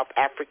South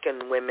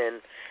African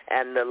women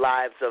and the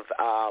lives of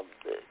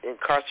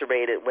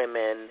incarcerated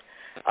women,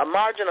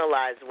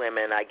 marginalized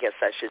women, I guess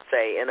I should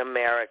say, in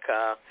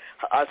America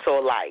are so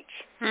alike.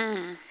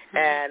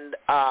 And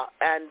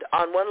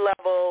on one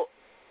level,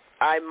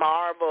 I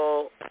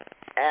marvel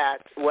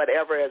at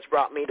whatever has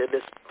brought me to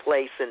this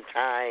place in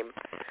time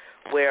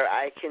where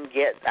I can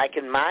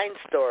mine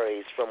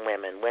stories from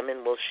women.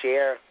 Women will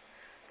share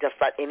just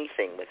about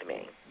anything with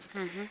me.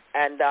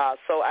 And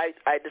so I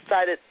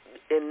decided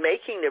in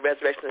making the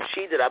Resurrection of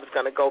She that I was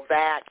going to go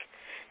back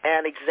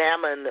and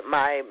examine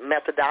my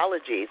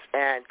methodologies,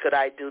 and could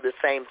I do the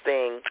same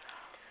thing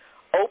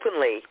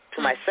openly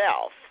to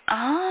myself,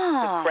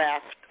 to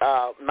craft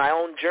my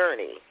own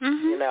journey,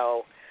 you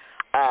know,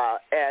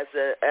 as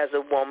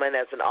a woman,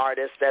 as an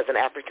artist, as an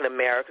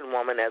African-American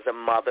woman, as a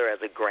mother, as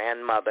a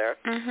grandmother,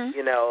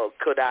 you know,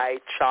 could I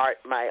chart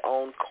my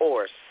own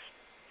course?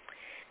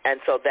 And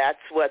so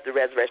that's what the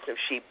Resurrection of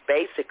She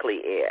basically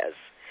is.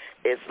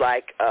 It's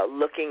like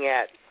looking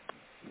at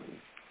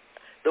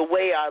the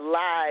way our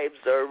lives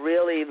are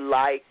really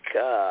like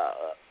an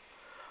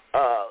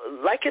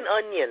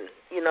onion,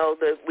 you know,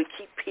 we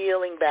keep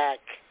peeling back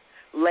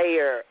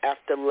layer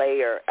after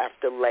layer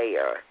after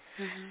layer.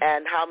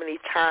 And how many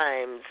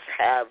times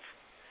have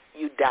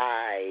you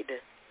died?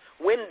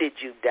 When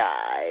did you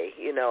die?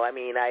 You know, I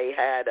mean, I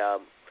had a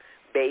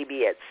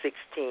baby at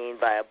 16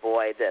 by a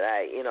boy that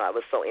I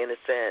was so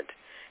innocent.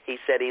 He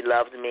said he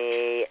loved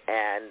me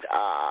and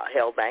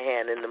held my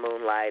hand in the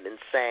moonlight and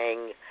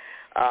sang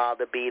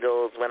the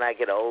Beatles, When I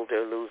Get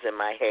Older, Losing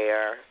My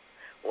Hair,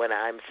 when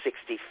I'm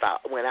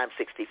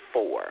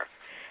 64.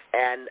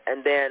 And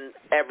then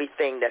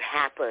everything that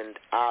happened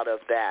out of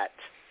that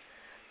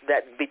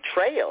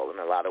betrayal in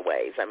a lot of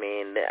ways. I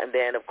mean, and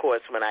then, of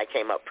course, when I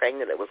came up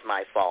pregnant, it was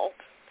my fault.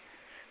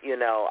 You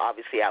know,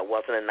 obviously I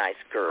wasn't a nice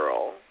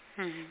girl.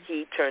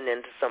 He turned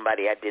into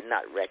somebody I did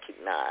not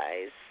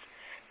recognize.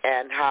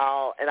 And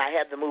I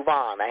had to move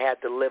on. I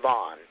had to live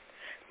on.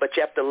 But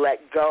you have to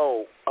let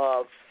go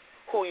of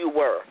who you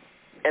were,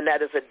 and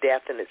that is a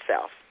death in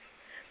itself.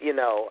 And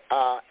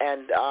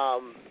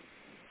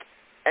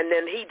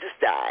then he just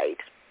died.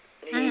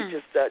 He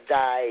just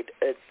died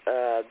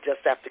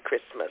just after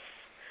Christmas,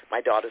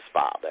 my daughter's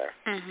father.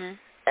 Mm-hmm.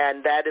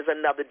 And that is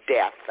another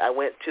death. I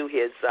went to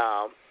his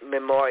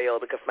memorial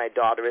because my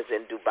daughter is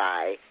in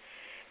Dubai.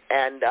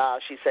 And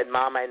she said,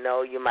 Mom, I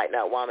know you might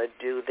not want to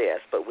do this,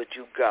 but would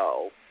you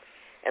go?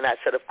 And I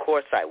said, of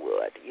course I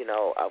would.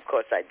 Of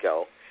course I'd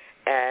go.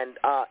 And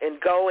in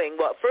going,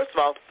 well, first of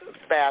all,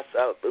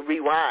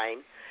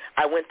 rewind,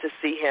 I went to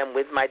see him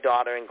with my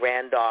daughter and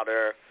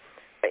granddaughter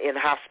in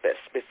hospice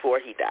before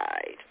he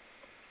died.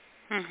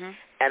 Mm-hmm.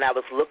 And I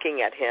was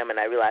looking at him, and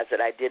I realized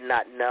that I did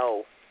not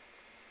know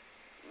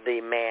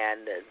the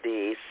man,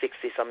 the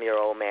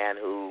 60-some-year-old man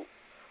who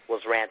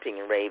was ranting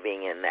and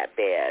raving in that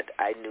bed.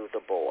 I knew the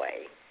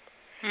boy.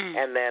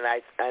 And then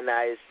I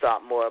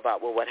thought more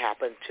about, well, what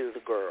happened to the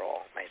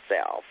girl,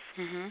 myself?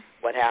 Mm-hmm.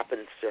 What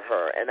happens to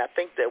her? And I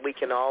think that we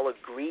can all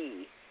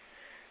agree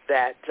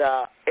that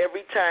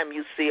every time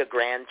you see a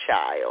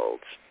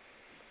grandchild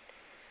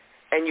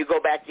and you go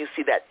back and you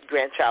see that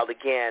grandchild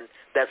again,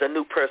 there's a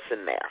new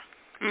person there.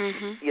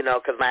 Mm-hmm.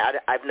 Because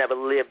I've never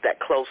lived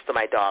that close to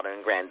my daughter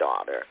and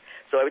granddaughter.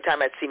 So every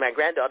time I'd see my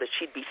granddaughter,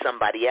 she'd be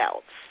somebody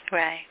else.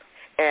 Right.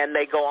 And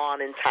they go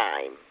on in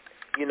time.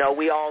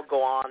 We all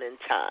go on in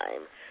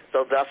time.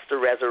 So thus the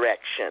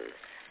resurrection.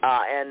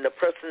 And the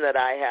person that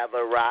I have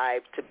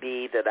arrived to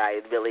be that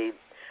I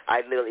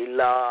really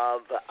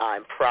love,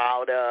 I'm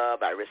proud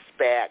of, I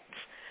respect,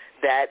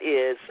 that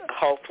is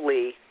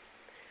hopefully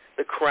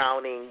the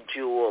crowning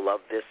jewel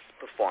of this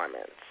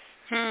performance.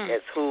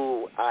 It's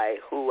who I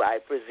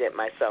present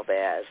myself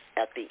as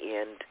at the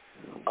end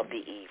of the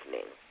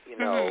evening,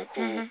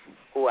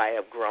 who I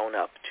have grown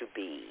up to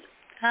be.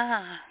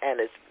 And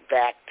it's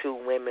back to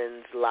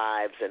women's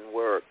lives and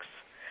works.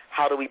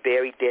 How do we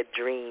bury dead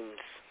dreams,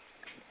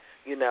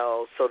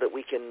 so that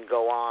we can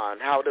go on?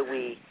 How do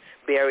we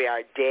bury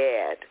our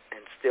dead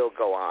and still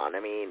go on?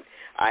 I mean,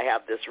 I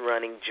have this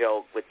running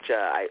joke, which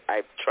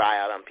I try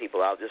out on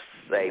people. I'll just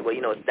say, well,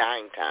 it's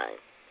dying time.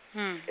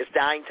 It's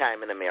dying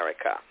time in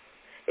America.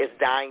 It's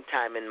dying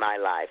time in my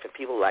life. And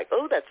people are like,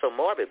 oh, that's so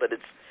morbid. But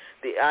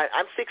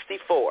I'm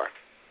 64.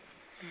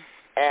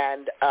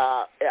 And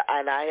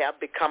I have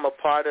become a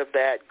part of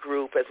that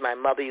group, as my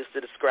mother used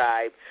to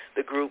describe,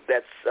 the group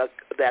that's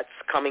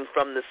coming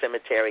from the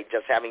cemetery,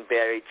 just having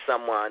buried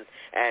someone,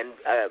 and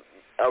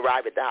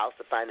arrive at the house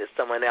to find that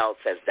someone else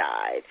has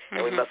died,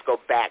 and we must go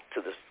back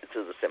to the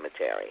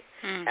cemetery.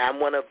 I'm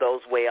one of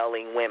those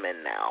wailing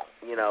women now.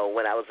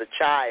 When I was a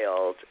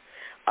child,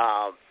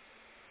 I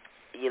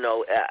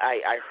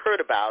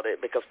heard about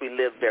it because we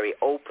lived very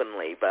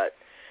openly, but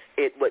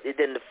it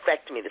didn't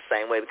affect me the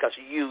same way because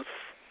youth.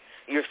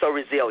 You're so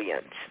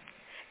resilient,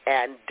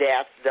 and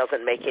death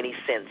doesn't make any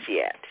sense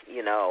yet,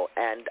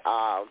 and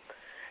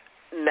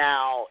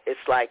now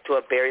it's like to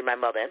have buried my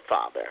mother and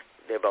father.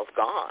 They're both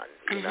gone,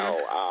 to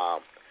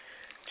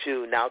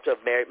have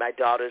married my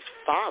daughter's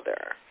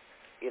father,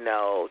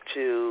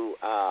 to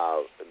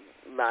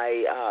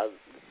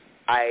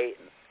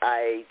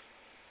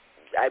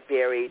I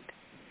buried,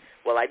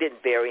 well, I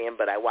didn't bury him,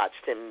 but I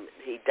watched him.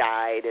 He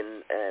died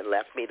and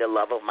left me the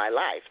love of my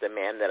life, the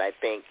man that I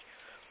think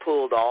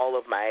pulled all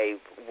of my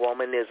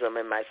womanism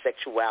and my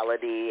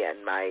sexuality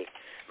and my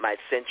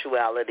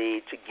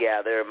sensuality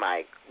together,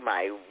 my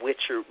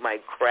witch's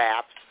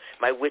craft,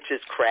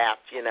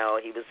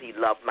 he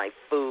loved my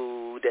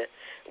food.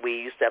 We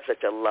used to have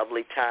such a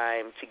lovely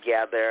time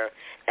together,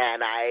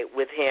 and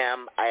with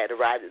him I had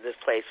arrived at this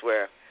place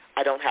where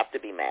I don't have to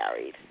be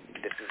married.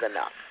 This is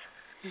enough.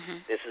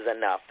 This is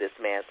enough. This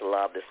man's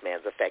love, this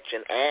man's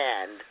affection,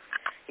 and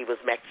he was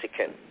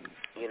Mexican.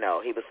 He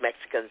was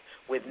Mexican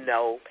with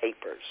no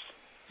papers,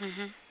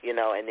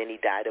 and then he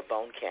died of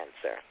bone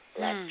cancer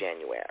last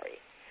January.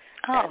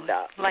 Oh, and,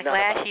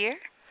 last year?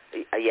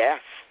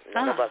 Yes.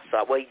 None of us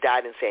well, he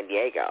died in San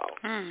Diego.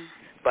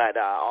 But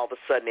all of a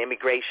sudden,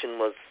 immigration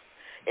was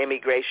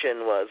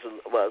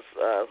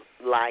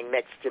lying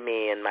next to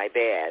me in my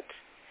bed,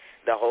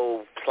 the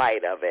whole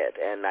plight of it.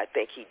 And I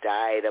think he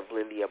died of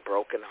really a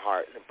broken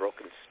heart and a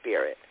broken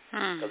spirit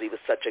because he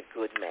was such a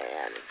good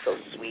man and so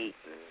sweet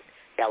and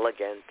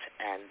elegant,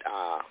 and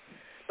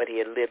but he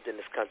had lived in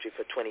this country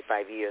for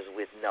 25 years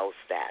with no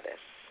status,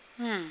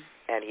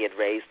 and he had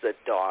raised a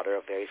daughter,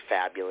 a very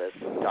fabulous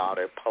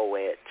daughter,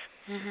 poet,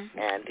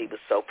 and he was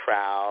so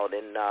proud,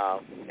 and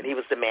he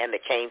was the man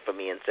that came for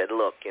me and said,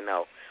 look,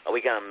 are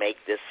we going to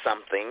make this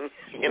something?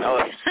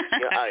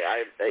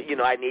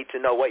 I need to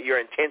know what your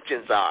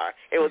intentions are.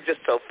 It was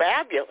just so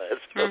fabulous.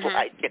 It was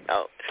like,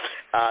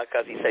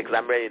 because he said, because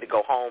I'm ready to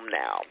go home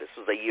now. This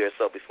was a year or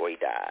so before he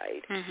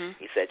died.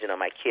 He said,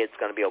 my kid's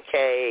going to be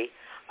okay.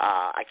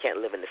 I can't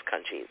live in this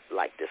country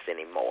like this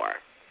anymore.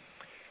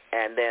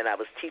 And then I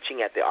was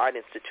teaching at the Art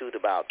Institute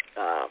about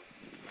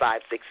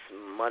 5-6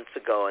 months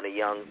ago, and a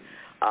young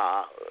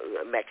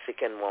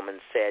Mexican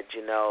woman said,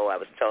 I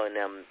was telling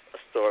them a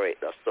story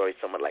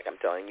somewhat like I'm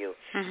telling you.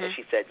 And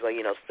she said, well,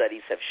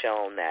 studies have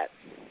shown that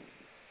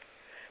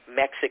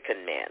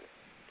Mexican men,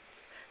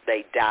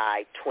 they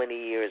die 20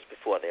 years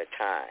before their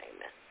time.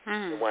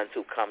 The ones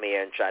who come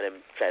here and try to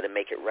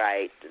make it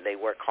right, and they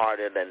work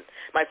harder than.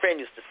 My friend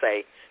used to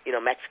say,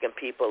 Mexican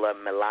people are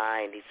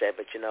maligned. He said,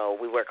 but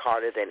we work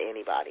harder than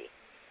anybody.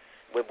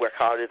 We work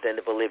harder than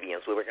the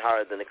Bolivians. We work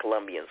harder than the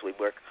Colombians. We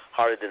work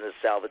harder than the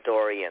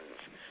Salvadorians.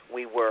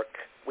 We work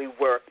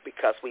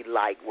because we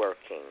like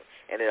working,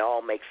 and it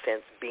all makes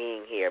sense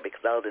being here.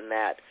 Because other than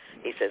that,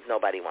 he says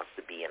nobody wants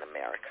to be in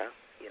America.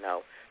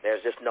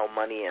 There's just no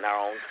money in our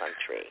own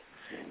country,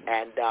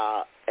 and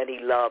he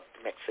loved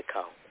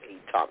Mexico. He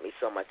taught me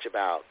so much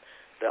about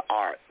the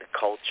art, the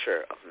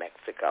culture of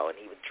Mexico, and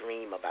he would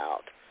dream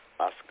about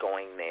us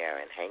going there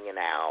and hanging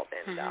out,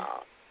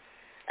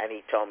 and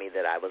he told me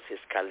that I was his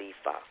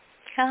Khalifa.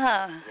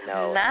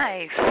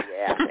 Nice.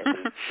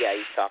 And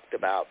he talked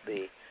about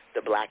the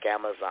black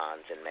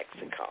Amazons in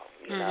Mexico,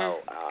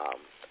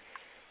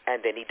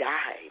 and then he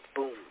died.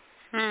 Boom.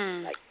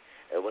 Like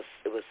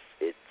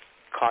it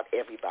caught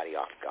everybody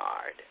off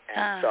guard,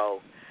 and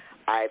so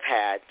I've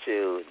had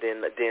to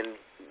then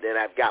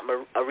I've got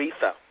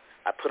Aretha.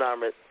 I put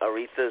on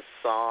Aretha's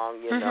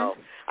song,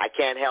 I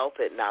can't help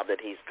it now that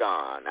he's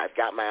gone. I've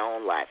got my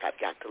own life. I've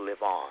got to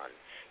live on,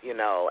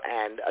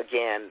 and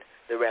again,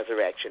 the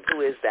resurrection.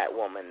 Who is that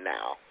woman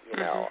now?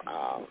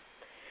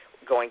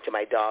 Going to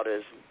my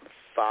daughter's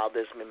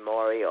father's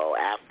memorial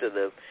after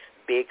the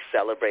big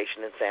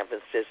celebration in San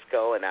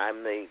Francisco, and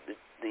I'm the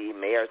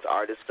mayor's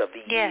artist of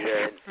the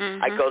year.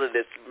 And I go to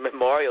this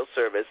memorial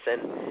service,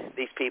 and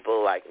these people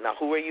are like, now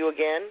who are you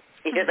again?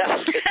 And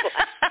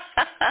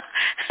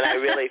I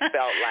really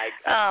felt like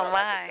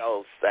like a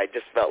ghost. I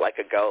just felt like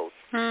a ghost.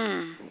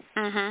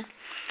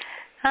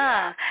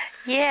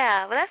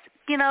 Yeah. Well, that's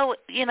when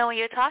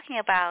you're talking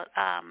about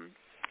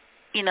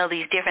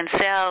these different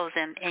selves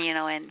and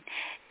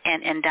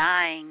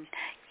dying,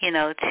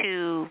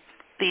 to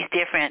these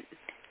different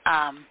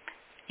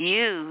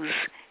yous,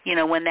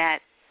 when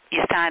that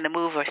it's time to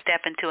move or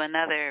step into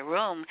another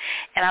room.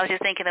 And I was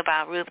just thinking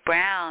about Ruth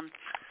Brown,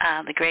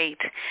 the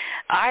great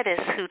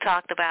artist, who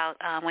talked about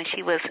when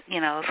she was,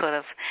 sort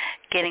of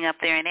getting up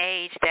there in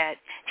age, that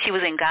she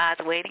was in God's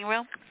waiting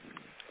room.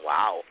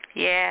 Wow.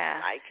 Yeah.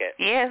 I like it.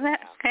 Yeah, isn't it?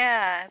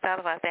 Yeah, I thought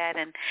about that.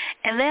 And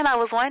then I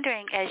was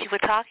wondering, as you were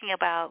talking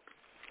about,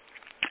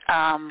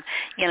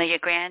 your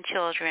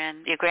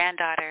grandchildren, your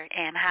granddaughter,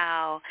 and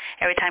how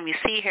every time you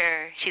see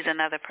her, she's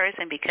another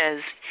person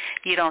because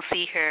you don't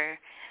see her,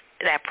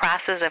 that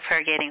process of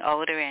her getting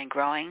older and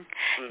growing.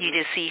 You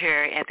just see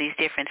her at these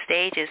different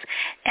stages.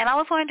 And I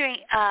was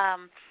wondering, how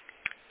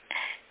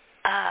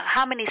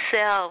many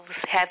selves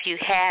have you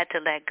had to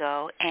let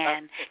go,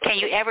 and can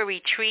you ever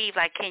retrieve,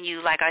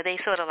 are they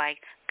sort of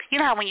like,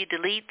 how when you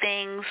delete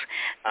things,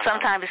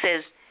 sometimes it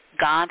says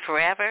gone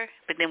forever,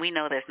 but then we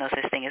know there's no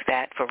such thing as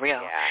that for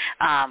real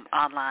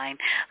online.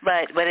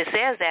 But it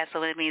says that,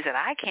 so it means that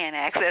I can't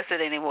access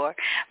it anymore.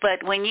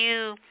 But when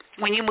you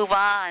move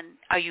on,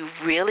 are you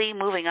really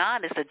moving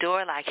on? Is the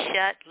door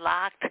shut,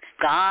 locked,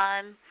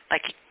 gone?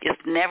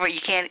 It's never,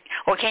 you can't,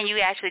 or can you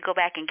actually go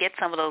back and get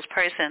some of those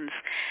persons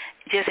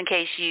just in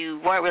case you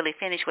weren't really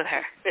finished with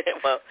her?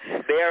 Well,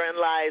 therein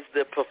lies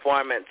the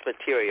performance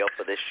material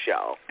for this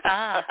show.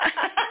 I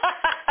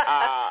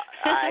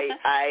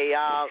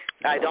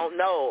don't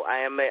know.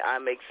 I'm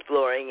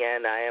exploring,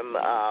 and I am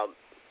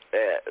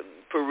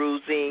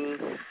perusing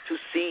to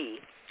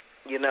see.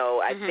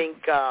 I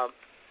think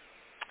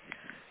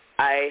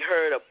I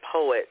heard a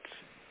poet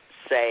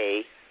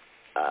say,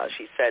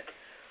 she said,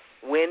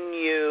 when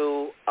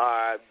you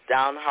are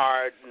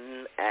downhearted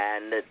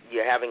and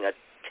you're having a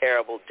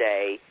terrible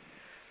day,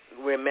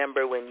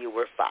 remember when you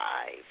were 5.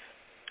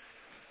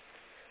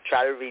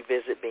 Try to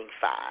revisit being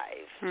 5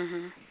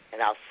 and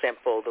how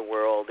simple the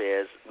world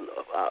is,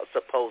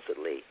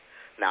 supposedly.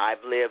 Now,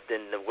 I've lived,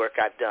 and the work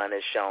I've done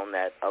has shown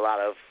that a lot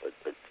of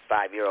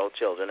 5-year-old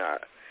children are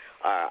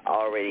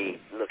already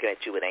looking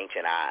at you with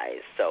ancient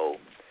eyes. So,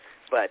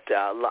 but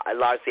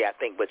largely I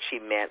think what she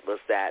meant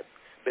was that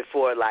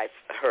before life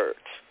hurt,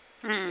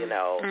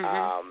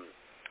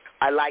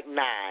 I like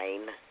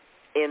 9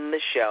 in the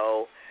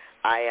show.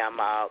 I'm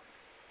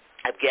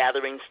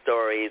gathering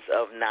stories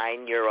of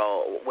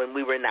 9-year-old, when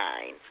we were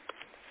 9.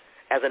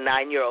 As a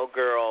 9-year-old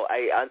girl,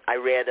 I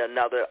read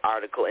another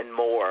article in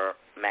More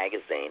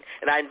magazine,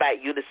 and I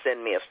invite you to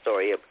send me a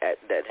story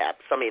that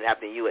happened, something that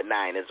happened to you at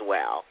 9 as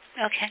well.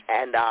 Okay.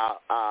 And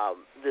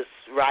this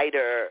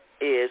writer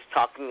is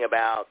talking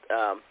about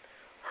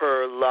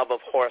her love of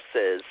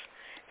horses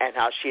and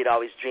how she had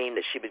always dreamed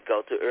that she would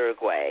go to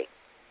Uruguay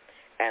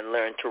and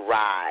learn to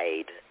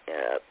ride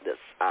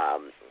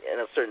in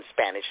a certain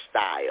Spanish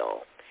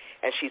style.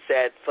 And she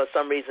said for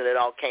some reason it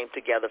all came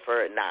together for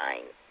her at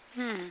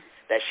 9,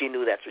 that she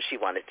knew that's what she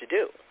wanted to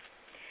do.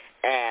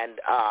 And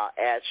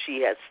as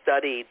she has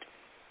studied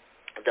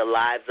the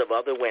lives of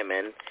other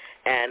women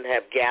and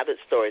have gathered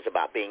stories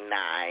about being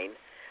 9,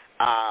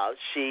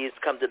 she's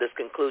come to this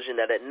conclusion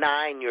that at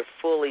 9 you're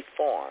fully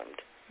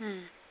formed.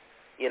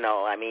 You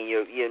know, I mean,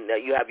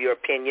 you have your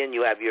opinion,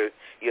 you have your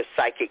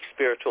psychic,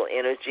 spiritual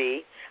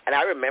energy. And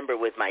I remember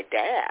with my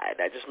dad,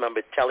 I just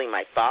remember telling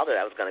my father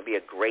I was going to be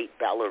a great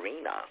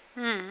ballerina.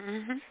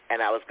 Mm-hmm.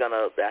 And I was going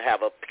to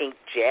have a pink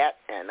jet,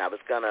 and I was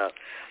going to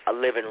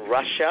live in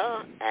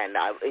Russia. And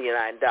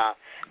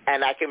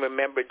and I can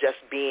remember just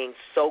being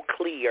so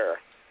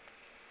clear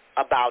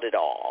about it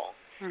all.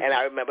 Mm-hmm. And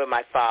I remember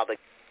my father,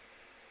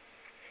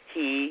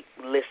 he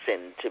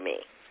listened to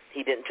me.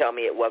 He didn't tell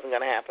me it wasn't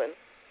going to happen.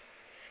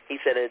 He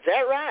said, "Is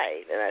that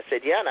right?" And I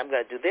said, "Yeah, and I'm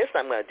going to do this,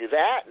 and I'm going to do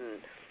that."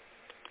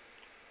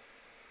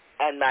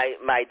 And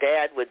my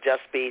dad would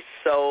just be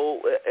so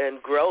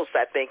engrossed,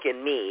 I think,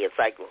 in me. It's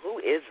like, who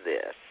is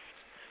this?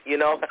 You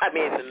know, I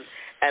mean,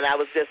 and I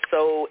was just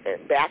so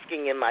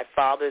basking in my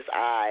father's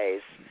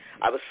eyes.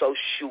 I was so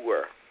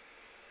sure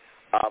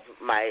of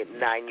my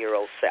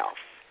 9-year-old self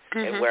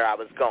and where I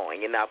was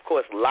going. And now, of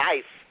course,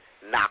 life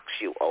knocks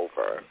you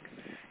over.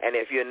 And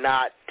if you're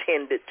not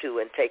tended to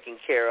and taken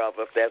care of,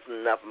 if there's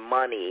enough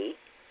money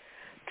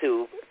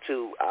to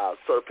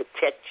sort of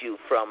protect you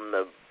from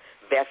the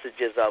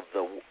vestiges of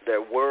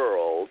their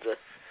world,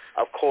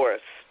 of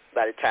course,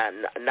 by the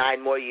time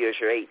 9 more years,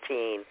 you're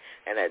 18,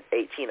 and at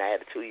 18, I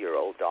had a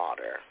 2-year-old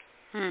daughter.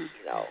 You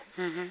know,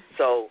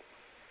 so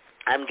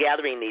I'm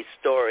gathering these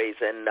stories,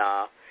 and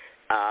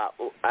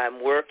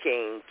I'm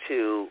working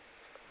to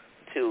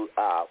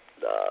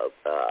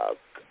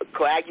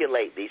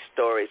coagulate these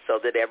stories so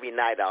that every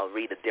night I'll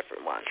read a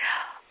different one.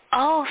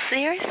 Oh,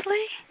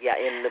 seriously? Yeah,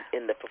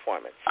 in the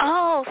performance.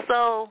 Oh,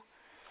 so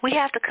we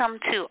have to come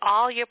to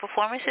all your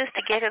performances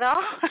to get it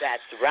all?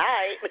 That's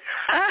right.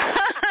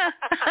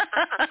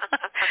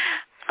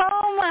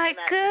 Oh, my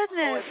goodness.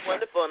 Oh, it's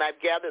wonderful, and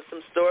I've gathered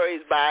some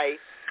stories by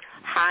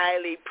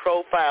highly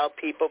profiled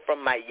people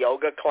from my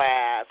yoga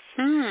class,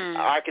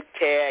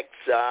 architects,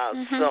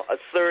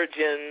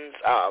 surgeons,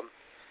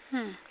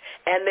 and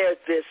there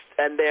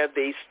are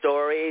these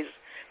stories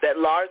that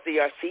largely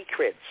are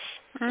secrets.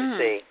 You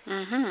see,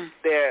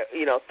 they're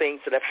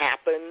things that have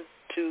happened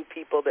to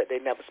people that they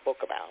never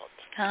spoke about,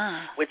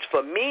 which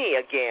for me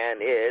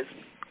again is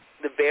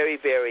the very,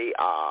 very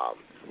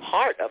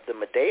heart of the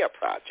Medea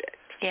Project.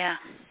 Yeah,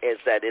 is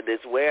that it is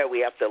where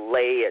we have to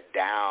lay it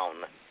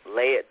down.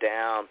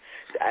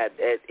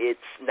 It's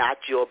not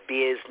your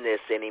business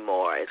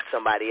anymore. It's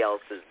somebody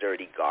else's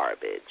dirty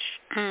garbage.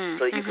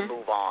 So you can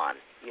move on,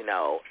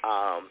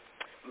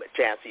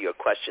 to answer your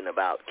question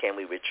about can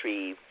we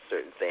retrieve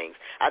certain things.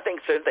 I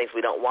think certain things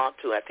we don't want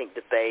to. I think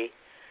that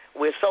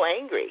we're so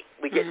angry.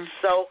 We get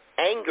so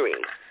angry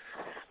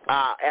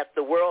at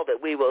the world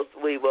that we're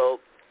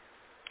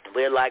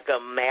like a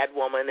mad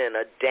woman in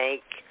a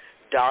dank,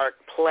 dark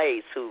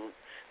place who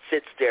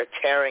sits there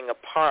tearing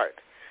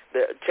apart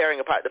the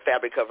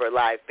fabric of her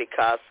life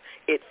because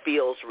it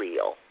feels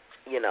real.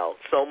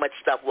 So much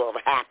stuff will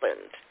have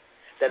happened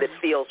that it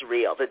feels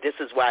real, that this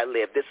is where I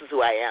live, this is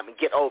who I am, and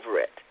get over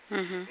it.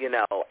 And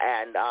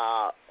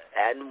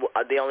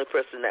the only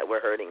person that we're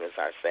hurting is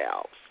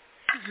ourselves.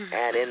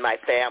 And in my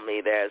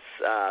family, there's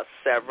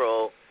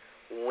several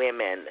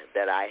women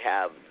that I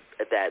have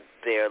that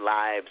their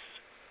lives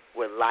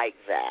were like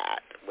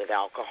that, with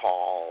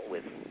alcohol,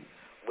 with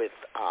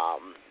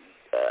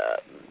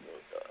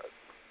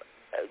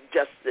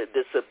just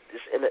this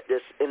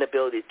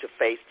inability to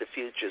face the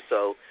future.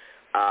 So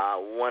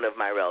one of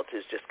my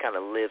relatives just kind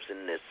of lives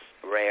in this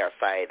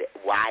rarefied,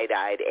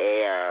 wide-eyed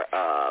air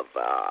of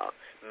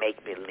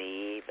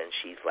make-believe, and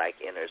she's like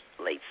in her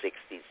late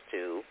 60s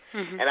too.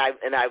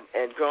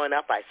 And growing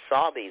up, I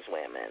saw these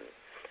women,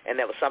 and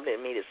there was something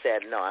in me that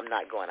said, no, I'm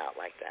not going out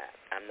like that.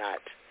 I'm not.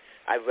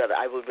 I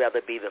would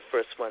rather be the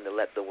first one to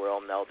let the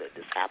world know that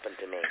this happened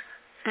to me,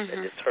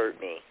 that this hurt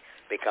me,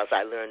 because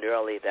I learned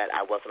early that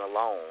I wasn't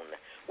alone.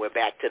 We're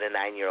back to the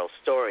 9-year-old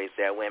stories.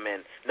 There are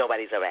women,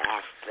 nobody's ever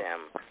asked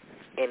them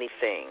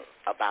anything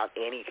about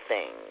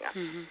anything,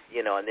 and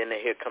then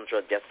here comes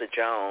Odessa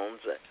Jones,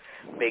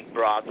 big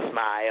broad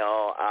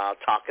smile,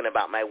 talking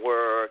about my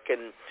work,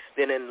 and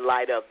then in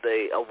light of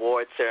the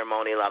award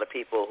ceremony, a lot of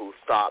people who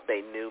thought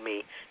they knew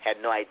me had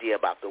no idea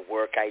about the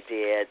work I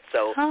did.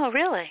 So, oh,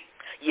 really?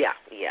 Yeah,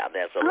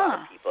 there's a lot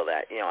of people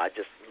that, I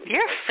just...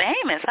 You're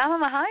famous. I don't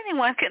know how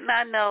anyone could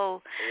not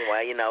know.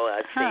 Well,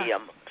 see,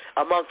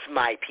 amongst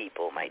my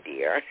people, my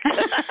dear.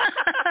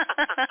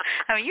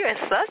 I mean, you're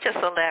such a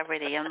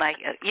celebrity, and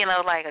in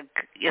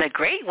a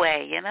great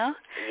way,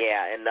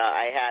 Yeah, and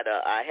I had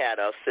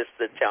a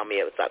sister tell me,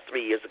 it was about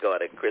 3 years ago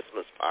at a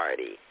Christmas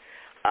party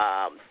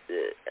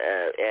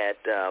at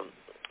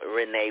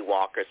Renee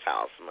Walker's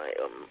house,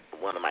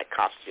 one of my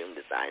costume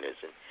designers,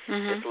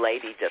 and this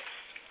lady just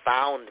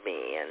found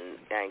me and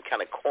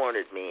kind of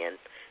cornered me and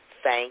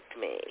thanked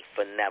me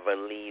for never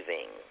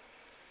leaving.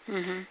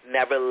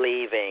 Never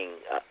leaving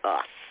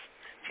us.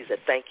 She said,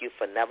 thank you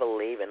for never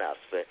leaving us.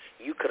 For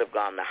you could have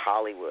gone to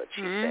Hollywood,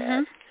 she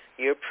said.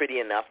 You're pretty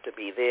enough to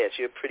be this.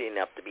 You're pretty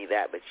enough to be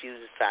that. But you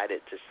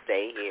decided to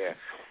stay here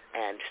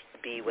and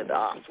be with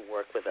us,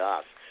 work with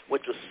us,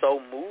 which was so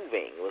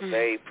moving. It was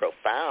very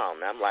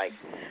profound. I'm like,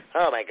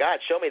 oh, my God,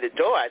 show me the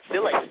door. I'd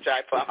still like to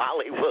try for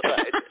Hollywood.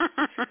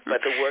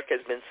 But the work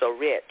has been so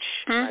rich.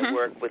 I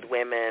work with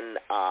women.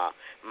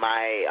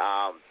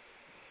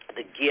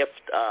 The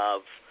gift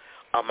of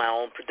my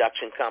own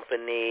production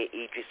company,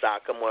 Idris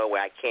Akamor,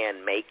 where I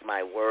can make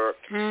my work.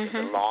 It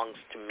belongs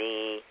to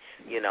me.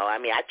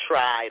 I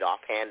tried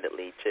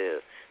offhandedly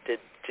to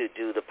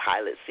do the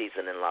pilot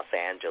season in Los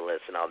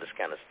Angeles and all this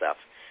kind of stuff.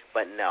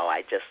 But no,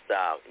 I just,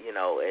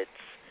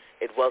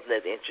 it wasn't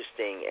as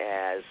interesting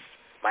as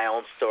my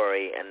own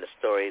story and the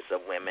stories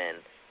of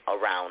women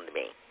around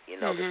me,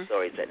 the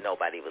stories that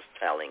nobody was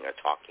telling or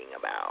talking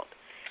about.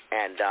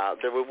 And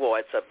the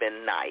rewards have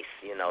been nice,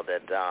 and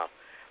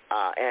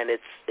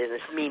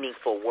it's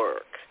meaningful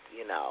work,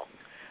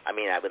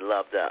 I would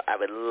love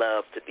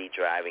to be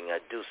driving a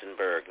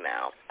Duesenberg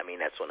now.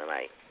 That's one of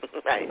my,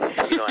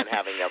 and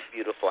having a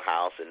beautiful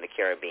house in the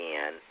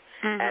Caribbean,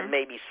 and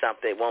maybe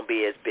something won't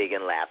be as big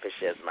and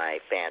lavish as my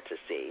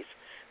fantasies,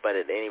 but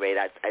at any rate,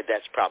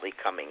 that's probably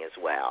coming as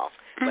well.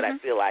 But I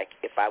feel like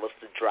if I was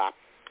to drop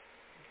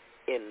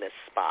in this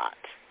spot,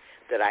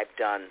 that I've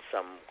done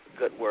some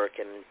good work,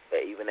 and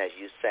even as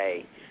you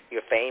say,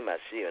 you're famous.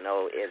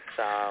 It's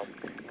for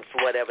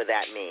whatever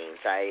that means.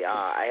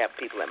 I have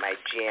people at my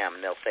gym,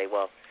 and they'll say,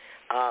 well,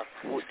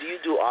 do you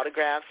do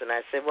autographs? And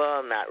I say,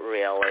 well, not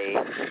really.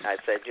 I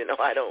said,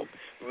 I don't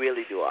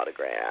really do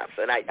autographs.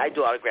 And I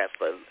do autographs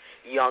for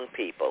young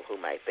people who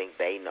might think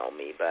they know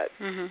me, but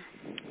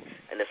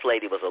and this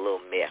lady was a little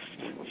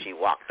miffed. She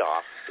walked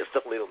off just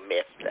a little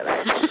miffed that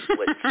I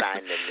wouldn't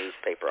sign the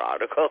newspaper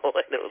article,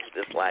 and it was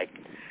just like,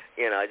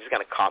 it just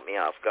kind of caught me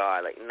off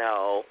guard. Like,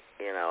 no,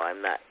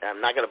 I'm not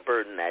going to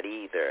burden that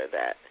either.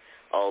 That,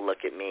 oh,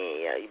 look at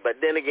me. But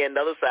then again,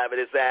 the other side of it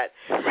is that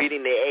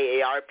reading the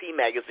AARP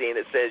magazine,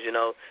 it says,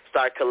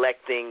 start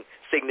collecting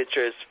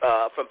signatures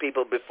from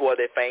people before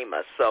they're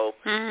famous. So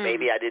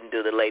maybe I didn't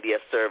do the lady a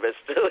service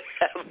to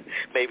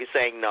maybe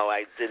saying no,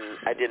 I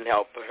didn't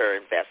help her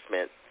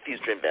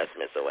future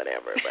investments or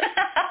whatever. But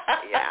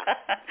yeah.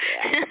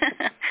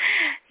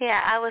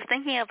 Yeah, I was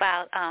thinking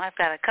about, I've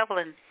got a couple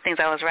of things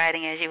I was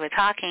writing as you were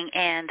talking,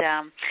 and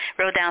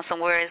wrote down some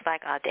words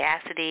like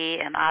audacity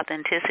and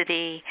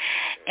authenticity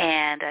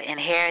and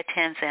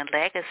inheritance and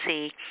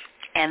legacy,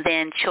 and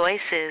then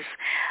choices.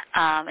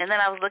 And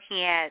then I was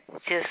looking at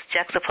just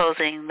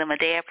juxtaposing the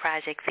Medea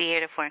Project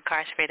Theater for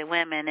Incarcerated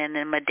Women, and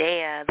then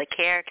Medea, the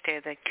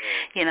character, that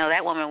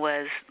woman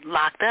was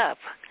locked up.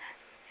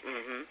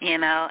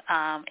 And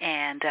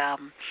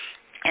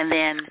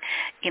then,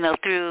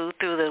 through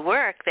the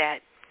work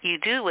that you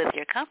do with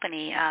your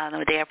company, the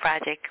Medea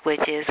Project,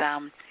 which is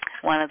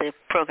one of the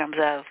programs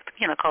of,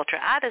 Culture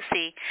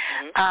Odyssey,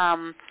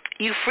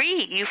 you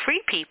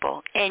free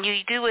people, and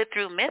you do it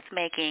through myth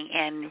making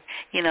and,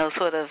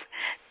 sort of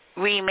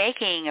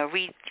remaking or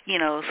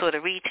sort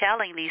of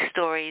retelling these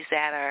stories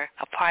that are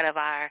a part of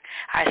our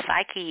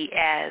psyche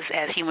as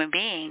human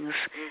beings.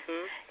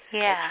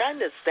 Yeah. I'm trying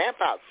to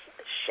stamp out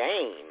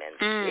shame and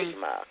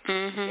stigma,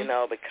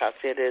 because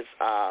it is,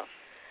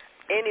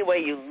 any way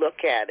you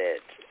look at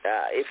it,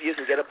 if you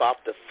can get up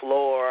off the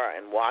floor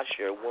and wash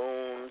your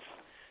wounds,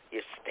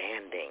 you're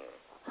standing,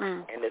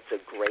 and it's a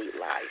great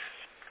life.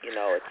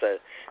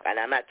 And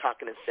I'm not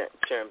talking in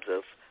terms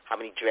of how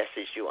many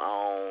dresses you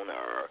own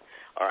or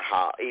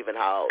how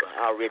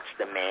rich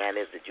the man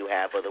is that you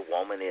have or the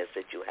woman is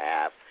that you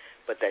have,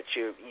 but that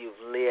you've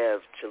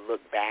lived to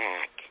look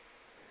back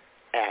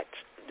at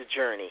the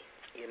journey,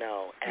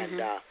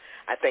 and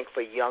I think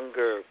for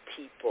younger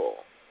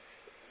people,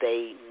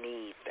 they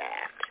need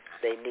that.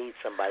 They need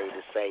somebody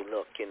to say,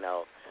 look,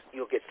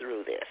 you'll get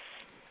through this.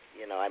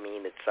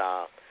 It's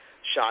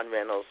Sean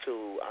Reynolds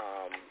who,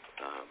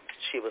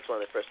 she was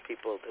one of the first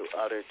people who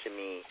uttered to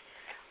me,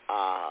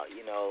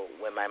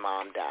 when my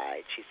mom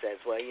died. She says,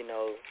 well, you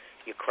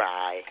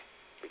cry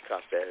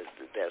because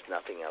there's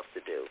nothing else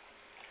to do.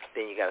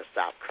 Then you got to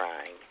stop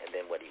crying, and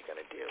then what are you going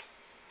to do?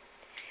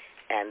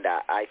 And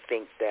I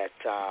think that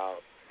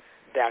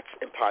that's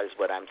in part is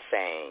what I'm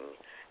saying.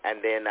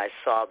 And then I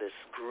saw this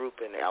group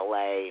in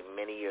L.A.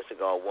 many years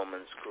ago, a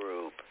woman's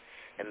group,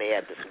 and they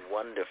had this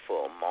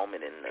wonderful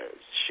moment in the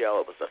show.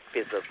 It was a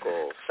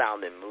physical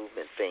sound and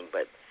movement thing,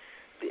 but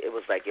it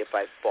was like, if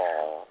I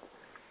fall,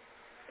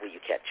 will you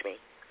catch me?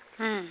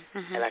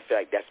 And I feel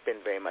like that's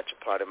been very much a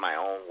part of my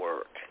own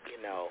work,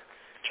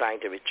 trying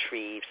to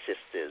retrieve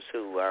sisters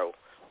who are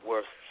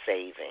worth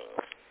saving,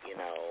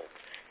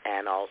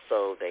 and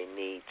also they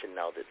need to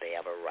know that they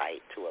have a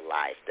right to a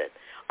life, that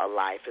a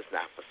life is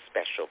not for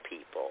special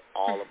people.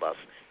 All of us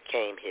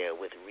came here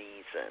with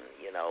reason,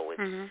 with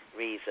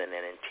reason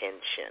and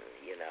intention,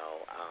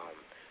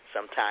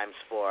 sometimes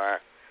for,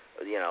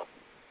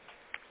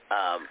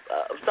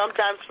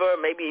 sometimes for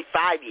maybe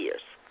 5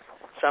 years,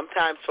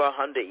 sometimes for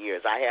 100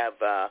 years. I have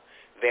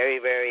very,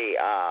 very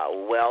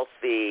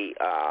wealthy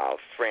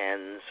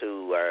friends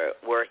who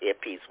were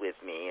hippies with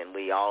me, and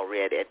we all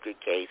read Edgar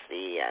Cayce,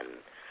 and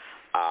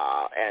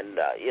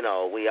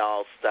we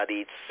all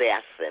studied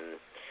Seth, and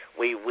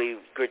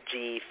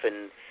Gurdjieff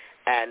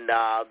and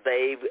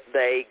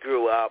they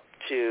grew up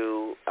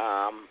to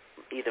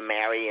either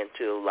marry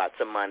into lots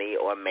of money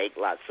or make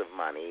lots of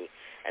money,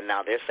 and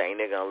now they're saying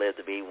they're going to live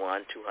to be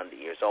 200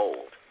 years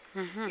old.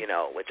 Mm-hmm.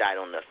 Which I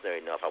don't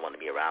necessarily know if I want to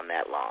be around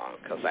that long,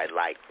 because I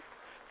like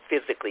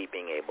physically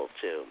being able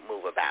to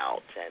move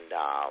about,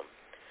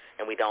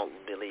 and we don't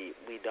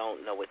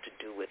know what to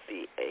do with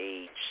the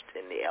aged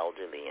and the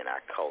elderly in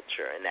our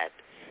culture, and that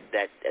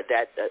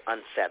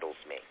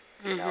unsettles me.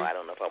 Mm-hmm. I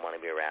don't know if I want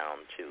to be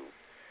around to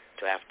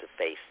have to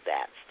face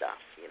that stuff.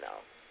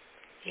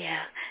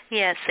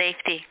 Yeah,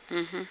 safety.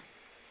 Mhm.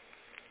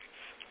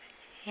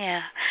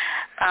 Yeah.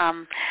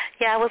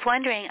 I was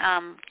wondering, I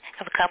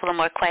have a couple of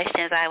more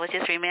questions. I was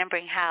just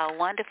remembering how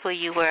wonderful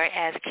you were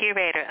as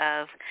curator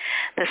of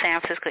the San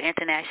Francisco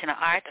International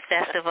Arts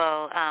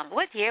Festival.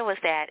 What year was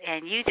that?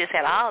 And you just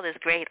had all this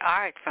great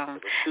art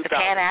from the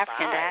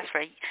Pan-African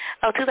Diaspora.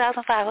 Oh,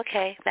 2005.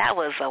 Okay. That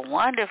was a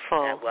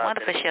wonderful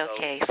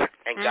showcase.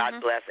 And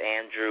God bless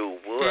Andrew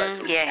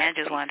Wood.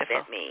 Andrew's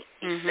wonderful.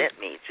 He sent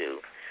me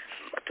to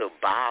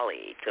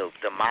Bali, to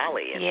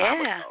Mali and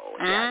Bamako.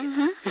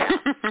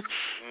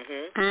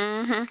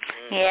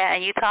 Yeah,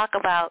 and you talk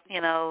about,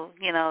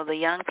 the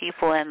young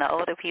people and the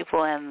older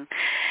people and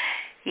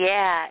the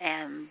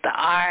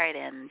art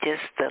and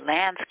just the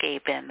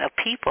landscape and the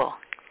people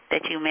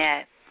that you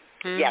met.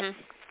 Mm-hmm. Yes.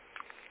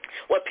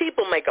 Well,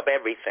 people make up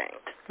everything,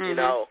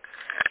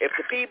 If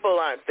the people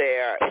aren't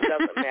there, it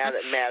doesn't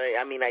matter.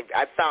 I mean,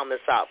 I found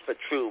this out for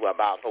true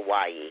about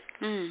Hawaii.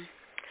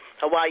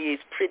 Hawaii is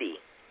pretty,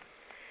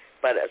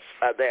 but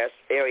there's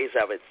areas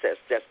of it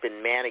that's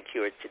been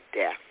manicured to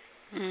death,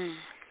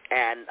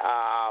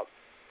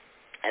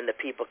 and the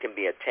people can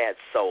be a tad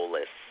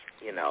soulless,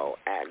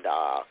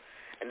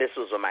 and this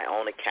was on my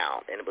own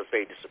account, and it was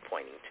very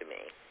disappointing to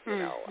me,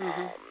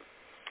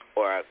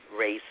 or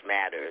Race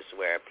Matters,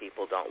 where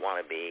people don't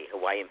want to be,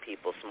 Hawaiian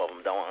people, some of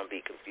them don't want to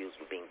be confused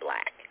with being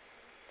black,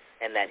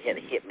 and that had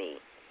hit me.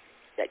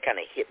 That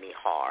kind of hit me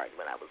hard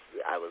when I was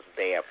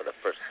there for the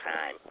first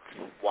time,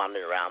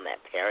 wandering around that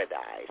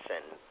paradise,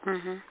 and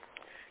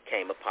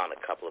came upon a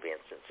couple of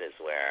instances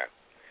where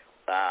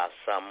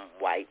some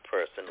white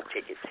person, a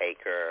ticket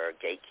taker,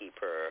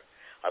 gatekeeper,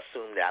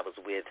 assumed that I was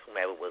with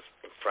whomever was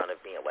in front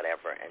of me or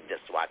whatever, and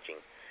just watching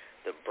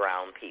the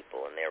brown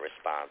people and their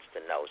response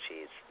to no,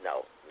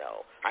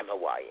 I'm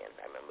Hawaiian.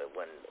 I remember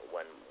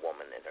one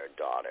woman and her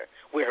daughter,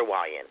 we're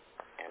Hawaiian,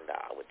 and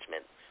which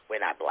meant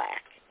we're not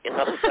black. So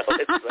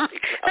it's like,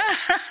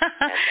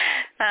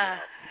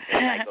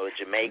 and I go to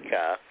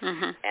Jamaica,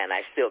 and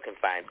I still can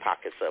find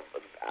pockets of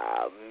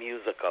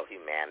musical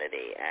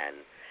humanity, and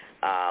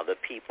the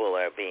people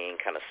are being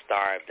kind of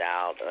starved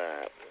out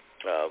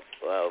of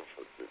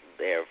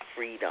their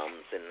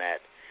freedoms, and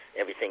that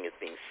everything is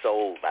being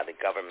sold by the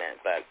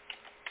government. But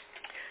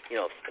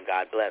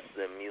God bless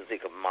the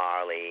music of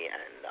Marley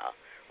and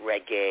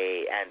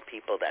reggae and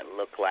people that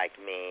look like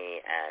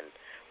me, and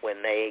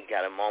when they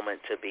got a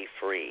moment to be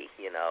free,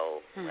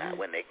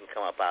 when they can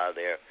come up out of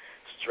their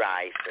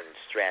strife and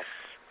stress,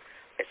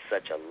 it's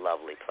such a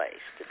lovely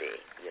place to be,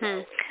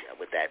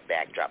 with that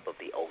backdrop of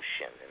the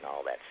ocean and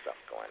all that stuff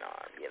going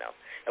on,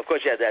 Of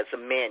course, as a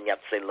man, you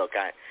have to say, look,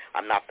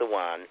 I'm not the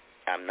one.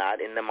 I'm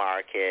not in the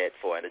market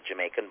for a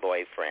Jamaican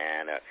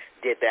boyfriend, or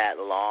did that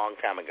a long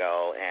time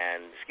ago,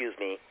 and, excuse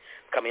me,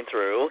 coming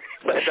through,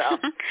 but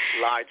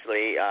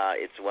largely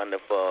it's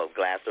wonderful. A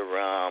glass of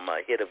rum,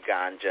 a hit of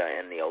ganja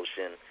in the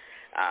ocean.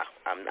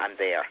 I'm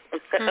there.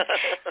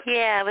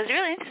 Yeah, it was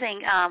really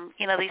interesting.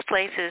 These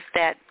places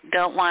that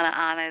don't want to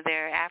honor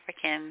their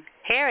African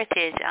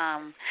heritage.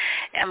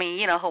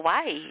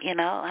 Hawaii.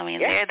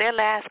 Their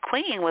last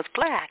queen was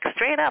black,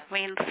 straight up. I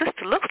mean, the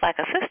sister looks like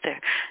a sister.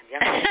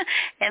 Yeah.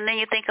 And then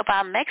you think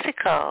about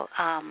Mexico.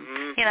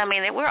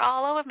 We're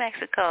all over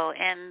Mexico,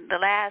 and the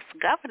last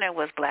governor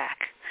was black.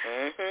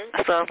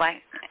 So it's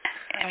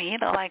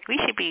like, we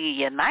should be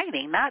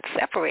uniting, not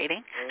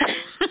separating.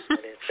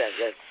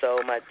 That's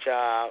so much.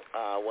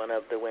 One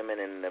of the women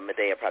in the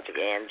Medea Project,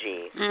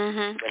 Angie.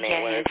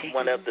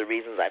 One of the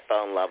reasons I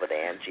fell in love with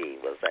Angie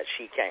was that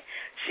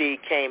she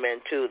came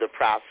into the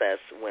process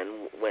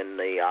when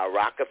the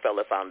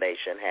Rockefeller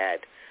Foundation had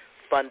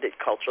funded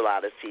Cultural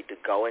Odyssey to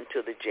go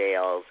into the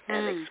jails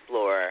and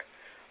explore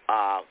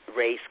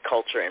race,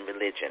 culture, and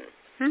religion.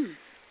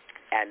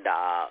 And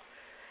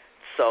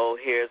so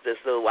here's this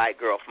little white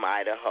girl from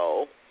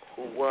Idaho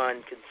who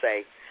one could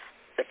say,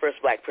 the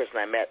first black person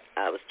I met,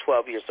 I was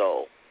 12 years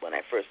old when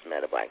I first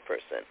met a black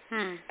person.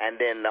 And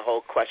then the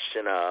whole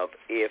question of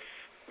if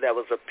there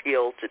was a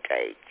pill to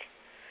take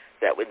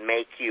that would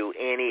make you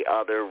any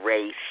other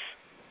race,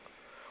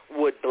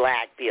 would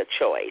black be a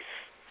choice?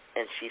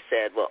 And she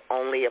said, well,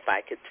 only if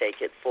I could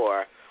take it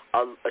for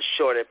a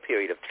shorter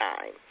period of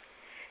time.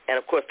 And,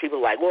 of course, people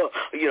are like, well,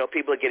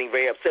 people are getting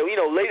very upset.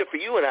 Later for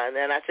you and I.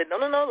 And I said, no,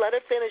 let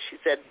her finish. She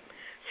said,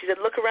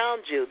 look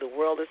around you. The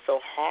world is so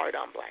hard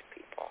on black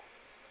people.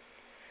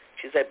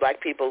 She said black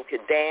people can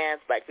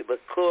dance, black people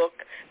cook,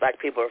 black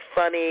people are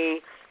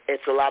funny.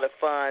 It's a lot of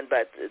fun,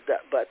 but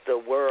the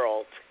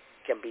world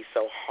can be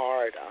so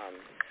hard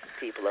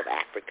people of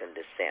African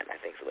descent, I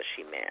think is what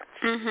she meant.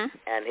 Mm-hmm.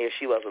 And here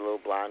she was, a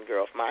little blonde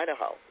girl from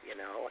Idaho,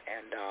 and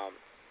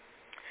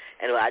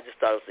I just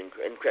thought it was an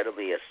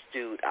incredibly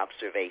astute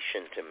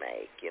observation to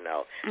make,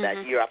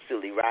 that you're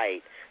absolutely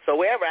right. So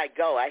wherever I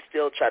go, I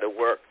still try to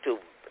work to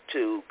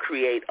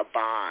create a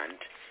bond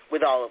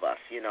with all of us,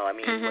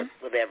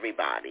 with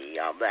everybody.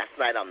 Last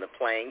night on the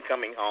plane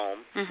coming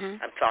home,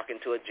 I'm talking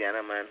to a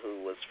gentleman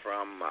who was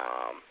from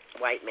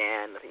white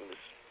man. I think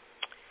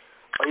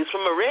he was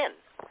from Marin.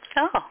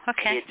 Oh,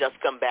 okay. He had just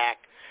come back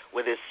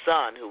with his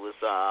son, who was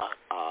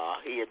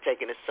he had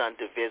taken his son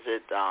to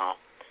visit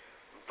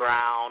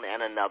Brown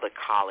and another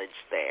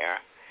college there.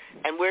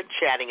 And we're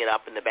chatting it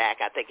up in the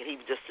back. I think he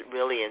just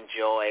really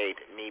enjoyed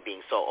me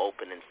being so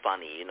open and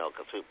funny,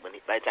 because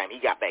by the time he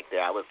got back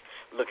there, I was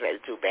looking at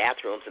the two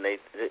bathrooms, and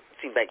it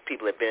seemed like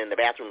people had been in the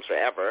bathrooms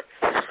forever.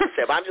 He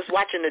said, well, I'm just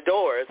watching the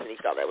doors, and he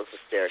thought that was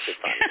hysterically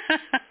funny.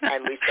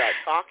 And we start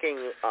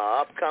talking.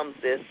 Up comes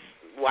this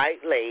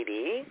white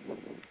lady,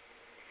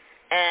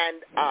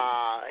 and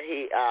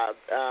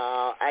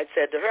I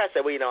said to her,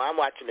 well, I'm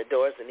watching the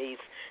doors, and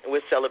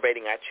we're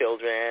celebrating our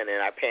children and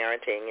our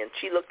parenting. And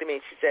she looked at me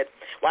and she said,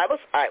 well,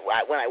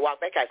 when I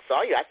walked back, I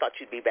saw you. I thought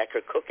you'd be back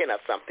here cooking us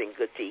something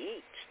good to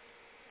eat.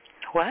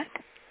 What?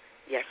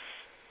 Yes.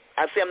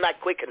 I see. I'm not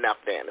quick enough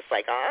then. It's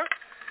like, huh?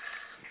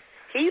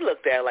 He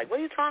looked at her like, what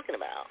are you talking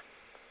about?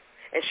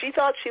 And she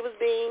thought she was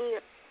being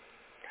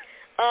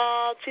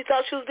a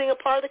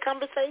part of the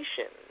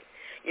conversation.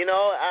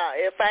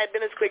 If I had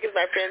been as quick as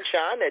my friend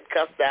Sean that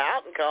cussed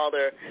out and called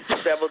her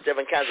several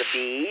different kinds of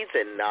bees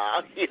and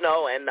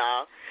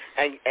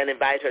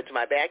invited her to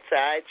my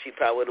backside, she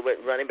probably would have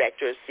went running back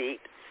to her seat,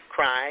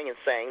 crying and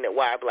saying that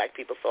why are black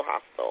people so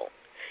hostile?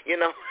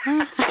 It's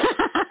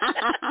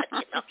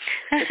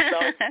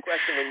always a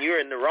question when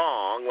you're in the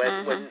wrong,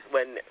 when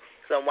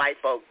some white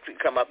folks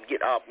come up and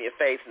get off in your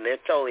face and they're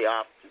totally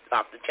off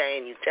the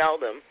chain, you tell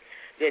them,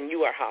 then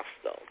you are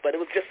hostile. But it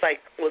was just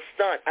like, I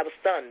was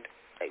stunned.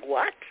 Like,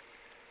 what?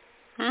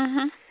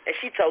 Mm-hmm. And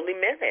she totally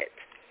meant it.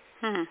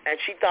 Mm-hmm. And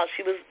she thought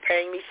she was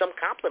paying me some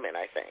compliment,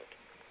 I think.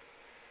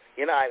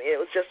 It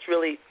was just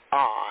really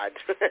odd.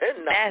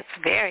 That's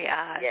very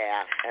odd.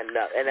 Yeah, and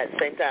at the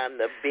same time,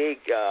 the big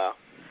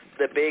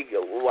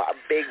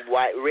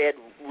white red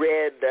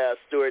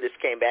stewardess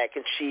came back,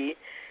 and she's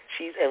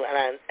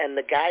and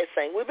the guy is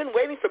saying, we've been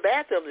waiting for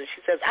bathrooms, and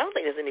she says, I don't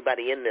think there's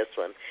anybody in this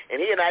one.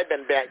 And he and I had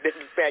been back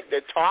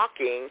there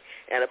talking,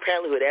 and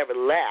apparently whoever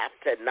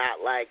left had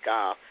not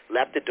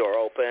left the door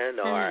open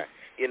or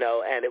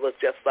and it was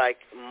just like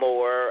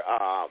more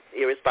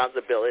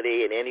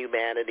irresponsibility and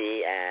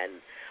inhumanity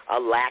and a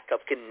lack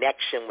of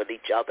connection with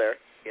each other,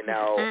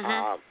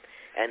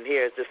 and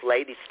here's this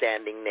lady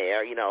standing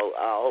there,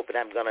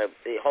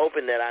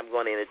 hoping that I'm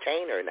going to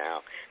entertain her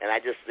now. And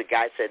the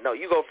guy said, no,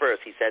 you go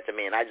first, he said to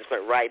me, and I just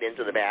went right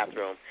into the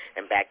bathroom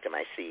and back to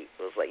my seat.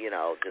 It was like,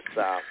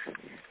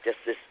 just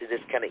this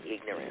kind of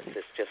ignorance.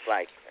 It's just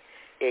like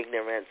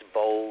ignorance,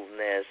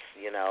 boldness,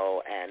 and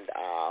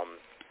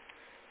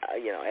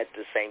at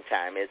the same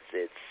time,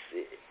 it's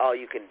all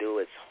you can do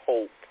is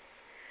hope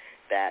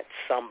that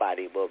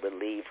somebody will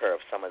relieve her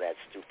of some of that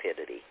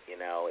stupidity.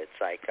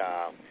 It's like,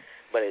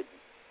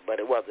 but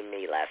it wasn't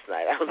me last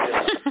night. I was just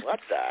like, what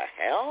the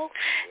hell?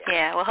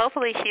 Yeah, well,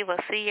 hopefully she will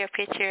see your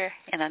picture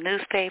in a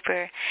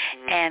newspaper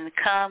and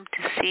come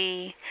to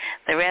see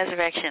the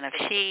resurrection of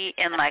she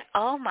and like,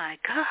 oh, my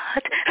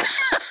God.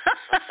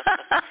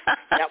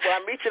 Yeah, well,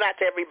 I'm reaching out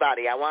to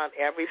everybody. I want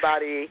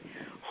everybody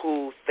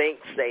who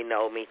thinks they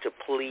know me to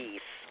please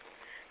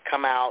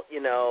come out,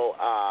 and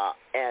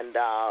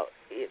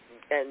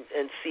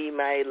see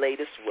my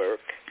latest work.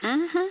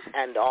 Mm-hmm.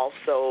 And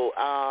also,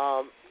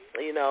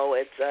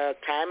 it's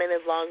time and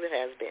as long as it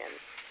has been.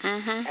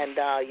 Mm-hmm. And,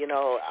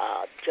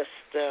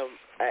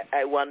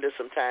 I wonder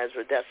sometimes,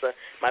 Rodessa,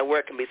 my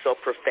work can be so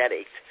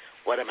prophetic.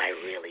 What am I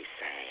really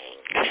saying?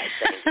 Am I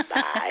saying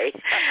goodbye?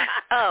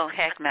 Oh,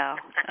 heck no.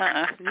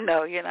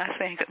 No, you're not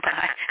saying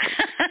goodbye.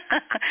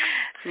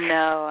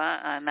 No,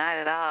 not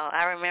at all.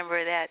 I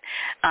remember that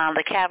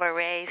the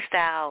cabaret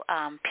style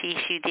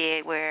piece you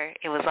did where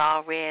it was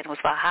all red and was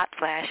about hot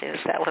flashes.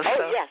 That was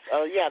yes.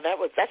 Oh yeah,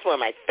 that's one of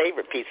my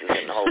favorite pieces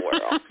in the whole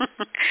world.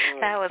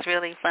 That was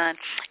really fun.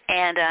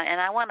 And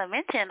I want to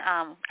mention,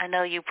 I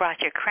know you brought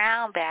your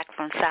crown back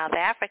from South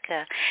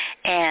Africa,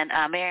 and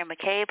Mary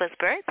McCabe's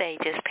birthday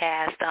just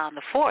passed on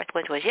the 4th,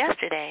 which was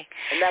yesterday.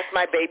 And that's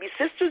my baby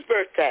sister's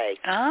birthday.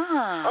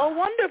 Oh,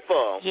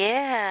 wonderful.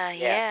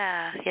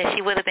 Yeah,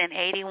 she would have been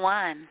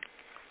 81.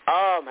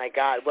 Oh, my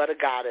God, what a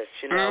goddess,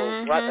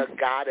 what a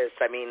goddess.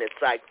 I mean,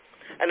 it's like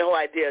an whole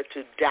idea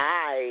to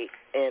die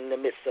in the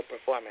midst of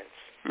performance.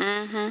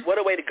 Mm-hmm. What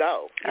a way to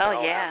go.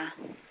 Yeah.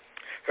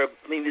 Her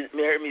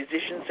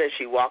musician says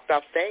she walked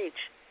off stage,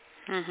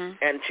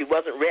 and she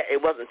wasn't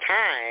it wasn't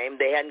time.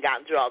 They hadn't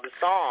gotten through all the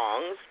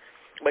songs,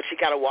 but she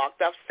kind of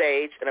walked off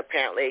stage and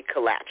apparently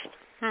collapsed.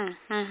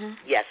 Mm-hmm.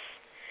 Yes.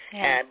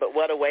 Yeah. But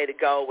what a way to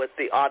go with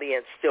the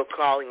audience still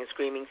calling and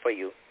screaming for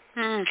you.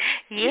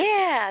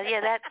 Yeah,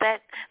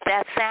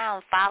 that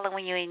sound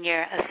following you in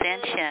your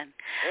ascension.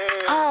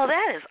 Oh,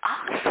 that is is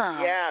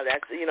awesome. Yeah,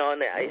 that's, you know,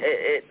 and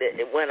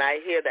when I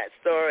hear that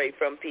story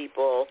from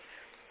people,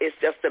 it's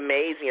just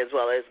amazing, as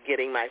well as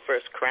getting my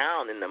first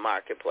crown in the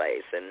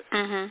marketplace.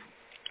 And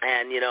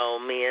and, you know,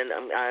 me and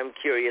I'm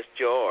Curious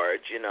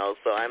George, you know,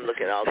 so I'm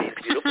looking at all these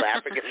beautiful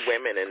African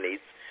women in these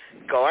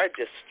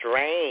gorgeous,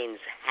 strange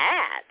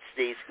hats,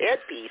 these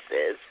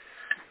headpieces.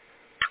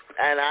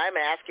 And I'm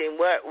asking,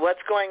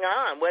 what's going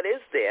on? What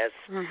is this?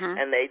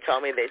 And they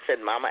told me, they said,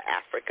 Mama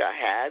Africa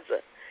has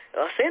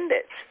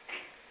ascended.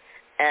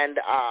 And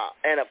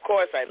of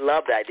course, I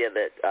love the idea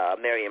that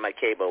Miriam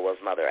Makeba was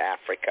Mother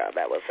Africa.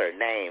 That was her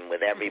name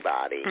with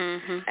everybody.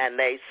 And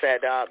they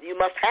said, you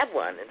must have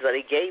one. And so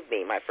they gave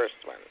me my first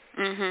one.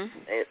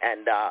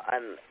 And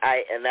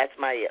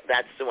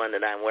that's the one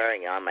that I'm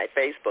wearing on my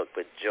Facebook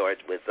with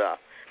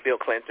Bill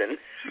Clinton.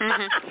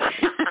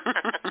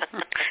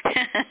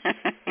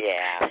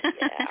 Yeah. But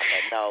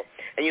no.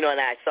 And, you know, and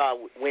I saw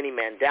Winnie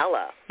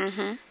Mandela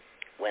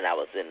when I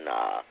was in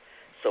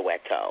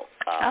Soweto,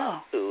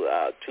 2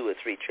 or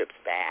 3 trips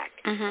back.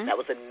 That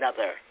was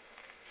another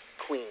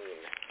queen.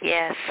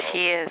 Yes,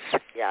 she is.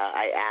 Yeah,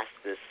 I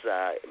asked this,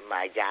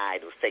 my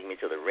guide was taking me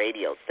to the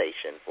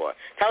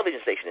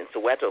television station in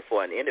Soweto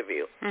for an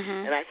interview.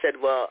 And I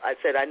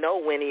said, I know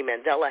Winnie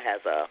Mandela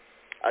has a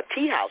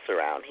tea house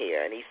around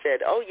here. And he said,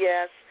 oh,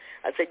 yes.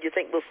 I said, you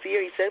think we'll see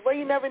her? He said, well,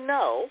 you never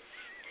know.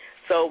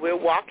 So we're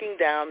walking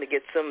down to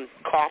get some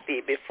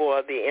coffee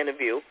before the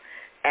interview.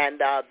 And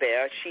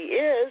there she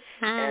is,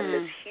 and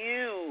this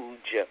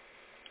huge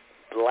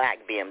black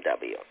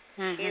BMW,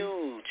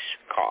 huge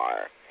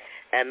car.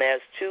 And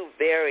there's 2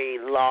 very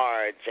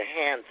large,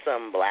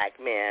 handsome black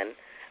men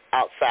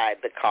outside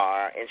the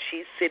car, and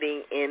she's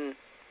sitting in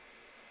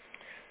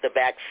the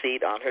back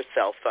seat on her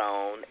cell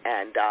phone,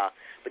 and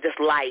but this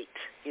light,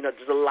 you know,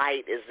 the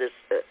light is this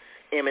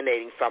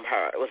emanating from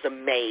her. It was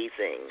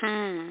amazing.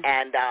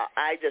 And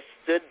I just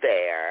stood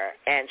there,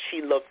 and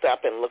she looked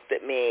up and looked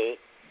at me.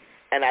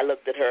 And I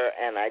looked at her,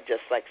 and I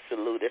just, like,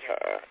 saluted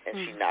her, and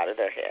she nodded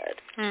her head,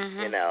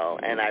 you know.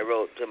 And I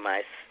wrote to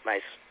my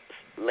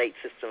late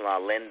sister-in-law,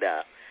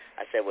 Linda.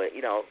 I said, well,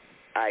 you know,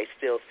 I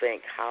still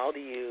think, how do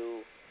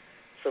you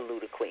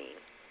salute a queen?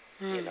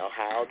 You know,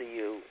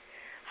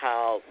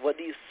 what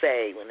do you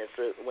say when it's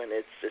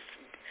just,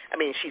 I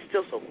mean, she's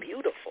still so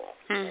beautiful.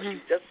 You know,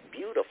 she's just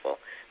beautiful.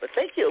 But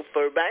thank you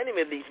for reminding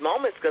me of these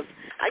moments, because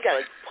I got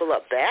to pull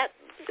up that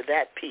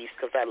piece,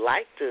 because I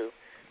like to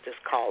just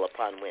call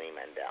upon Winnie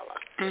Mandela.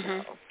 You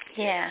know?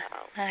 Yeah,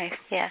 nice.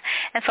 Yeah.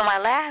 And so my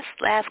last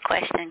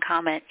question and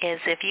comment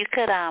is, if you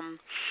could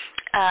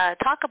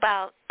talk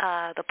about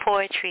the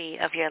poetry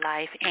of your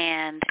life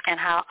and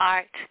how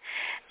art,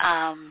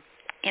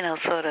 you know,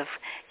 sort of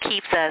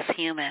keeps us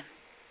human.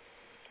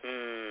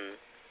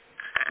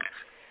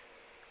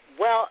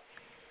 Well,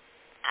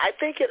 I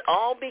think it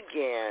all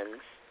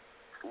begins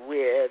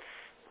with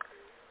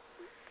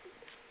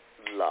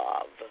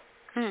love.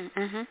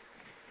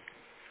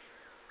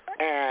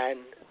 And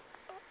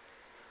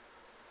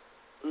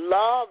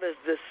love is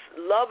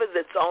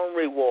its own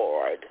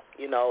reward.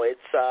 You know, it's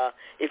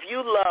if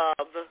you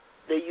love,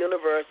 the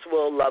universe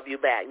will love you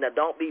back. Now,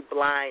 don't be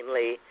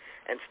blindly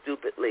and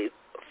stupidly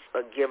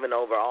giving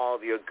over all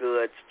of your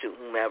goods to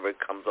whomever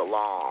comes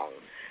along,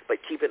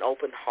 but keep an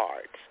open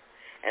heart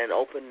and an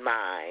open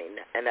mind.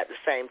 And at the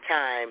same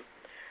time,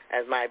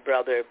 as my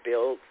brother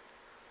Bill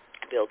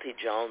T.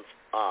 Jones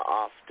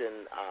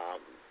often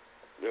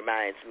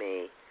reminds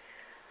me,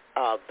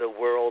 of the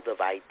world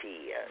of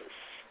ideas.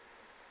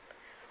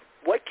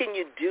 What can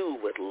you do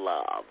with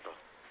love?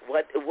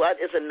 What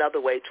is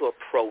another way to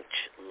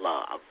approach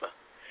love?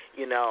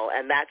 You know,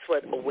 and that's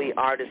what we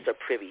artists are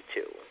privy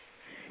to.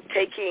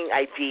 Taking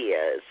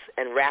ideas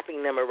and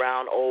wrapping them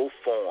around old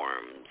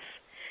forms,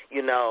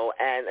 you know,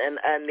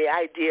 and the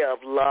idea of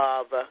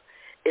love,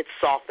 it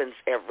softens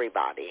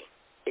everybody.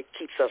 It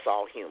keeps us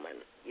all human,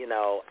 you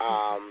know.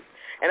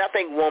 And I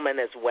think woman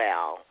as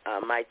well.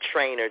 My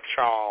trainer,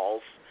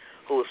 Charles,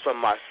 who was from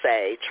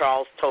Marseille.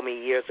 Charles told me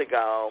years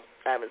ago,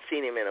 I haven't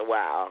seen him in a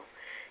while,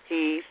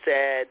 he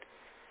said,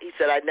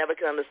 I never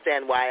can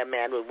understand why a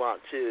man would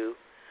want to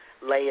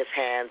lay his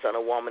hands on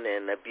a woman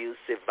in an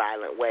abusive,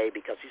 violent way,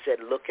 because he said,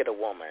 look at a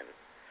woman.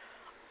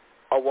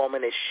 A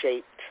woman is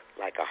shaped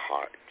like a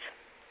heart.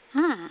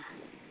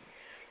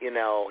 You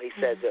know, he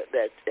said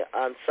that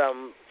on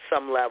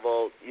some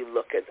level, you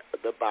look at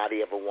the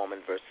body of a woman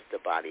versus the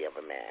body of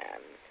a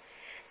man,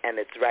 and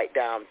it's right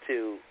down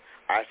to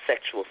our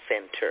sexual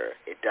center.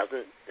 It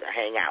doesn't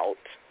hang out.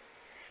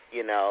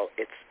 You know,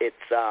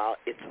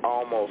 it's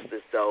almost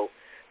as though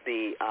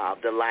the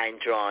line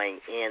drawing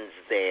ends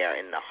there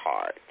in the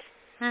heart.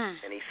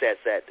 And he says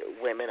that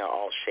women are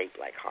all shaped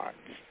like hearts.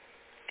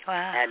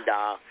 Wow. And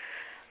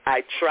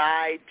I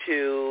try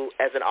to,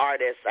 as an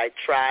artist,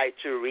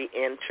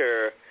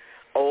 re-enter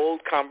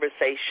old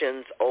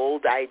conversations,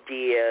 old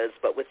ideas,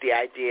 but with the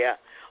idea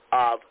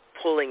of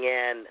pulling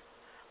in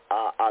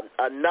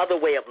another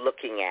way of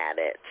looking at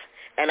it.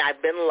 And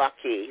I've been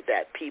lucky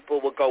that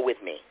people will go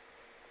with me.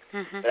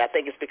 But I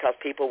think it's because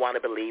people want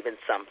to believe in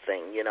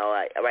something. You know,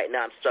 right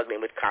now I'm struggling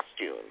with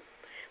costume.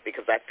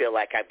 because I feel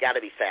like I've got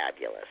to be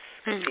fabulous.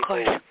 People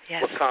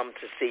will come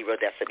to see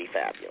Rodessa be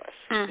fabulous.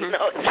 You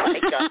know, it's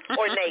like,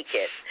 or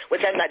naked,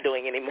 which I'm not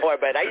doing anymore,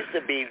 but I used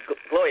to be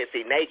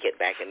gloriously naked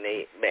back in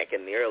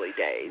the early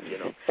days, you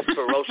know,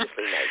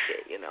 ferociously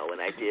naked, you know, when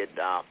I did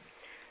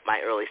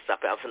my early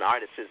stuff. I was an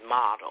artist's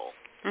model.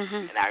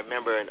 And I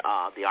remember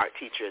the art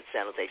teacher at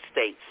San Jose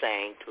State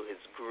saying to his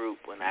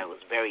group when I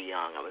was very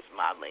young, I was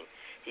modeling,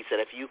 he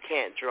said, if you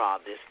can't draw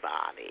this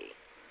body,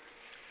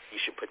 you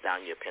should put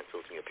down your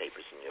pencils and your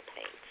papers and your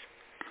paints.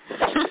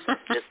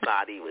 This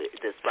body is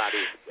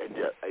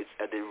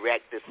a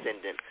direct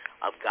descendant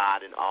of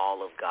God and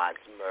all of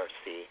God's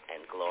mercy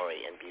and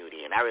glory and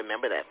beauty. And I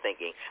remember that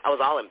thinking, I was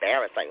all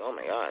embarrassed, like, oh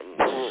my God.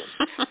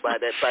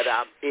 But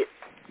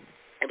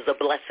it was a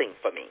blessing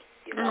for me,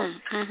 you know.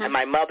 And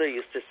my mother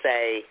used to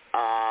say,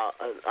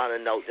 on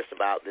a note just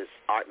about this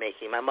art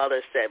making, my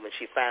mother said when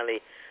she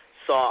finally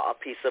saw a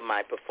piece of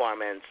my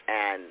performance,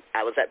 and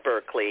I was at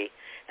Berkeley,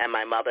 and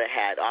my mother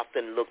had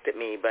often looked at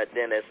me, but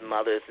then as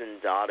mothers and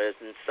daughters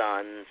and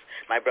sons,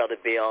 my brother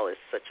Bill is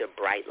such a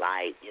bright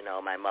light, you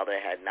know, my mother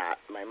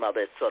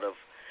sort of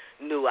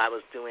knew I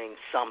was doing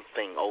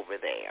something over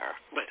there.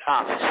 But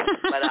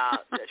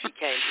she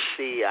came to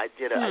see, I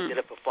did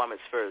a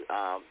performance for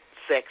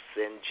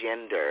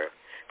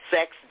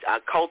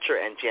culture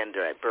and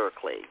gender at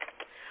Berkeley.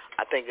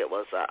 I think it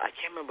was, I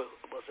can't remember,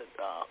 was it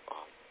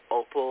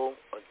Opal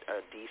or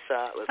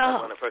Disa? It was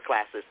one of her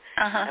classes.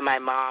 And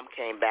my mom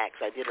came back,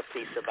 so I did a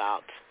piece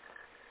about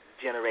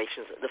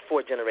the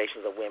 4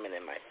 generations of women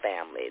in my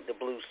family, the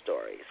blue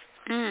stories.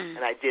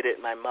 And I did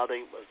it. My mother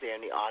was there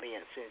in the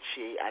audience,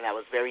 and I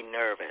was very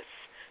nervous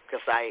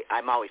because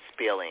I'm always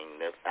spilling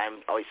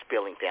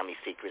family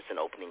secrets and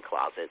opening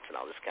closets and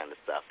all this kind of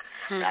stuff.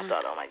 And I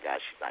thought, oh my gosh,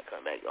 she's not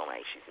coming back. Oh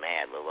my, she's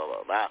mad, blah, blah,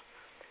 blah, blah.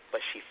 But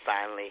she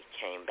finally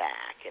came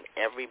back, and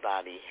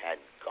everybody had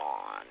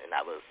gone, and I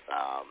was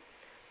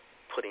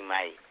putting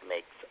my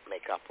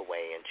makeup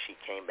away, and she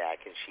came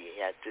back, and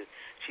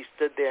she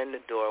stood there in the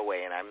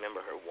doorway, and I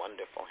remember her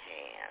wonderful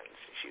hands.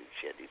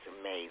 She had these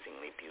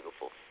amazingly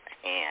beautiful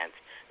hands,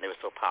 and they were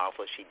so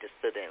powerful. She just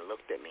stood there and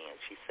looked at me, and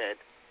she said,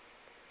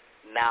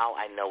 now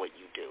I know what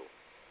you do.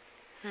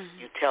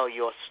 You tell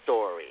your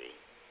story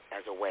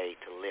as a way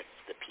to lift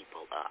the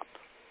people up.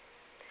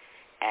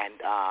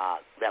 And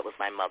that was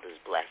my mother's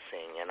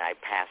blessing, and I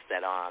passed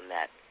that on,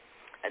 that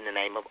in the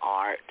name of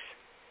art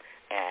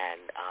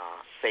and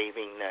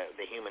saving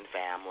the human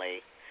family,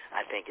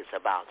 I think it's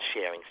about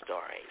sharing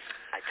stories.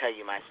 I tell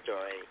you my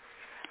story.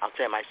 I'll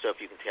tell my story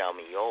if you can tell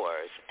me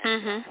yours.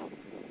 And,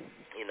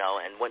 you know,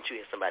 and once you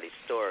hear somebody's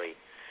story,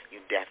 you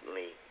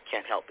definitely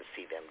can't help but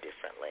see them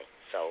differently.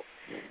 So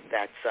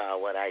that's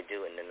what I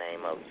do in the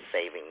name of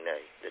saving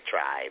the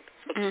tribe.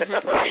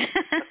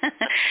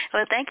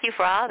 Well, thank you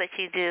for all that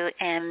you do.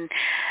 And,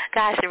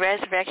 gosh, the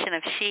resurrection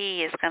of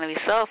She is going to be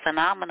so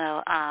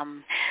phenomenal.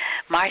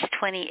 March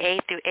 28th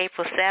through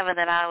April 7th,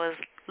 and I was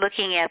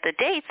looking at the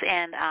dates,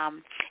 and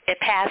it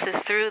passes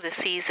through the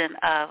season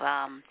of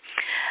I'm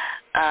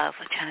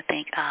trying to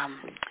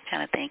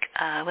think,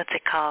 what's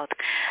it called?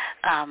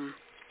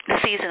 The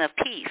season of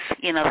peace,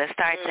 you know, that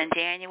starts in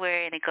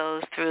January and it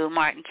goes through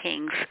Martin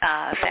King's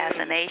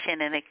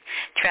assassination, and it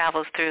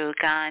travels through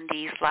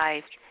Gandhi's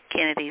life,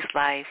 Kennedy's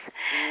life,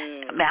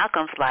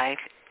 Malcolm's life,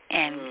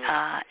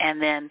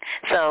 and then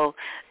so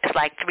it's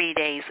like 3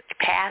 days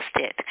past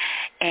it.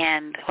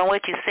 And from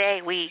what you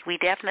say, we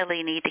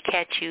definitely need to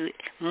catch you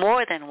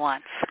more than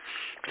once.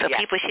 So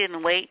people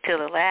shouldn't wait till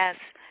the last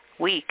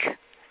week.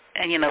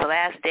 And, you know, the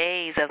last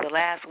days of the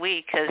last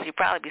week, because you'll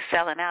probably be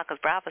selling out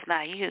because Bravo's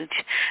not huge.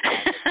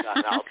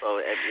 And also,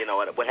 you know,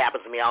 what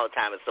happens to me all the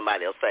time is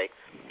somebody will say,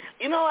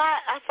 you know,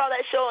 I saw that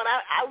show and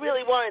I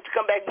really wanted to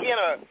come back again,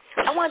 or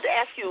I wanted to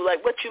ask you,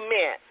 like, what you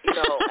meant, you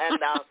know,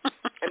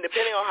 and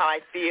depending on how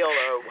I feel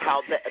or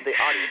how the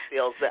audience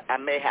feels, I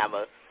may have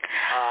a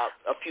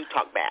few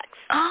talkbacks.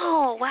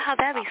 Oh, wow,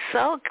 that'd be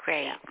so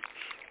great.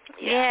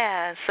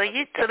 Yeah. So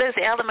there's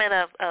the element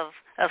of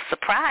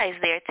surprise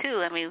there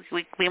too. I mean,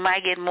 we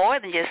might get more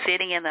than just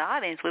sitting in the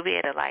audience. We'll be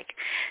able to like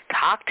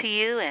talk to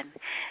you and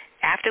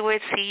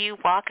afterwards see you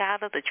walk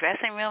out of the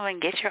dressing room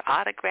and get your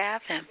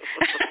autograph and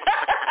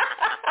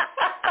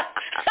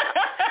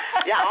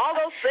yeah, all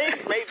those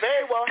things may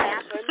very well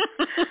happen.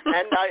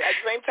 And at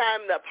the same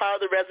time, the part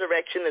of the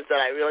resurrection is that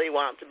I really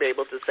want to be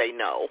able to say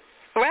no.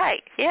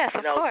 Right. Yes,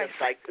 of course. It's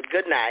like,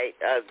 good night.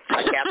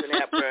 Like Captain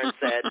Hepburn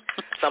said,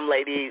 some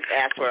lady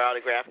asked for an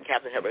autograph, and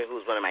Captain Hepburn,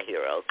 who's one of my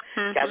heroes.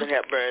 Captain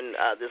Hepburn,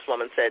 this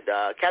woman said,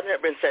 Captain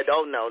Hepburn said,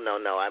 oh, no,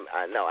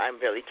 I'm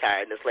really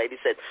tired. And this lady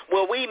said,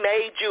 well, we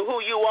made you who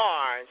you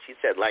are. And she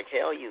said, like,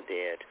 hell you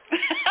did.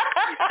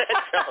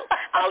 So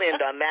I'll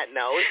end on that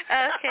note.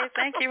 Okay,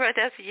 thank you,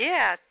 Rodessa.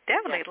 Yeah,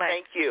 definitely. Yeah,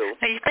 thank you.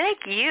 Thank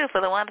you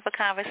for the wonderful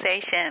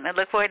conversation. I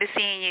look forward to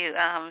seeing you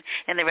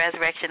in the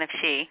resurrection of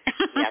She.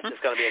 Yes,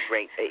 it's going to be a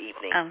great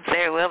evening.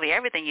 There will be.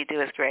 Everything you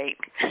do is great.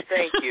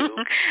 Thank you.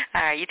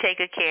 All right, you take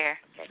good care.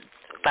 Okay.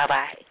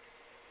 Bye-bye.